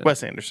Anderson.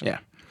 Wes Anderson. Yeah.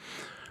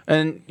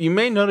 And you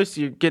may notice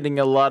you're getting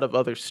a lot of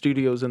other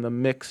studios in the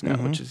mix now,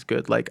 which is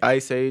good. Like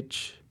Ice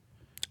Age.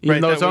 Even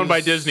Right, though that it's owned by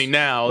was- Disney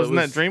now. Wasn't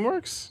it was, that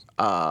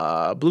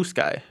DreamWorks? Blue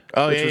Sky,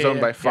 Oh, which yeah, was yeah,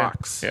 owned by yeah.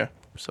 Fox. Yeah.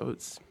 So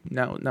it's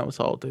now it's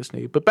all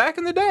Disney. But back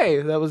in the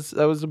day, that was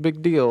a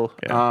big deal.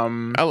 Yeah.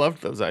 I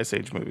loved those Ice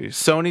Age movies.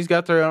 Sony's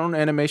got their own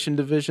animation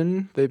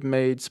division. They've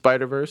made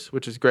Spider-Verse,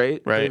 which is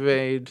great. Right. They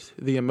made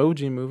the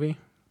Emoji Movie.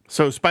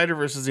 So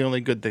Spider-Verse is the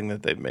only good thing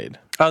that they've made.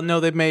 Oh no,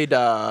 they've made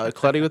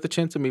Cloudy with a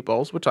Chance of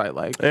Meatballs, which I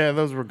like. Yeah,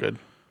 those were good.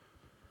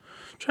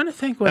 Trying to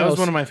think what That else. was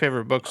one of my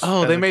favorite books.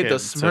 Oh, as they a made kid, the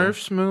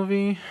Smurfs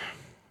movie.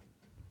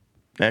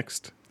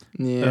 Next.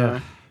 Yeah.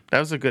 That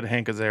was a good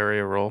Hank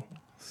Azaria role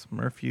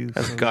Smurf you.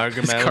 as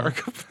Gargamel.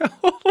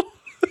 Gargamel.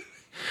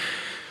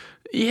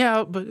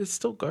 Yeah, but it's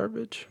still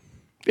garbage.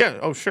 Yeah,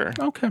 oh sure.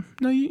 Okay,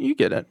 no, you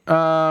get it.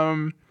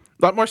 A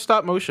lot more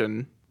stop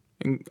motion.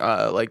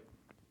 Like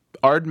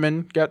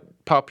Aardman got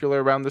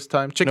popular around this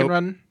time. Chicken Nope.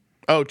 Run.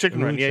 Oh,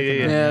 Chicken Run. Yeah, yeah,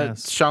 Chicken yeah. Run. Yeah,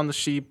 Yes. Shaun the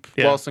Sheep,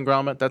 Yeah. Wallace and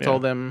Gromit. That's Yeah. all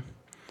them.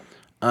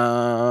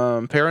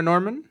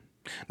 Paranorman.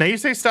 Now you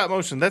say stop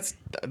motion. That's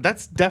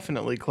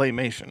definitely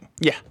claymation.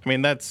 Yeah, I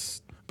mean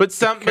that's but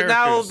but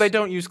now characters- they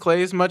don't use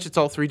clay as much. It's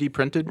all 3D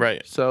printed.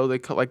 Right. So they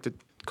like to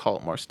call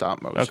it more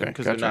stop motion Okay,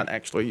 because gotcha. they're not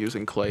actually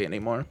using clay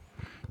anymore.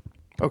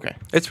 okay.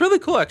 It's really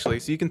cool actually.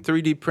 So you can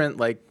 3D print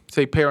like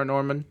say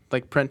Paranorman,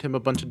 like print him a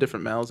bunch of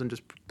different mouths and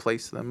just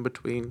place them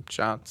between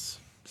shots.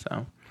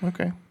 So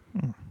Okay.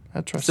 I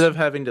trust. instead of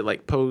having to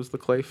like pose the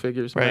clay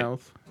figure's Right.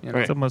 mouth, you know.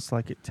 Right. It's almost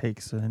like it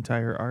takes an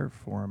entire art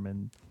form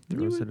and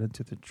throws it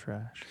into the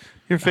trash.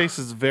 Your face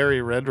is very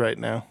red right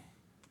now.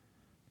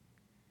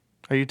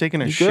 Are you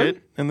taking a You shit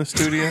good? in the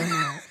studio?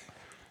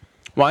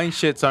 Wine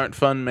shits aren't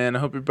fun, man. I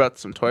hope you brought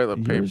some toilet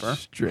You're paper.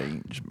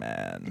 strange,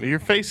 man. Your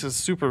face is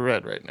super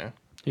red right now.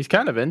 He's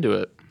kind of into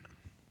it.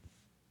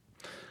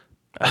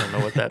 I don't know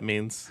what that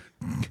means.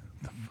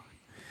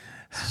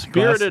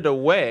 Spirited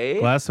Away.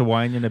 Glass of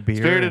wine and a beer.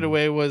 Spirited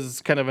Away was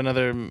kind of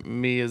another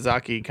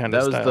Miyazaki kind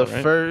That of was style, the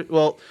right? first.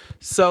 Well,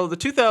 so the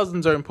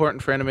 2000s are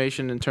important for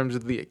animation in terms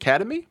of the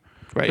Academy.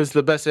 Right. Because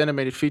the best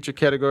animated feature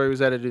category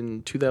was added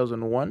in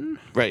 2001.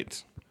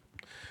 Right.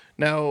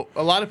 Now,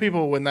 a lot of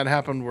people, when that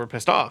happened, were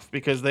pissed off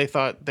because they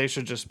thought they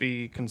should just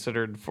be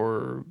considered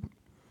for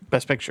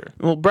Best Picture.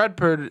 Well, Brad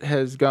Bird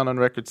has gone on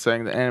record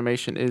saying that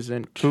animation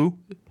isn't. Who?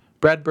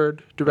 Brad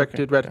Bird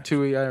directed Okay,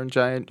 Ratatouille, Iron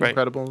Giant, Right.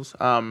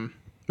 Incredibles,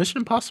 Mission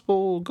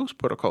Impossible, Ghost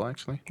Protocol,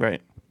 actually,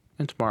 Right.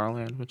 and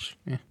Tomorrowland, which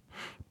yeah.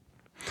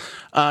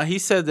 He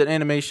said that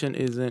animation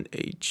isn't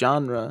a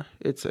genre;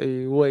 it's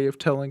a way of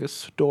telling a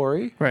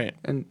story. Right.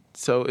 And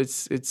so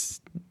it's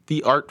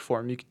the art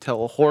form. You could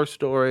tell a horror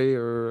story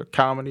or a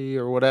comedy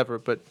or whatever,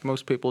 but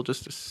most people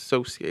just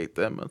associate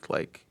them with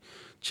like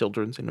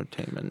children's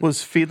entertainment.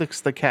 Was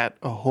Felix the Cat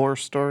a horror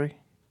story?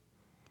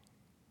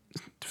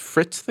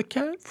 Fritz the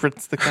cat?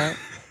 Fritz the Cat?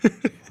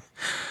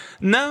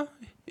 No,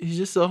 he's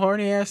just a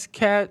horny ass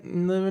cat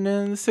living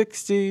in the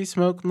 '60s,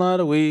 smoking a lot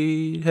of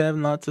weed,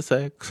 having lots of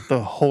sex.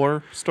 The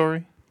horror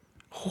story?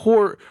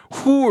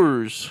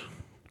 Whores.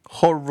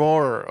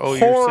 Horror. Oh,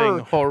 you're saying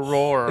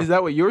horror. Is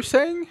that what you're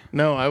saying?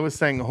 No, I was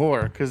saying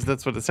horror because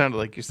that's what it sounded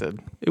like you said.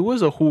 It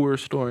was a horror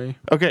story.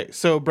 Okay,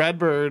 so Brad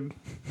Bird,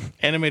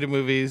 animated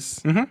movies,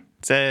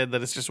 said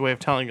that it's just a way of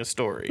telling a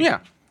story. Yeah.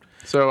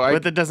 So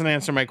But that doesn't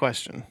answer my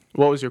question.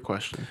 what was your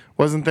question?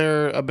 Wasn't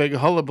there a big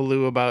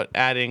hullabaloo about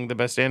adding the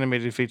best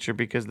animated feature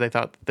because they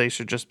thought that they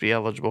should just be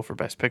eligible for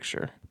Best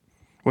Picture,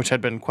 which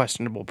had been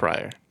questionable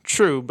prior?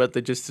 True, but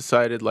they just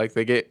decided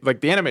the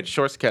animated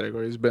shorts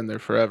category has been there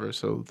forever,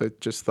 so they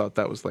just thought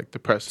that was like the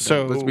precedent.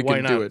 So we why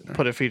can not do it.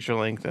 put a feature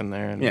length in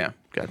there? And Yeah.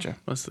 Gotcha.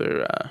 What's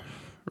their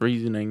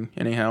reasoning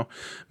anyhow?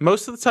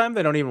 Most of the time,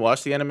 they don't even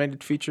watch the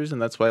animated features,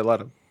 and that's why a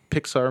lot of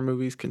Pixar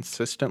movies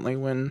consistently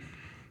win.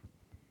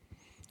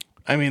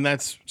 I mean,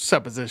 that's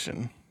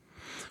supposition.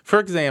 For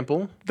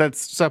example, That's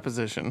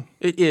supposition.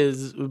 it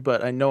is,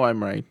 but I know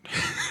I'm right.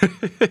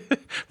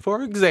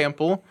 For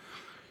example,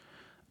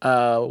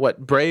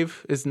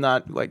 Brave is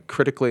not like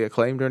critically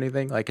acclaimed or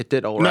anything. Like it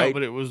did all right. No,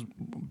 but it was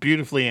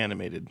beautifully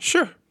animated.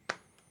 Sure.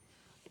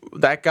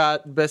 That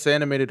got best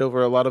animated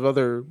over a lot of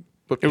other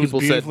what It was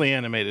people said beautifully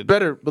animated.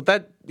 better. But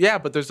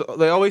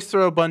they always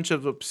throw a bunch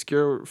of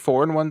obscure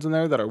foreign ones in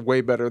there that are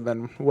way better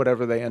than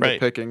whatever they end Right. up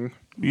picking.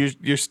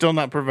 You're still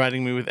not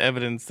providing me with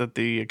evidence that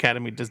the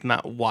Academy does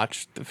not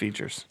watch the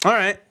features. All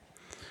right.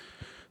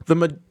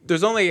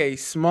 There's only a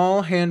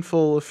small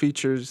handful of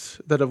features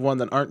that have won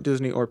that aren't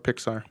Disney or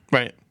Pixar.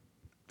 Right.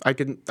 I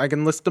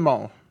can list them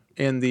all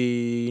in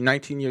the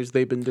 19 years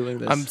they've been doing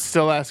this. I'm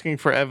still asking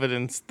for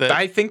evidence that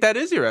I think that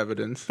is your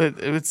evidence. but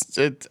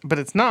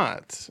it's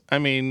not. I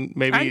mean,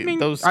 maybe I mean,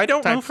 those I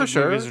don't know types for of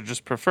sure. movies are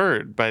just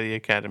preferred by the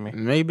Academy.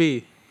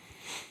 Maybe.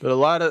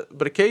 But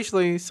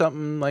occasionally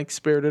something like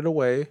Spirited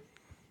Away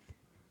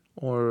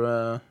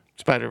or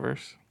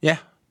Spider-Verse.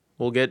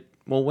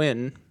 we'll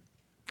win.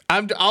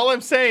 All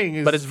I'm saying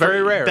is, But it's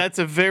very rare. That's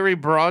a very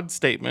broad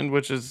statement,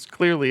 which is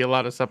clearly a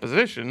lot of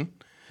supposition.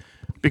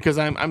 Because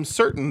I'm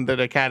certain that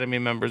Academy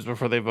members,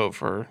 before they vote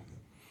for,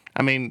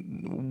 I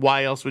mean,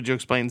 why else would you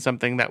explain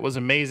something that was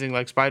amazing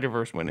like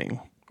Spider-Verse winning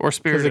or Because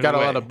Spirited it got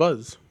Away? a lot of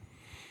buzz.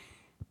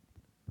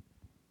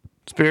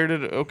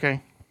 Spirited,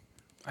 okay.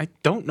 I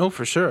don't know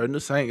for sure. I'm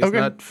just saying it's Okay.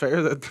 not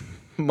fair that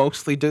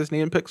mostly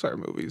Disney and Pixar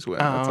movies win.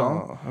 That's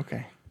all. Oh,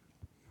 okay.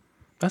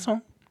 That's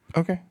all.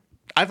 Okay.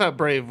 I thought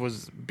Brave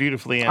was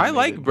beautifully I animated.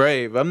 like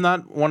Brave. I'm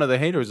not one of the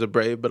haters of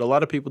Brave, but a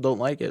lot of people don't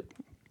like it.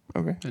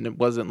 Okay. And it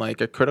wasn't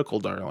like a critical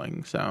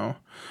darling. So,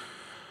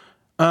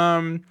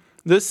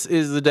 this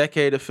is the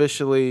decade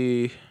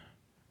officially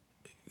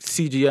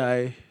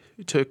CGI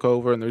took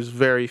over, and there's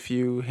very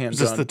few Is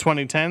hands-on. this the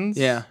 2010s?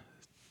 Yeah,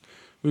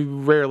 we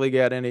rarely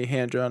get any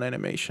hand-drawn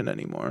animation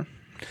anymore.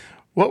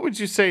 What would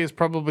you say is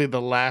probably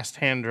the last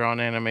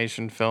hand-drawn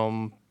animation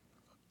film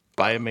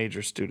by a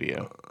major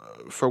studio?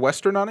 For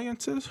Western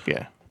audiences,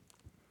 Yeah.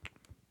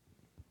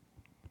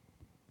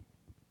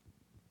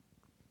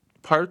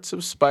 parts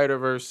of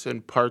Spider-Verse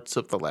and parts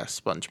of the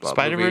last SpongeBob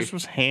Spider-Verse movie.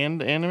 was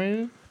hand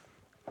animated?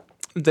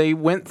 They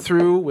went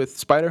through with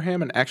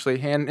Spider-Ham and actually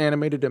hand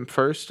animated him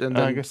first, and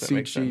then I guess that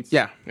makes sense.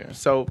 Yeah. Yeah.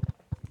 So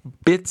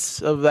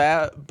bits of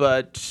that,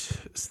 but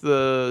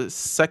the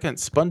second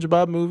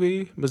SpongeBob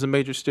movie was a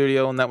major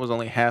studio, and that was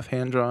only half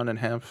hand drawn and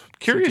half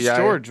Curious CGI.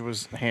 George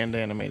was hand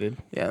animated.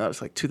 Yeah, that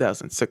was like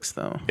 2006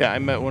 though. Yeah, I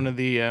met one of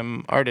the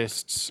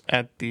artists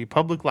at the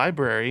public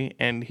library,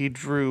 and he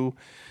drew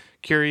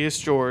Curious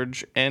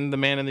George and the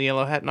Man in the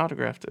Yellow Hat and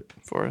autographed it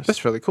for us.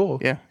 That's really cool.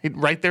 Yeah,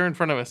 right there in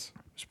front of us.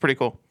 It's pretty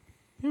cool.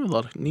 You have a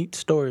lot of neat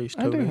stories,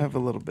 I Toby. do have a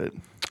little bit.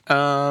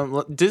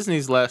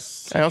 Disney's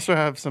less. I also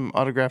have some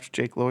autographed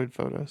Jake Lloyd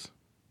photos.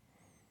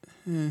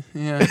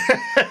 Yeah.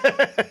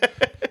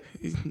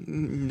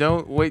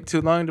 Don't wait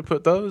too long to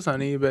put those on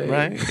eBay.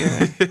 Right?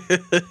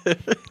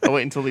 Yeah. I'll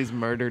wait until he's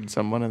murdered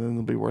someone, and then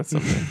they'll be worth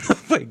something.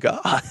 Oh my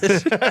god,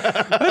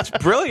 that's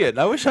brilliant!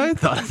 I wish I had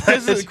thought of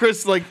that.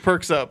 Chris like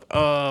perks up.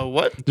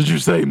 What? Did you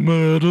say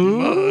murder?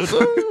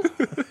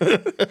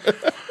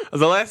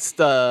 The last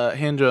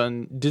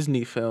hand-drawn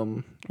Disney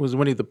film was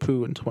Winnie the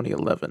Pooh in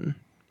 2011.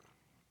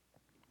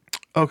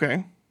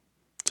 Okay.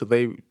 So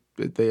they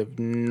have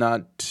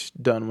not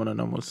done one in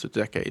almost a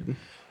decade.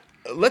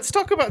 Let's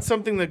talk about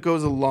something that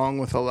goes along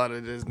with a lot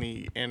of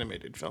Disney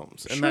animated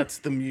films, and that's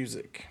the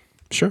music.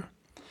 Sure.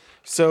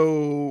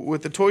 So,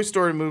 with the Toy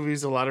Story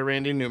movies, a lot of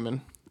Randy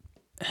Newman.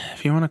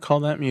 If you want to call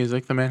that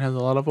music, the man has a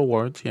lot of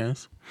awards.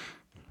 Yes.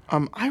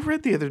 I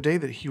read the other day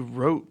that he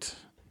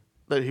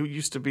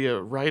used to be a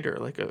writer.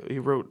 He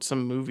wrote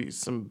some movies,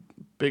 some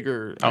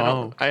bigger.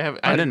 I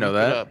didn't know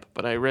look it that. up,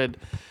 but I read.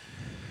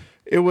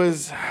 It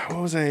was I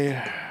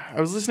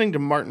was listening to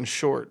Martin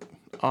Short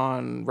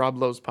on Rob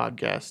Lowe's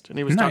podcast, and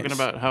he was talking Nice.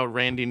 about how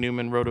Randy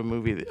Newman wrote a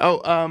movie.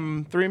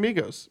 Three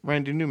Amigos.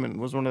 Randy Newman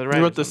was one of the writers.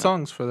 He wrote the on that.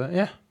 songs for that.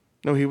 Yeah.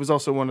 No, he was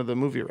also one of the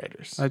movie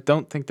writers. I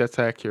don't think that's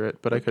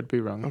accurate, but I could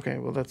be wrong. Okay,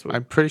 well that's what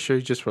I'm pretty sure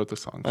he just wrote the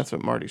songs.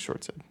 Marty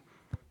Short said,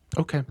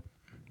 Okay.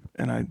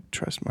 and I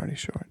trust Marty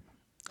Short.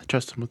 I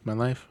trust him with my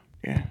life.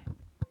 Yeah.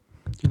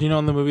 Did you know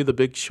in the movie The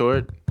Big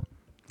Short,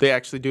 they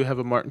actually do have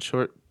a Martin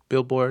Short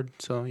billboard,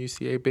 so you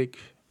see a big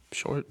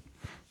short.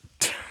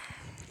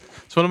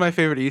 It's one of my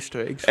favorite Easter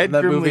eggs. Ed from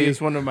that Grimley movie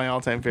is one of my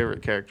all-time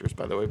favorite characters,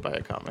 by the way, by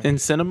a comic. in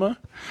cinema.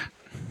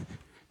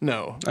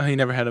 No. Oh, he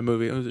never had a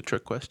movie. It was a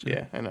trick question.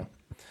 Yeah, I know.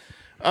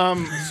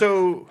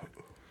 So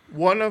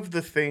one of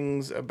the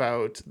things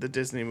about the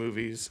Disney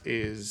movies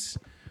is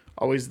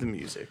always the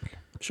music,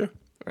 Sure.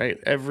 right?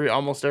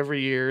 Almost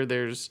every year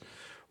there's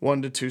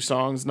 1 to 2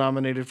 songs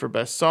nominated for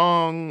best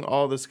song,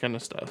 all this kind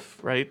of stuff,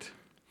 right?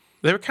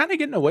 They were kind of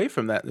getting away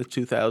from that in the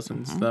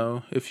 2000s,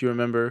 though, if you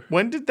remember.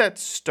 When did that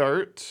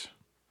start?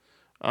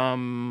 I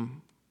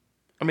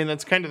mean,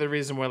 that's kind of the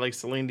reason why like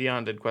Celine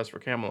Dion did Quest for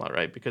Camelot,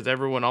 right? Because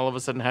everyone all of a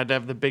sudden had to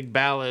have the big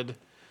ballad.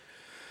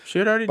 She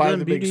had already By done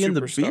the big Beauty and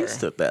the superstar.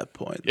 Beast at that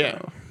point. Yeah.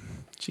 Though.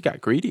 She got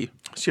greedy.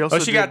 She also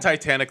She got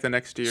Titanic the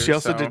next year. She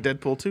also so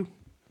did Deadpool 2.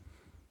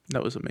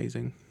 That was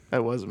amazing.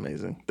 That was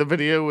amazing. The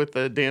video with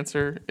the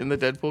dancer in the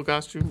Deadpool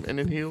costume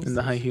and in heels. In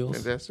the high heels.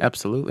 Fantastic.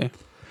 Absolutely.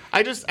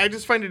 I just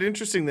find it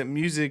interesting that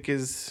music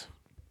is.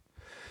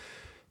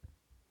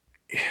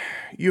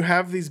 You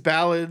have these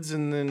ballads,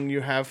 and then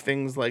you have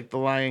things like The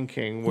Lion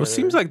King. Where Well, it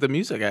seems like the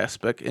music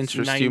aspect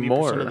interests you 90%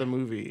 more. of the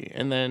movie,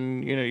 and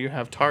then you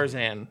have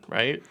Tarzan,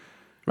 right?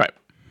 Right.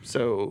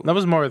 So That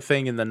was more a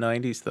thing in the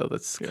 90s, though.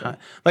 That's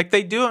like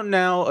they do it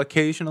now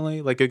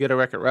occasionally. Like you'll get a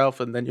Wreck-It Ralph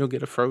and then you'll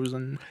get a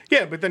Frozen.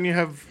 yeah, but then you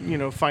have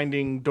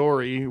Finding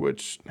Dory,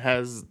 which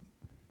has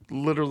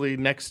literally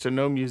next to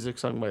no music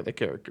sung by the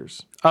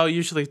characters. Oh,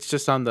 usually it's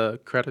just on the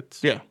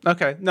credits. Yeah.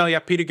 Okay. No, yeah.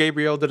 Peter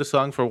Gabriel did a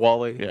song for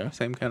Wall-E. Yeah.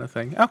 Same kind of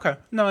thing. Okay.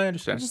 No, I I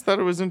understand. just thought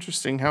it was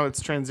interesting how it's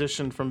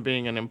transitioned from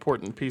being an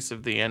important piece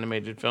of the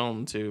animated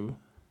film to.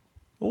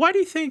 Why do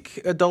you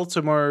think adults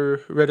are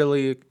more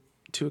readily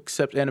to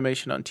accept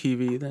animation on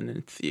TV than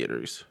in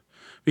theaters?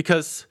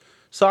 Because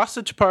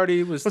Sausage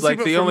Party was But like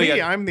see, but the for only.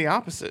 me, I'm the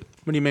opposite.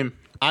 What do you mean?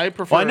 I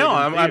prefer. Well, I know. it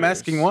in I'm theaters.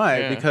 asking why.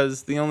 Yeah.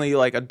 Because the only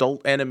like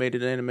adult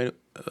animated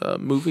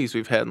movies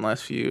we've had in the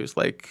last few years,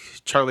 like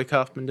Charlie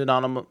Kaufman did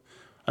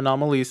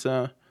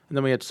Anomalisa, and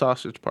then we had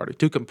Sausage Party,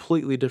 2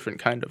 completely different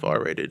kind of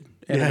R-rated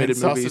animated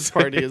movies. Sausage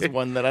Party is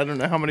one that I don't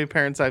know how many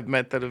parents I've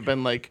met that have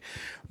been like,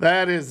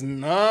 "That is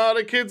not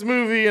a kid's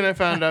movie," and I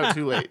found out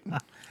too late.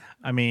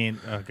 I mean,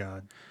 oh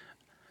god.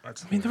 I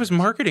mean, there was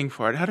marketing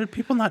for it. How did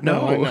people not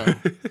know?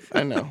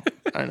 I know.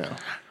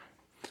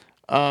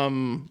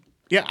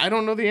 Yeah, I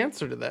don't know the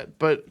answer to that,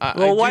 but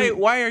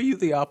Why are you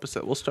the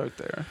opposite? We'll start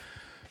there.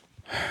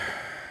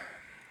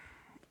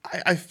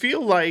 I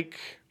feel like,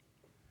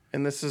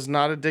 and this is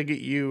not a dig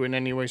at you in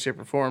any way, shape,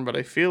 or form, but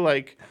I feel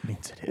like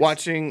Means it is.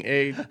 watching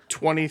a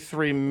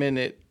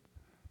 23-minute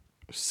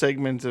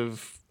segment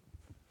of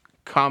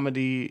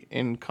comedy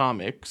in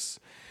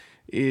comics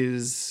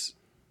is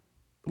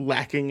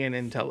lacking in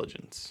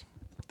intelligence.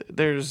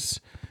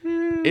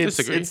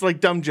 Disagree. It's like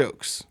dumb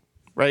jokes,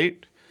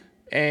 right?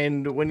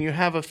 And when you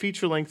have a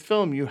feature-length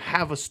film, you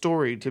have a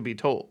story to be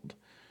told.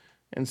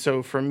 And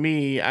so for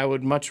me, I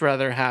would much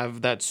rather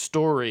have that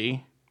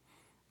story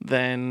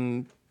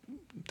than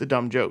the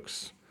dumb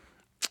jokes.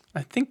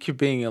 I think you're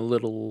being a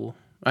little.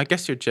 I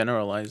guess you're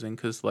generalizing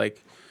because,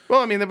 like,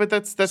 Well, I mean, but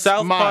that's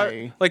South my... Park,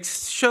 like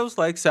shows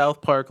like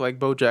South Park, like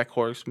BoJack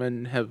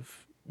Horseman,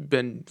 have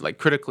been like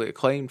critically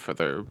acclaimed for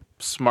their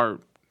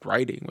smart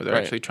writing, where they're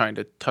Right. actually trying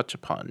to touch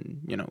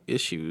upon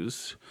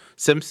issues.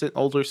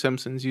 Older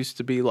Simpsons used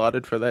to be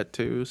lauded for that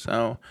too.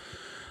 So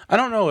I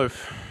don't know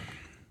if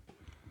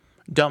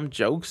dumb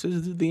jokes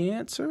is the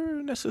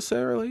answer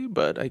necessarily,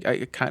 but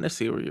I kind of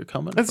see where you're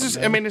coming That's from. just.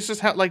 there. I mean, it's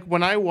just how like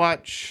when I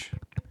watch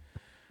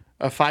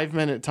a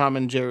 5-minute Tom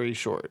and Jerry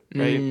short,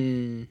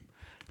 right?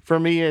 For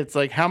me, it's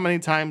like how many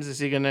times is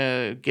he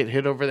gonna get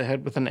hit over the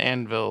head with an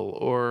anvil,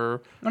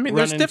 or I mean, run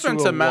there's into different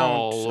a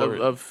amounts wall, or-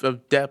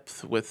 of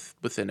depth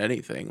within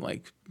anything.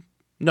 Like,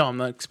 no, I'm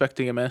not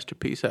expecting a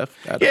masterpiece out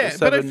of Yeah, a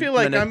but I feel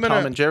like 7-minute I'm gonna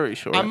Tom and Jerry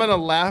short. I'm gonna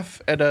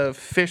laugh at a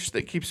fish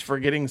that keeps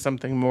forgetting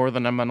something more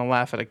than I'm gonna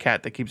laugh at a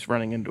cat that keeps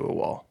running into a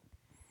wall.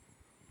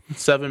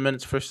 7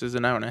 minutes versus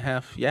an hour and a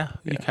half. Yeah,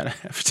 you kind of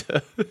have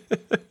to.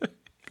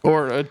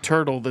 Or a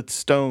turtle that's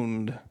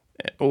stoned,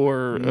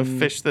 or a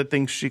fish that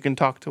thinks she can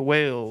talk to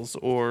whales,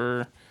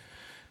 or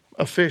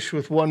a fish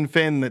with one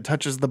fin that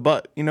touches the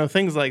butt.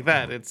 Things like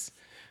that.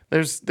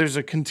 There's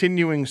a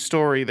continuing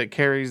story that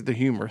carries the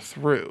humor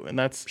through, and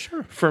that's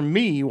for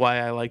me why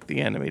I like the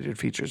animated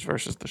features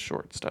versus the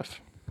short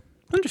stuff.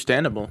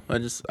 Understandable.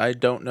 I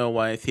don't know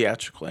why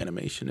theatrical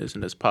animation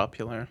isn't as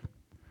popular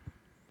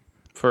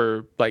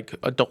for like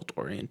adult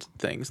oriented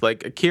things.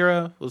 Like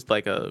Akira was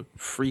like a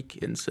freak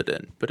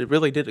incident, but it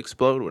really did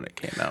explode when it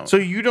came out. So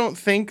you don't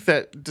think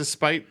that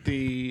despite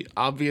the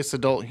obvious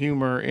adult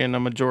humor in a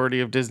majority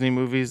of Disney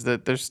movies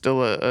that there's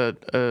still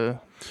an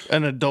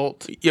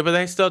adult? Yeah, but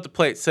they still have to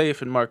play it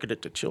safe and market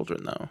it to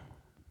children though.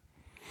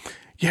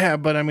 Yeah,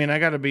 but I mean, I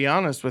got to be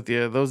honest with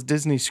you. Those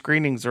Disney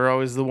screenings are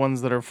always the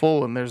ones that are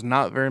full, and there's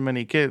not very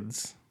many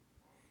kids.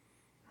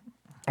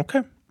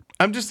 Okay.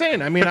 I'm just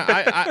saying. I mean,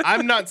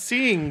 I'm not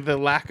seeing the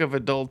lack of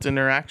adult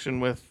interaction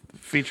with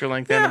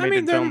feature-length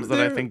animated films that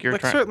I think you're like,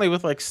 trying. certainly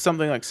with like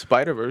something like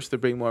Spider-Verse, they're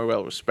being more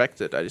well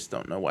respected. I just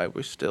don't know why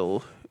we're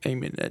still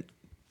aiming at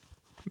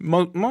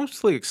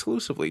mostly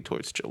exclusively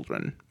towards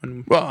children.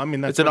 And Well, I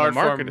mean, that's it's an what art the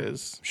market form.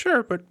 is.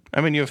 Sure, but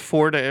I mean, you have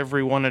 4 to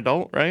every 1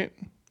 adult, right?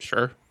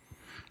 sure.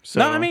 So,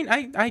 No, I mean,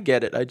 I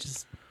get it.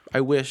 I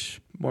wish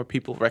more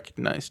people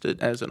recognized it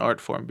as an art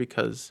form,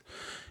 because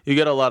you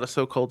get a lot of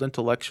so-called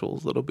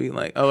intellectuals that'll be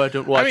like, "Oh, I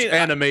don't watch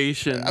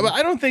animation."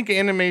 I don't think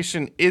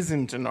animation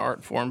isn't an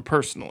art form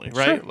personally,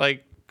 right? Sure.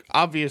 Like,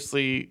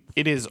 obviously,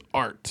 it is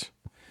art.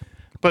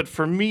 But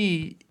for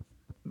me,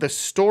 the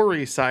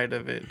story side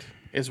of it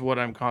is what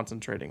I'm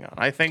concentrating on.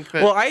 I think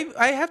that... Well,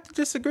 I have to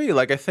disagree.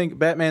 Like, I think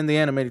Batman the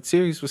Animated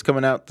Series was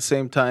coming out at the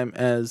same time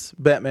as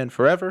Batman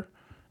Forever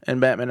and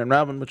Batman and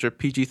Robin, which are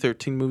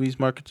PG-13 movies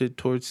marketed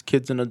towards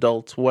kids and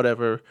adults,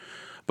 whatever.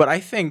 But I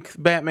think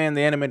Batman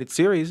the Animated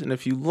Series, and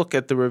if you look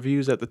at the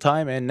reviews at the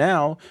time and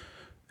now,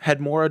 had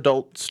more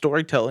adult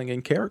storytelling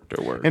and character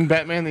work. And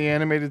Batman the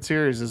Animated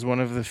Series is one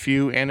of the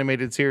few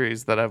animated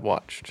series that I've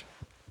watched.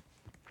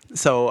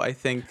 So I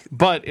think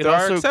But it there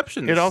also, are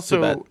exceptions It to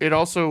also that. it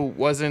also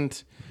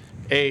wasn't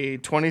a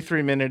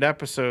 23-minute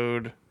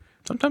episode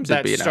Sometimes it'd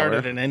that be an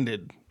started hour. and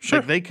ended. Sure.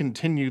 Like, they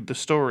continued the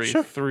story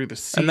through the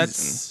season. And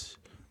that's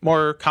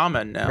more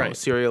common now, Right.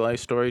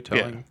 serialized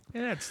storytelling.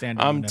 Yeah, that's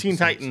standard. Teen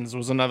Titans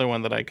was another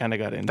one that I kind of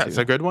got into. That's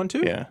a good one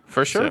too. Yeah,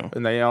 for sure. so-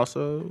 And they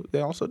also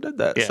did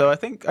that. Yeah. So I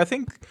think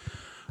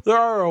there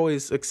are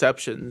always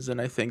exceptions, and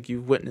I think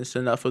you've witnessed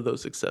enough of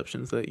those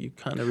exceptions that you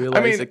kind of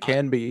realize mean, it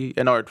can be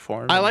an art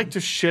form. I like to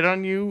shit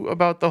on you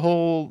about the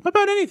whole,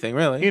 about anything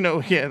really.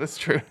 yeah, that's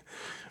true.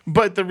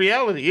 But the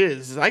reality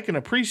is I can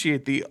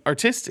appreciate the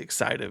artistic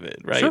side of it,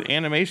 right? Sure.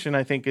 Animation,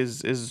 I think,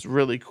 is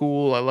really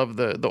cool. I love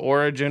the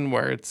origin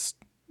where it's,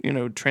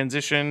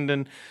 transitioned.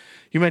 And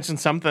you mentioned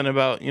something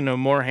about,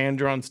 more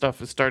hand-drawn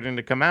stuff is starting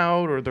to come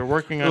out, or they're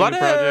working on a lot new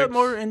of projects.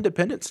 more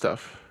independent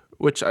stuff,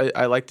 which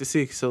I like to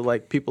see. So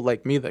like people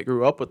like me that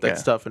grew up with that Yeah.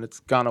 stuff and it's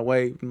gone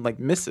away and like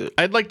miss it.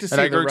 I'd like to see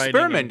and the they're writing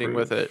experimenting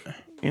improve.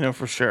 with it.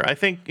 For sure. I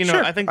think,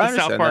 Sure, I think I the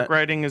South understand Park that.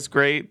 writing is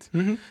great.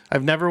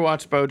 I've never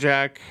watched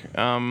BoJack.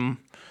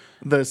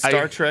 The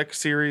Star Trek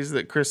series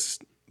that Chris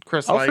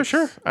likes. for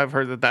sure. I've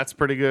heard that that's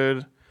pretty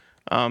good.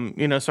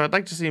 So I'd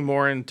like to see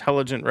more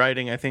intelligent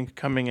writing, I think,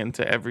 coming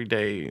into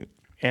everyday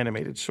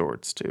animated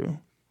shorts too.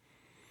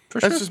 For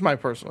That's sure. just my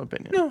personal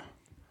opinion. No.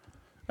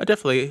 I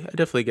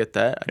definitely get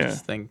that. I Yeah.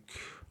 just think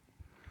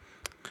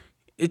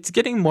it's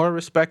getting more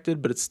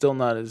respected, but it's still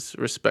not as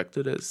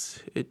respected as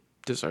it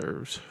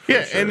deserves. for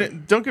Yeah, sure.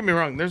 and don't get me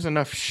wrong, there's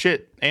enough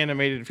shit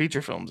animated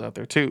feature films out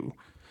there too.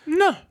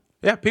 No.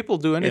 Yeah, people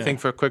do anything Yeah.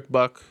 for a quick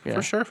buck, Yeah.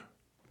 for sure.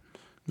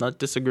 Not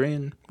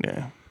disagreeing.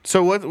 Yeah.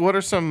 So what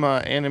are some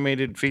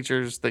animated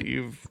features that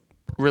you've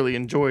really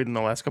enjoyed in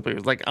the last couple of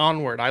years? Like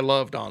Onward, I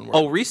loved Onward.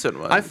 Oh, recent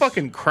ones. I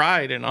fucking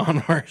cried in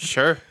Onward.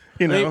 Sure.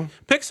 You I mean, know?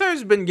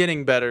 Pixar's been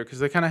getting better because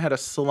they kind of had a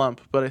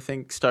slump, but I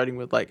think starting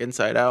with like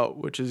Inside Out,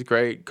 which is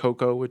great,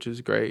 Coco, which is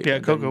great. Yeah,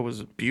 and Coco then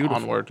was beautiful.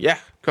 Onward. Yeah.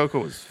 Coco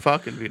was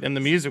fucking beautiful, and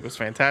the music was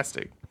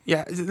fantastic.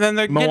 Yeah. Then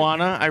they're getting-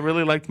 Moana, I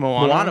really liked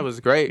Moana. Moana was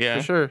great, Yeah.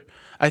 for sure.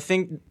 I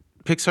think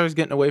Pixar's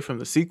getting away from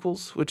the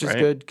sequels, which is Right.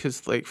 good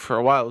because like for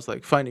a while it was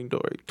like Finding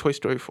Dory, Toy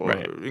Story 4,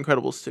 Right.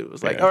 Incredibles 2. It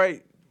was like, Yeah. all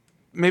right,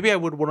 maybe I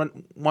would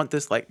want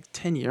this like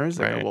 10 years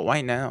ago. Right. Well,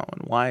 why now?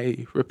 And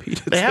why repeat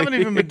it? They haven't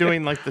even been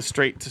doing like the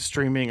straight to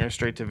streaming or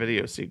straight to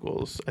video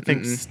sequels. I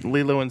think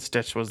Lilo and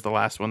Stitch was the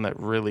last one that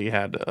really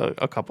had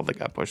a couple that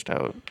got pushed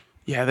out.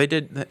 Yeah, they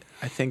did.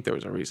 I think there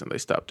was a reason they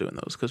stopped doing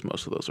those because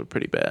most of those were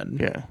pretty bad.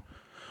 Yeah.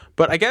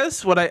 But I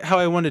guess how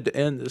I wanted to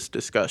end this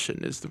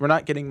discussion is that we're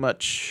not getting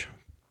much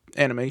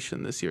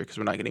animation this year because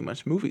we're not getting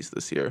much movies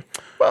this year.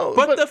 Well,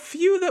 But the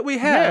few that we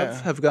Yeah.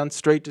 have gone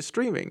straight to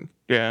streaming.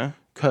 yeah.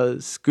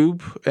 Because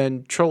Scoob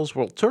and Trolls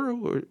World Tour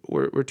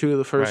were two of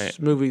the first Right.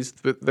 movies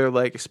that they're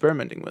like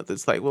experimenting with.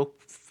 It's like, well,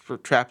 we're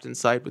trapped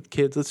inside with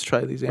kids. Let's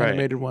try these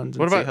animated ones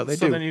and What see about how they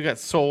so do. then you got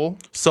Soul,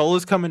 Soul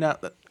is coming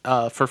out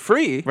for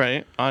free.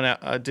 right,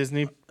 on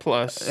Disney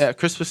Plus. Yeah,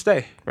 Christmas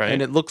Day. Right.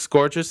 And it looks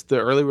gorgeous. The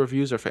early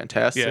reviews are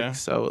fantastic. Yeah.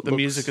 So it the looks,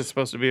 music is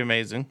supposed to be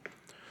amazing.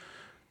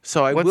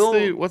 So I What's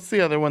will. what's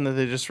the other one that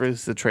they just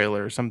released the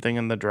trailer or something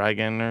in the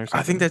Dragon or something?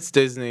 I think that's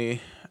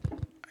Disney.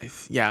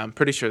 Yeah, I'm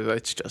pretty sure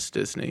that's just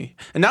Disney.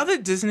 And now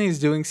that Disney is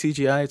doing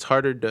CGI, it's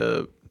harder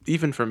to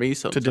even for me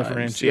sometimes.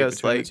 differentiate Yes,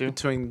 between the like two?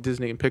 between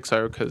Disney and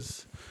Pixar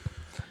because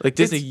like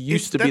Disney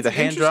used to be that's the an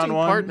hand drawn interesting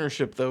one.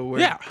 partnership though, where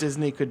Yeah.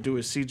 Disney could do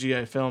a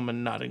CGI film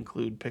and not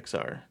include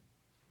Pixar.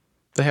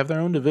 They have their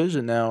own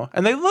division now,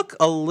 and they look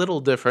a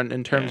little different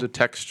in terms Yeah. of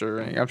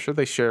texturing. I'm sure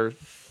they share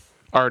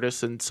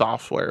artists and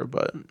software,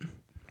 but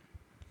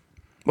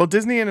Well,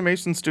 Disney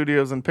Animation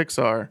Studios and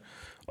Pixar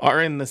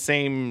are in the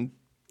same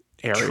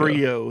area.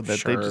 trio that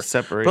they Sure. just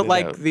separated But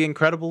like out. the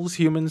Incredibles,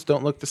 humans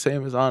don't look the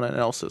same as Anna and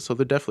Elsa, so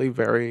they're definitely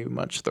very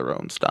much their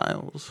own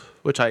styles,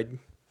 which I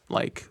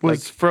like.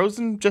 Was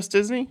Frozen just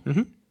Disney?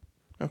 Mm-hmm.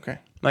 Okay.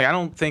 Like I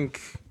don't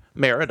think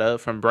Merida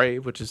from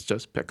Brave, which is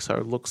just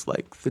Pixar, looks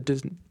like the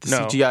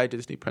No. CGI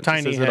Disney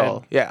princesses Tiny at head.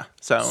 all. Yeah,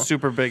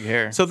 Super big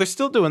hair. so they're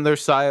still doing their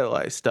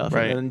stylized stuff,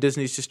 Right. and then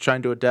Disney's just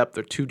trying to adapt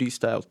their 2D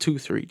style to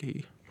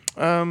 3D.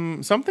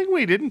 Something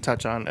we didn't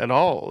touch on at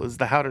all is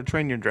the How to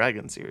Train Your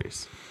Dragon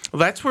series. Well,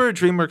 that's where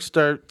DreamWorks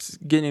starts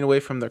getting away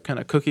from their kind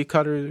of cookie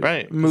cutter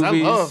Right. 'Cause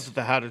movies. I loved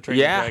the How to Train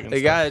Your Yeah, Dragon they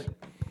stuff. got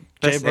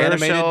Jay best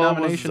animated Baruchel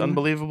nomination. was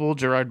unbelievable.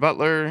 Gerard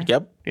Butler.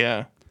 Yep.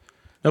 Yeah.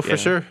 No, for Yeah.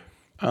 sure.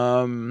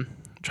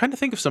 Trying to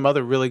think of some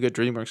other really good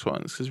DreamWorks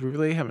ones because we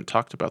really haven't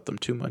talked about them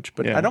too much.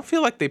 But Yeah. I don't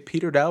feel like they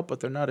petered out, but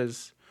they're not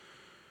as,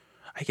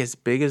 I guess,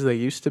 big as they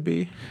used to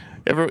be.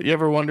 You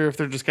ever wonder if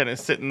they're just kind of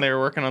sitting there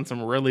working on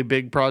some really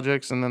big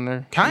projects and then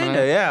they're coming Kind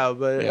of, out? yeah.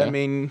 But Yeah. I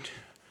mean,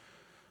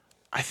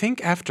 I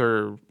think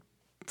after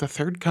the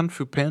third Kung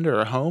Fu Panda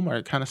or Home,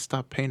 I kind of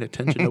stopped paying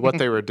attention to what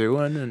they were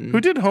doing. And Who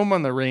did Home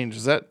on the Range?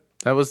 Is that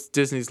that was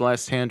Disney's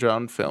last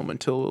hand-drawn film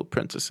until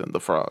Princess and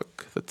the Frog.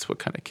 That's what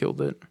kind of killed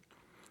it.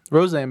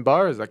 Roseanne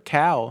Barr is a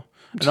cow.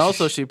 And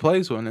also she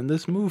plays one in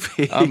this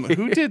movie.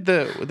 who did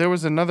there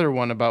was another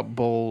one about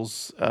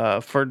bulls,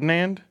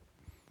 Ferdinand?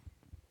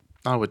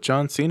 Oh, with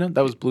John Cena?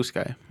 That was Blue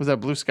Sky. Was that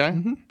Blue Sky?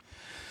 Mm-hmm.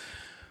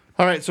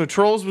 All right, so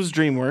Trolls was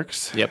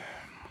DreamWorks. Yep.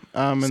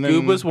 And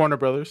Scoob was Warner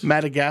Brothers.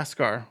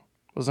 Madagascar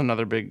was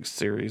another big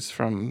series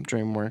from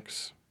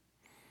DreamWorks.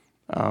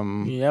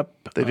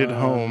 Yep. They did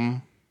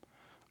Home.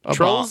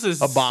 Trolls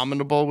is-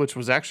 Abominable, which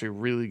was actually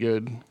really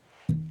good.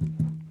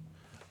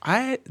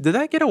 Did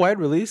that get a wide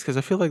release? Because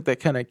I feel like that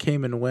kind of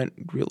came and went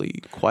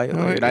really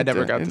quietly, No, and I it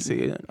never did. got to see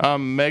it.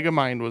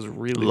 Megamind was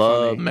really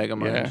Love funny.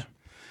 Megamind. Yeah.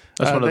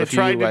 That's one of They the few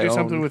tried to I do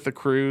something own. with the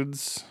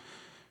Croods.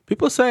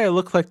 People say I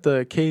look like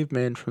the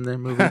caveman from their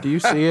movie. Do you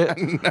see it?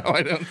 No,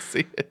 I don't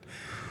see it.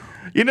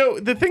 You know,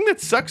 the thing that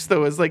sucks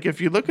though is like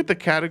if you look at the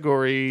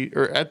category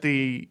or at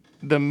the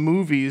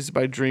movies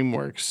by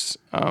DreamWorks,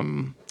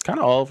 It's kind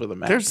of all over the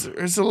map.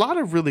 there's a lot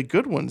of really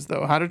good ones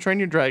though. How to Train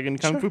Your Dragon,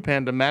 Kung Fu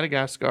Panda,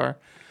 Madagascar,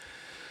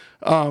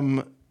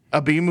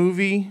 a B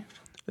movie.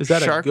 Is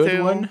that Shark a good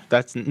Tale? one?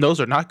 Those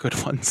are not good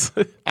ones.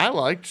 I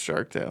liked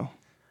Shark Tale.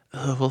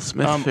 Will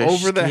Smith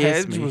Over the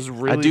Hedge was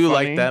really I do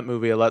funny. like that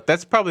movie a lot.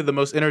 That's probably the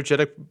most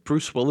energetic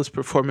Bruce Willis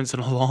performance in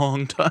a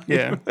long time.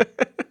 Yeah.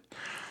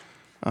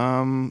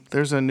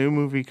 There's a new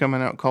movie coming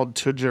out called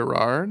To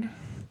Gerard.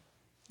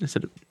 Does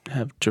it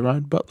have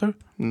Gerard Butler?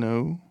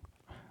 No.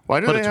 Why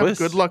do What a they have twist.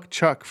 Good Luck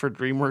Chuck for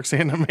DreamWorks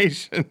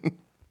Animation?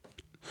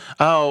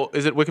 Oh,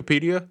 is it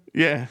Wikipedia?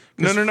 Yeah.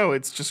 No.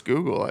 It's just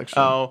Google,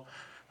 actually. Oh,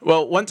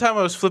 well, one time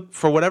I was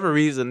for whatever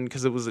reason,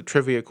 because it was a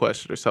trivia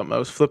question or something, I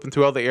was flipping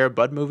through all the Air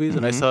Bud movies,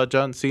 and I saw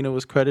John Cena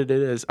was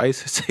credited as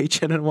ISIS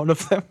agent in one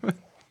of them.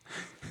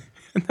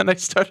 And then I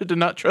started to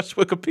not trust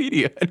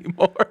Wikipedia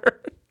anymore.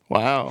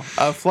 Wow.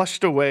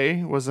 Flushed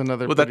Away was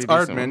another. Well, that's pretty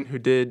decent Aardman, one. who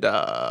did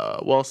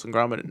Wallace and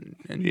Gromit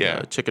and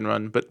Yeah. Chicken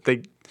Run, but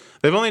they've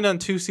only done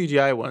 2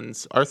 CGI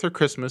ones: Arthur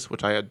Christmas,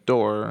 which I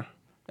adore,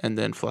 and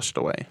then Flushed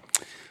Away.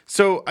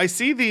 So I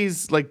see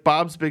these like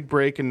Bob's Big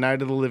Break and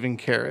Night of the Living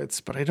Carrots,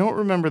 but I don't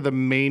remember the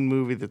main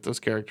movie that those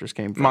characters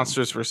came from.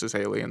 Monsters vs.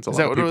 Aliens. A lot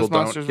that of what it people was,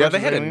 don't. Monsters Yeah, they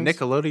vs. had Aliens? a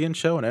Nickelodeon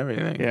show and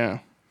everything. Yeah.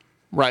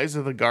 Rise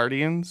of the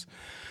Guardians.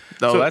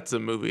 No, So- that's a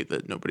movie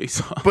that nobody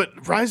saw. But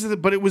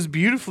but it was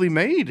beautifully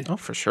made. Oh,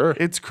 for sure.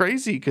 It's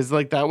crazy because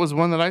like that was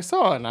one that I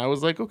saw and I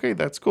was like, okay,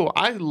 that's cool.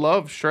 I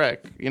love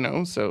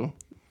Shrek, so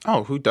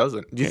Oh, who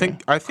doesn't? Do you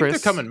think? I think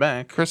Chris- they're coming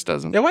back. Chris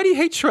doesn't. Yeah, why do you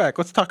hate Shrek?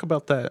 Let's talk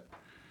about that.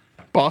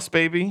 Boss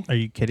Baby. Are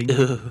you kidding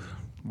me?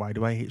 Why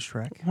do I hate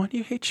Shrek? Why do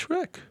you hate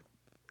Shrek?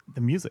 The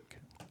music.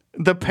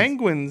 The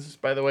penguins,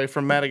 by the way,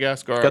 from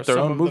Madagascar, Got are their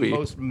some own of movie. the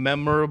most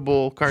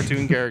memorable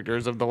cartoon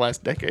characters of the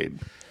last decade.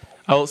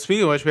 Oh,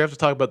 speaking of which, we have to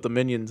talk about the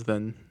Minions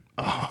then.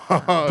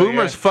 Oh,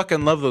 Boomers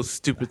fucking love those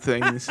stupid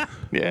things.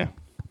 Yeah.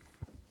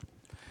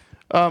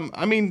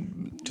 I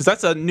mean, Because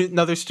that's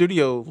another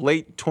studio,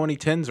 late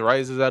 2010s,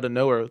 rises out of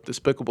nowhere,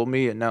 Despicable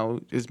Me, and now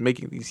is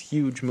making these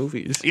huge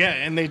movies. yeah,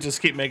 and they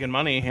just keep making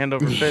money hand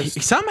over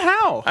fist.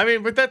 Somehow. I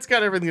mean, but that's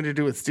got everything to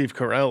do with Steve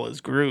Carell as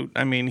Groot.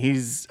 I mean,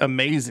 he's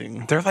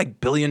amazing. They're like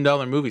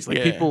billion-dollar movies. Like,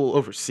 Yeah. people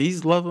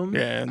overseas love them.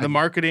 Yeah, and the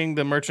marketing,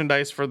 the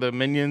merchandise for the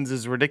Minions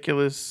is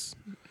ridiculous.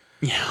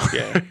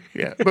 Yeah.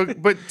 Yeah.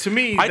 But to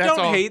me, I that's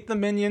don't all, hate the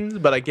Minions,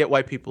 but I get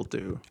why people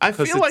do. I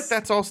 'Cause feel like it's-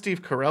 that's all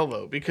Steve Carell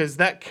though, because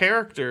that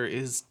character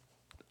is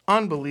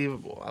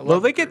unbelievable. I love Well,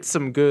 they Groot. get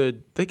some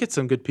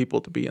good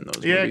people to be in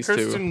those Yeah, movies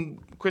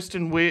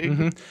Kristen Wiig.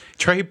 too.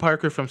 Trey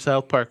Parker from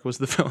South Park was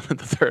the villain in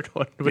the third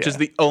one, which is Yeah.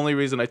 the only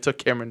reason I took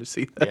Cameron to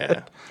see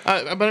that.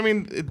 Yeah, but I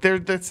mean,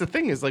 that's the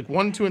thing is like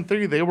 1, 2, and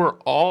 3. They were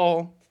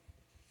all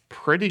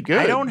pretty good.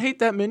 I don't hate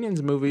that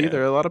Minions movie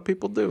either. A lot of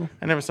people do.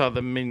 I never saw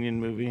the Minion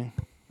movie.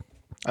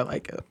 I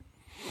like it.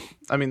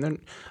 I mean,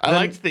 I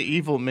liked the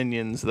evil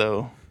Minions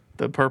though,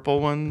 the purple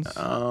ones.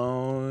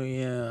 Oh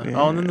yeah.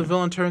 Oh, and then the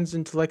villain turns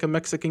into like a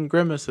Mexican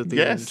grimace at the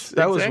end. Yes,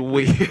 That was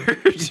exactly.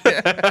 weird.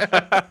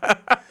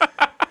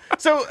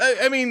 So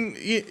I mean,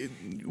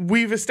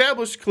 we've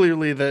established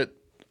clearly that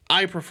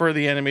I prefer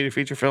the animated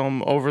feature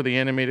film over the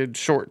animated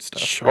short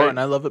stuff. Sure, right? and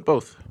I love it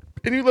both.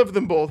 And you love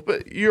them both,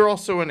 but you're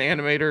also an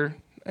animator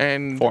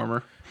and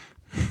Former.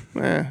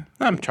 eh,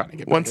 I'm trying to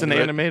get back once an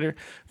into it. animator.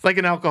 It's like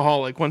an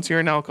alcoholic. Once you're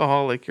an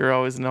alcoholic, you're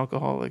always an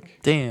alcoholic.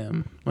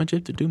 Damn, why'd you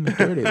have to do me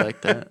dirty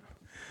like that?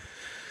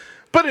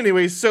 But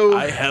anyway, so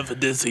I have a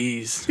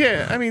disease.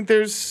 yeah, I mean,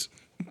 there's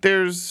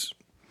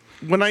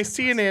when I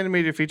see an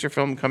animated feature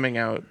film coming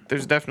out,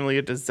 there's definitely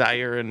a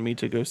desire in me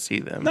to go see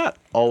them. Not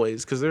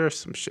always, because there are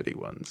some shitty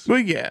ones. Well,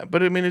 yeah,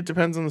 but I mean, it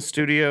depends on the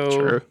studio.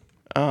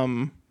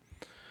 True.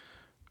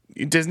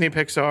 Disney,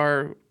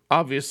 Pixar,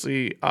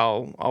 obviously,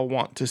 I'll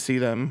want to see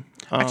them.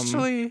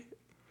 Actually,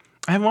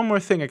 I have one more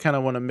thing I kind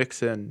of want to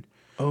mix in.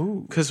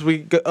 Oh, Because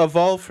we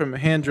evolved from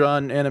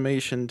hand-drawn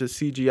animation to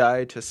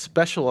CGI to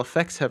special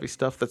effects heavy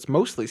stuff that's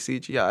mostly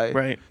CGI.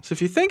 right. So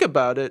if you think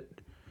about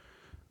it,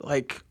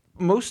 like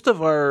most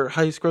of our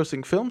highest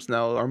grossing films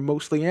now are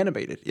mostly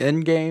animated.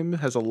 Endgame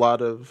has a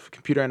lot of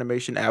computer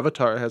animation.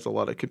 Avatar has a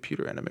lot of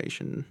computer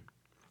animation.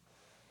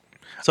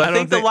 So I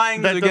think the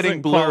lines that are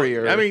getting doesn't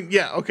blurrier. I mean,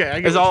 yeah, okay. I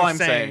get Is what all you're I'm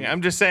saying.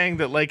 I'm just saying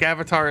that like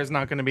Avatar is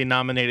not going to be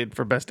nominated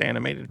for Best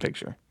Animated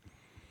Picture.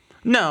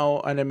 No,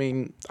 and I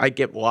mean, I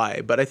get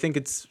why, but I think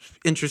it's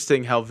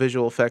interesting how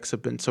visual effects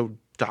have been so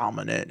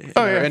dominant in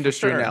Oh, our yeah, for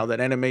industry sure. now that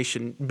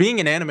animation, being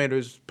an animator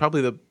is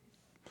probably the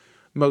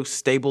most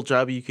stable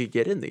job you could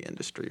get in the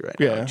industry right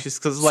now. Yeah. Just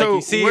because, like, So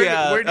you see where do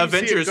you see it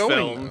Avengers going,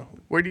 film, though?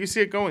 Where do you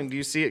see it going? Do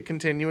you see it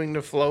continuing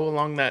to flow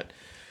along that?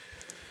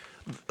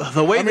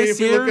 the way I mean, this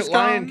if you look year's at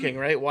Lion gone- King,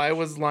 right? Why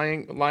was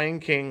Lion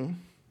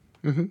King?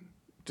 Mm-hmm.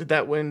 Did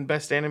that win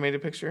Best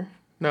Animated Picture?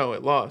 No,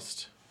 it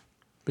lost.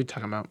 What are you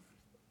talking about?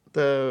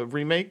 The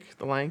remake,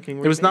 the Lion King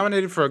remake? It was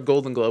nominated for a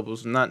Golden Globe. It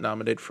was not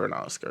nominated for an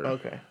Oscar.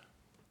 Okay.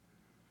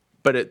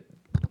 But it...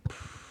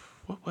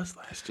 What was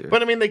last year?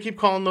 But I mean, they keep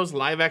calling those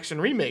live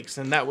action remakes,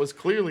 and that was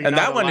clearly and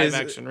not that a one live is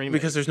action remake.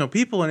 because there's no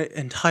people in it,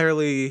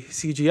 entirely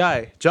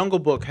CGI. Jungle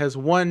Book has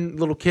one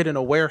little kid in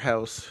a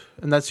warehouse,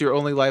 and that's your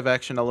only live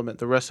action element.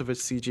 The rest of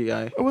it's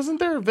CGI. Wasn't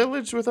there a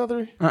village with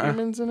other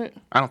humans in it?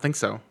 I don't think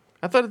so.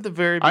 I thought at the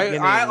very beginning.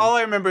 All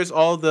I remember is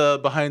all the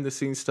behind the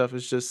scenes stuff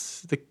is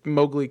just the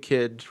Mowgli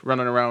kid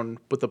running around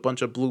with a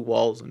bunch of blue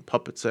walls and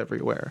puppets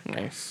everywhere.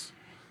 Nice.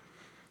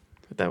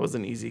 But that was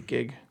an easy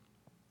gig.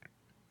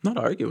 Not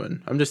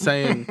arguing. I'm just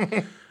saying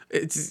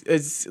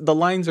it's the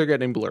lines are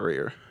getting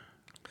blurrier.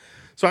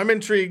 So I'm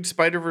intrigued.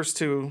 Spider-Verse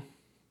 2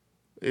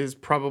 is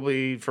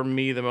probably, for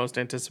me, the most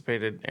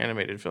anticipated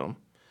animated film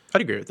I'd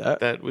agree with that.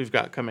 that we've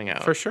got coming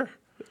out. For sure.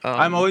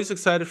 I'm always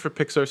excited for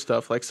Pixar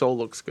stuff. Like Soul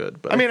looks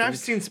good, but I mean, think- I've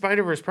seen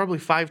Spider-Verse probably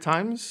 5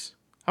 times.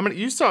 How many?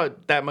 You saw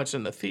it that much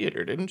in the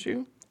theater, didn't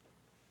you?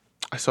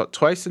 I saw it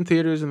twice in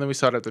theaters, and then we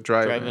saw it at the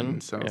drive-in.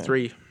 Drive-in, So yeah.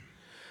 3.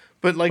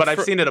 But like, But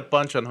I've seen it a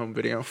bunch on home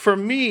video. For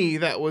me,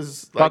 that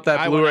was like, Bought that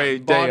I went out Blu-ray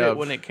and bought day it of.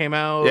 when it came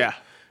out. Yeah.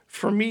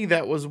 For me,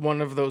 that was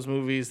one of those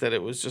movies that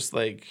it was just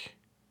like,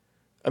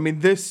 I mean,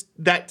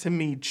 that to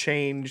me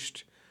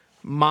changed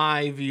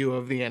my view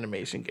of the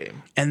animation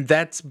game. And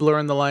that's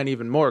blurring the line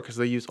even more because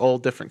they use all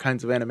different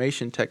kinds of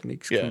animation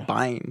techniques Yeah.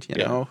 combined. You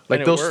Yeah. know, And like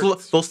it they'll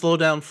works. slow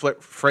down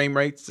frame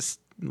rates.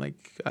 To,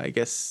 like I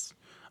guess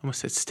I almost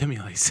said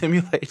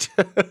simulate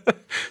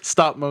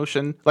stop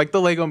motion. Like the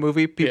Lego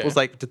Movie, people's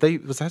Yeah. like,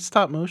 was that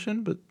stop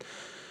motion? But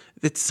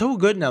it's so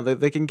good now that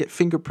they can get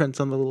fingerprints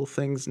on the little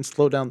things and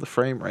slow down the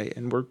frame rate,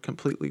 and we're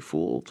completely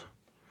fooled.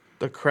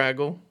 The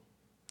Craggle.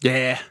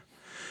 Yeah.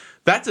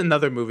 That's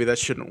another movie that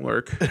shouldn't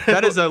work.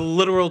 That is a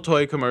literal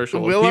toy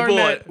commercial. Will people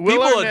Arnett- Will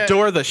people Arnett-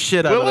 adore the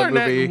shit out Will of that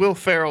Arnett movie. and Will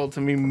Ferrell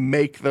to me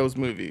make those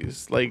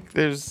movies. Like,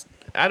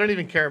 I don't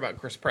even care about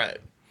Chris Pratt.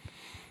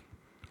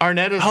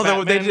 Arnett as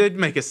Although Batman. they did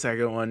make a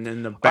second one,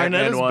 and the Arnett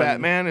Batman as one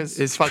Batman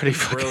is fucking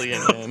pretty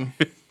brilliant, man.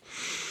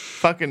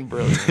 Fucking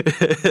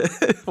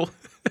brilliant.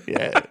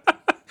 Yeah.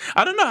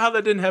 I don't know how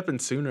that didn't happen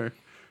sooner.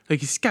 Like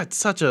he's got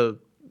such a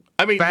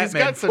I mean, he's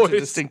Batman got such a voice.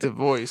 distinctive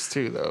voice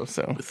too, though.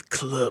 So with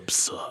club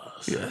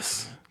sauce,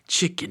 yes,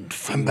 chicken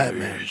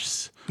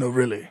fingers. no,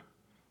 really,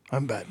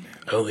 I'm Batman.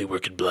 I only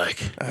work in black.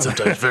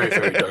 Sometimes very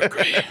very dark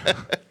gray.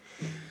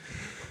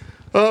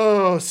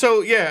 Oh,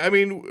 so yeah, I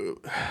mean,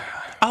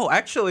 Oh,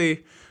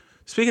 actually,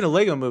 speaking of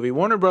Lego Movie,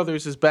 Warner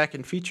Brothers is back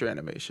in feature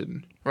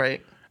animation,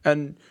 right?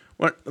 and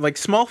like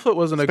Smallfoot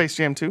wasn't a Space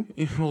Jam 2.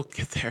 We'll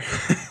get there.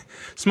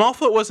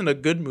 Smallfoot wasn't a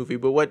good movie,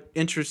 but what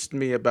interested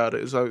me about it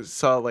is I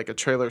saw like a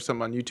trailer or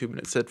something on YouTube, and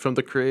it said from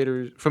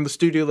the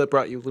studio that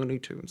brought you Looney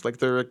Tunes. Like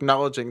they're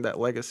acknowledging that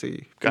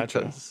legacy. Gotcha.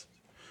 because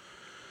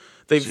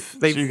They've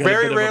So you got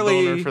very a bit rarely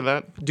of a boner for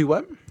that. do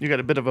what? You got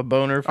a bit of a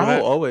boner for Oh,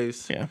 that.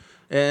 always. Yeah.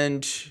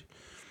 And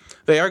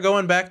they are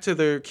going back to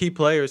their key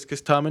players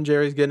because Tom and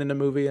Jerry's getting a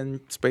movie and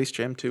Space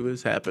Jam 2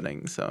 is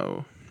happening.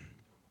 So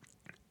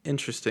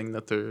interesting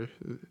that they're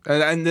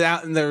and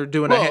they're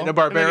doing a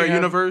Hanna-Barbera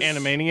universe.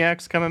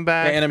 Animaniacs coming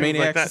back. Yeah, things Animaniacs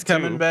like that is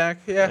coming too. back.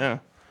 Yeah. Yeah.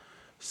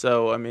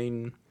 So I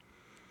mean,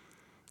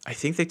 I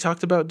think they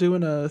talked about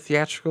doing a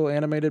theatrical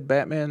animated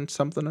Batman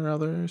something or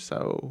other.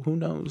 So who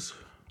knows?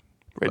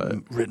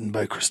 Written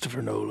by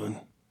Christopher Nolan.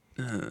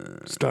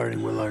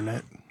 Starring Will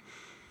Arnett.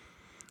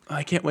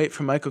 I can't wait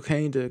for Michael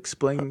Caine to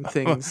explain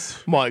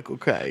things. Michael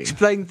Caine.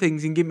 Explain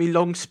things and give me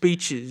long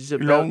speeches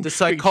about Long the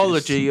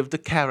psychology speeches. of the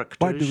characters.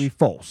 Why do we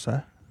fall,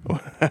 sir?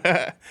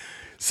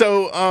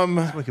 So,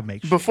 We can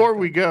make before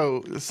we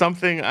go,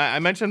 something I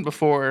mentioned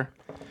before.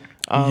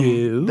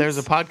 Yes. There's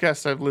a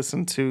podcast I've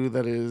listened to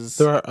that is.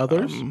 There are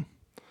others?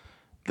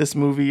 this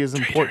movie is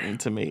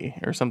important to me,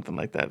 or something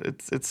like that.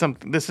 It's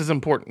something. This is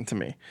important to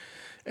me,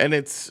 and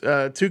it's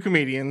two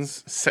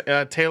comedians,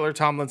 Taylor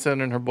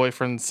Tomlinson and her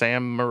boyfriend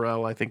Sam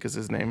Morril, I think is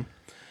his name.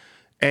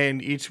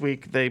 And each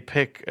week they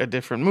pick a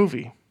different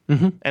movie,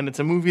 and it's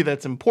a movie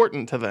that's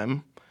important to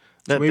them.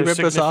 That Can we their rip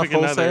us off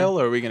significant wholesale,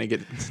 or are we going to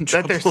get in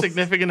trouble? that their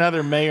significant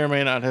other may or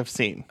may not have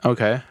seen.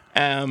 Okay.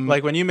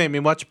 Like When you made me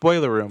watch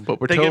Boiler Room,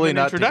 but we're they totally give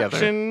an not together.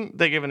 introduction.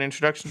 They give an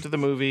introduction to the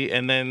movie,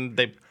 and then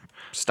they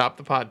stop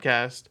the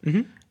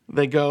podcast.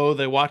 They go.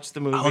 They watch the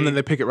movie. Oh, and then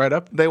they pick it right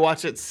up? They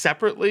watch it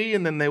separately,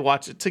 and then they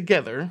watch it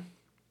together.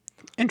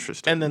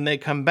 Interesting. And then they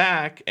come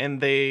back and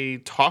they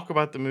talk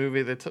about the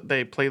movie.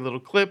 They play little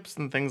clips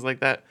and things like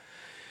that.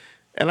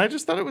 And I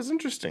just thought it was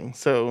interesting.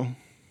 So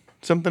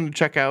something to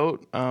check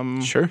out.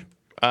 Sure.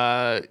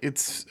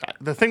 It's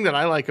the thing that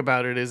I like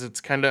about it is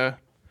it's kind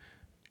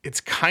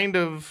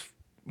of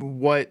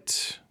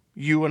what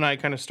you and I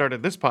kind of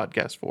started this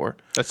podcast for,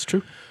 That's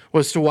true.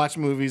 was to watch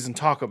movies and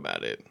talk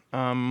about it.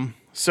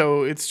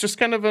 So it's just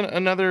kind of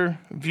another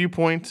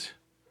viewpoint.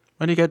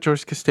 Why do you got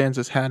George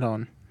Costanza's hat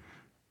on?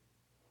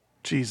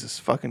 Jesus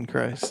fucking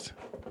Christ.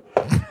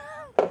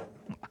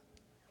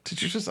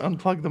 Did you just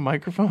unplug the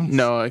microphones?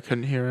 No, I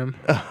couldn't hear him.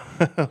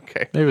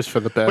 Okay. Maybe it was for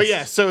the best. But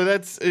yeah, so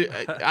that's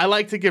I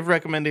like to give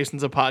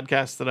recommendations of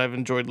podcasts that I've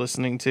enjoyed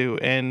listening to,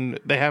 and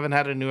they haven't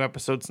had a new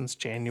episode since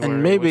January.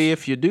 And maybe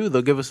if you do,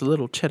 they'll give us a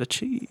little cheddar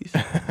cheese.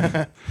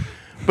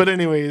 But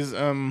anyways,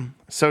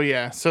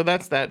 so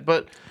that's that.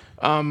 But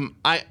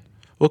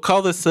We'll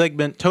call this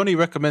segment Tony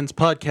Recommends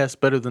Podcasts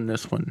Better Than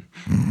This One.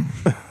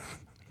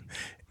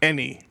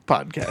 any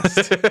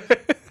podcast.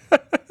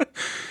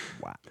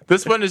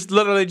 This one is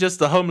literally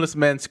just a homeless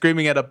man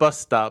screaming at a bus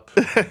stop.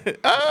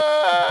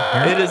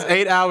 It is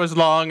 8 hours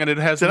long and it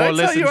has Did more I tell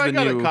listens you I than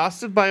got you.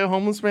 accosted by a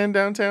homeless man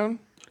downtown?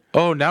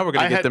 Oh, now we're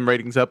going I to get had- them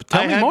ratings up.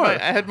 Tell me more. I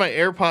had my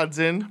AirPods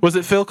in. Was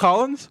it Phil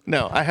Collins?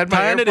 No, I had my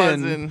Tying it AirPods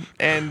in. in,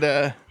 and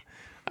I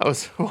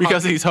was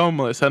Because he's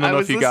homeless. I don't I know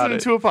was if you got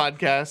listening it. to a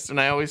podcast, and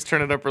I always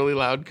turn it up really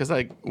loud because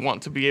I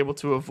want to be able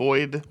to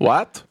avoid.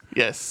 What?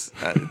 Yes,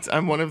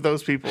 I'm one of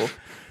those people.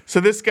 So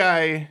this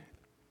guy,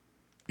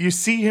 you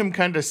see him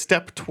kind of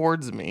step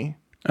towards me,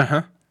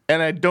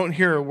 and I don't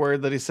hear a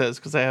word that he says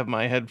because I have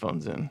my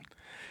headphones in,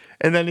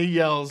 and then he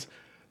yells,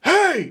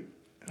 "Hey!"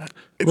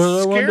 It What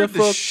a scared the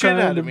wonderful shit out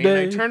kind of of me. And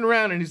I day. turned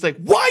around and he's like,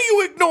 "Why are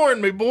you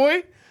ignoring me,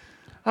 boy?"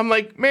 I'm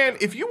like, "Man,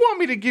 if you want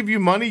me to give you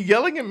money,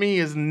 yelling at me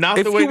is not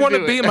If the way you to want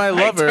do to be it." my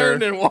lover, I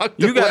turned and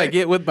walked you got to away.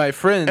 get with my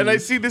friends. And I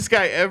see this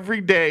guy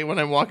every day when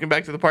I'm walking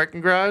back to the parking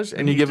garage,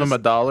 and you he give him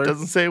just $1?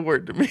 Doesn't say a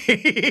word to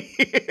me.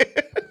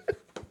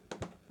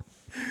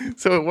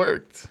 So it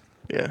worked.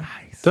 Yeah,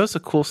 That was a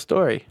cool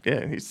story.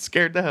 yeah. He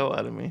scared the hell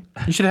out of me.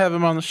 You should have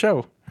him on the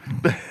show.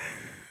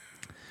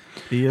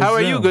 He is, How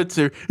are you, good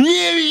sir?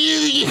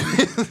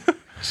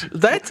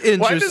 That's Why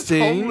does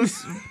interesting.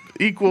 homeless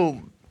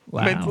equal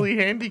Wow. mentally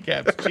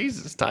handicapped?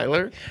 Jesus,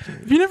 Tyler.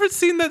 Have you never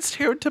seen that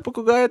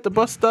stereotypical guy at the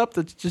bus stop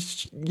that's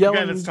just The yelling?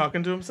 guy that's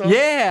talking to himself.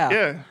 Yeah.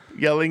 Yeah,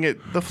 yelling at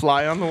the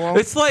fly on the wall.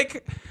 It's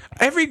like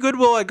every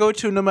Goodwill I go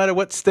to, no matter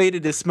what state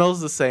it is,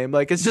 smells the same.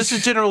 Like, it's just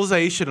a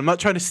generalization. I'm not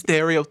trying to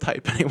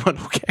stereotype anyone,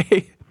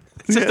 okay?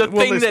 It's just Yeah, a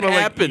well, thing they that smell like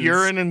happens.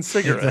 urine and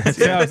cigarettes.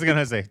 Yeah, I was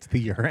gonna say it's the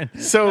urine.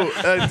 So,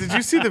 did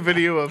you see the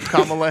video of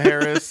Kamala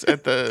Harris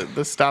at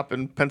the stop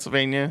in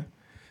Pennsylvania?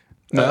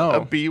 No.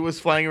 A bee was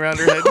flying around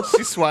her head. And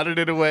she swatted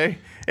it away,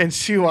 and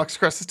she walks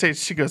across the stage.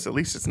 She goes, "At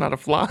least it's not a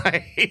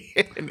fly,"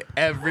 and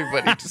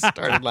everybody just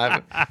started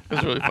laughing. It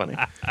was really funny.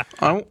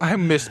 I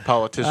miss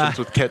politicians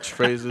with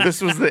catchphrases.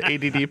 This was the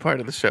ADD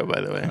part of the show,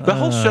 by the way. The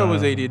whole show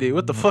was ADD.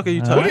 What the fuck are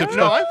you talking about?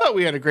 No, I thought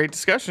we had a great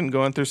discussion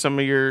going through some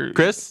of your.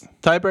 Chris,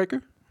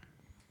 tiebreaker?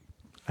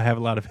 I have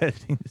a lot of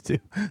editing to do.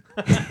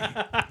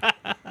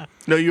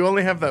 No, you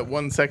only have that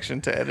one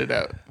section to edit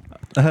out.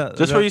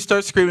 Just where you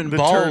start screaming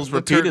balls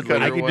the turd repeatedly.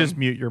 cutter. I could one. just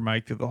mute your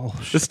mic through the whole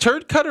show. Is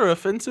turd cutter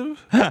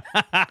offensive?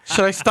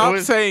 Should I stop It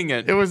was- saying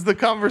it? It was the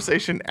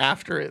conversation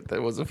after it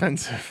that was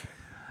offensive.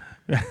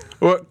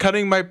 Or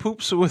cutting my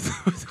poops with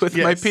my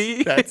Yes,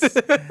 pee?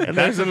 and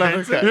there's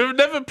another cut. You've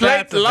never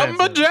played That's offensive.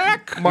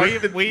 lumberjack?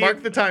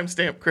 Mark the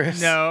timestamp,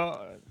 Chris. No,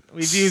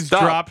 we've used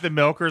Stop. drop the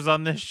milkers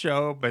on this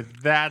show, but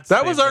that's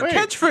That was our Wait,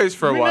 catchphrase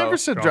for a we while. never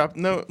said Drop- drop.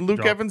 No, Luke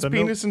drop Evans' the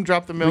milk. penis and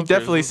drop the milk. We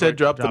definitely said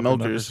drop the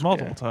milkers.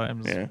 multiple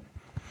times. Yeah.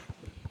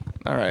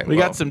 All right. We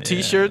well, got some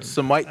T-shirts,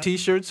 some white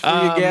T-shirts for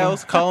you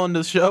gals calling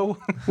the show.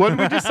 What did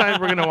we decide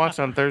we're gonna watch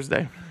on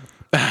Thursday?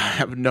 I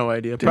have no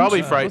idea.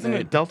 Probably Friday Wasn't it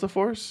night. Delta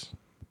Force?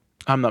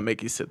 I'm not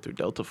making you sit through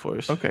Delta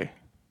Force. Okay.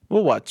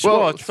 We'll watch. Well,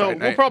 we'll watch so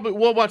Friday we'll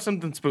night. watch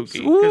something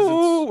spooky. 'cause Ooh,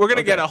 it's- we're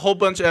gonna get okay. a whole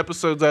bunch of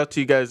episodes out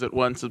to you guys at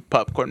once of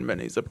Popcorn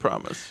Minis. I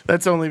promise.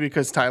 That's only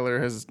because Tyler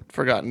has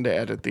forgotten to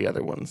edit the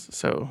other ones,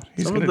 so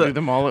he's Some of gonna the- do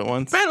them all at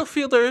once.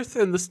 Battlefield Earth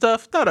and the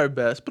stuff, not our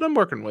best, but I'm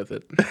working with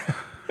it.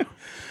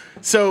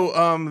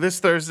 So this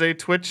Thursday,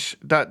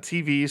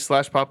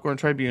 twitch.tv/Popcorn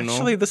Tribunal.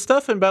 Actually, the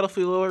stuff in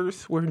Battlefield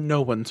Earth were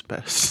no one's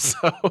best.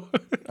 So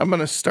I'm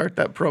gonna start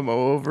that promo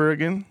over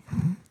again.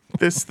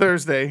 this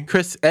Thursday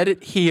Chris,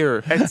 edit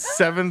here. at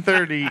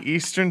 7:30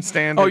 Eastern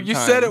Standard Oh, you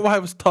Time. said it while I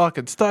was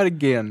talking. Start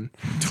again.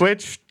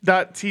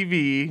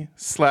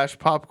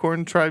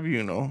 Twitch.tv/Popcorn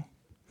Tribunal.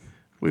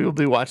 We will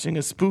be watching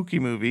a spooky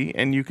movie,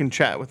 and you can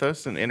chat with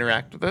us and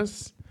interact with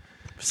us.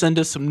 Send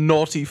us some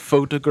naughty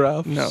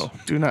photographs. No,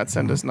 do not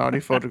send us naughty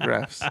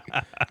photographs.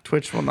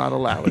 Twitch will not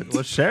allow it.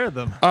 Let's share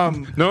them.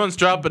 No one's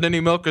dropping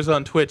any milkers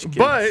on Twitch, kids.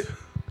 But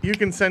you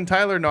can send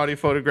Tyler naughty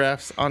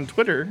photographs on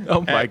Twitter.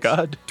 Oh my at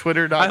God.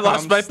 Twitter.com. I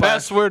lost my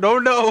password. Oh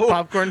no.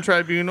 Popcorn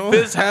Tribunal.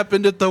 This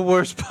happened at the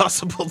worst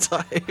possible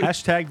time.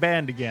 Hashtag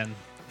banned again.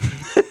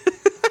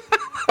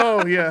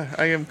 Oh, yeah,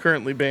 I am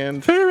currently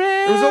banned.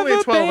 It was only a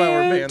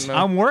 12-hour ban, though.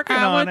 I'm working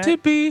I on want to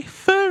it. be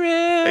forever.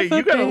 Hey,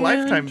 you got a banned.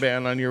 lifetime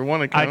ban on your one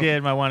I account.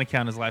 did. My one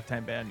account is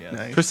lifetime banned. Yes.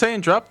 Nice. For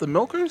saying drop the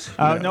milkers?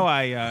 No,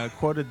 I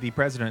quoted the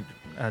president.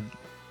 Word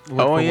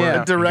Oh, for yeah. word, A and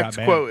got direct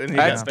banned. quote, and he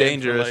That's got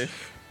banned for dangerous.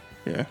 life.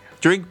 Yeah.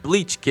 Drink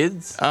bleach,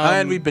 kids.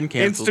 And we've been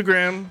canceled.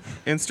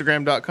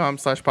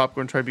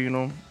 Instagram.com/Popcorn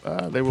Tribunal.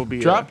 There will be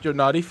Drop your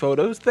naughty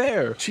photos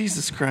there.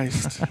 Jesus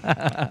Christ.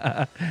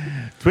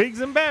 Twigs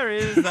and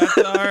berries. That's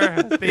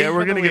our thing. Yeah,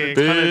 we're gonna get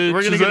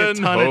a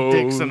ton of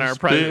dicks in our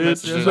private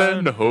messages.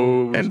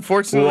 hoes. And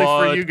fortunately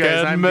for you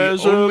guys, I'm the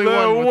only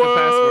one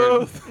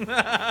with the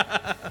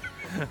password.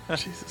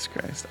 Jesus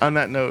Christ. On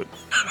that note,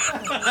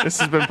 this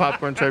has been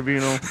Popcorn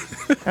Tribunal.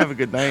 Have a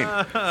good night.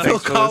 Phil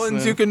Thanks for Collins,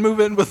 listening. you can move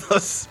in with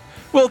us.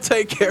 We'll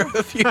take care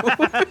of you.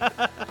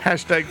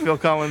 Hashtag Phil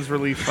Collins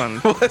Relief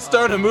Fund. Let's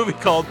start a movie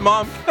called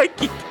Mom, Can I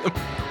Keep Him?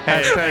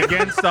 Hashtag,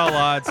 Against all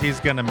odds, he's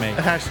gonna make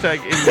it.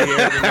 hashtag in the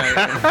air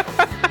tonight.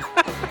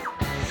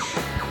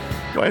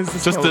 Why is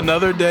this Just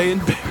another day in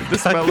paradise. the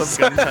smell of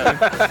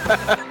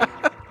gunpowder?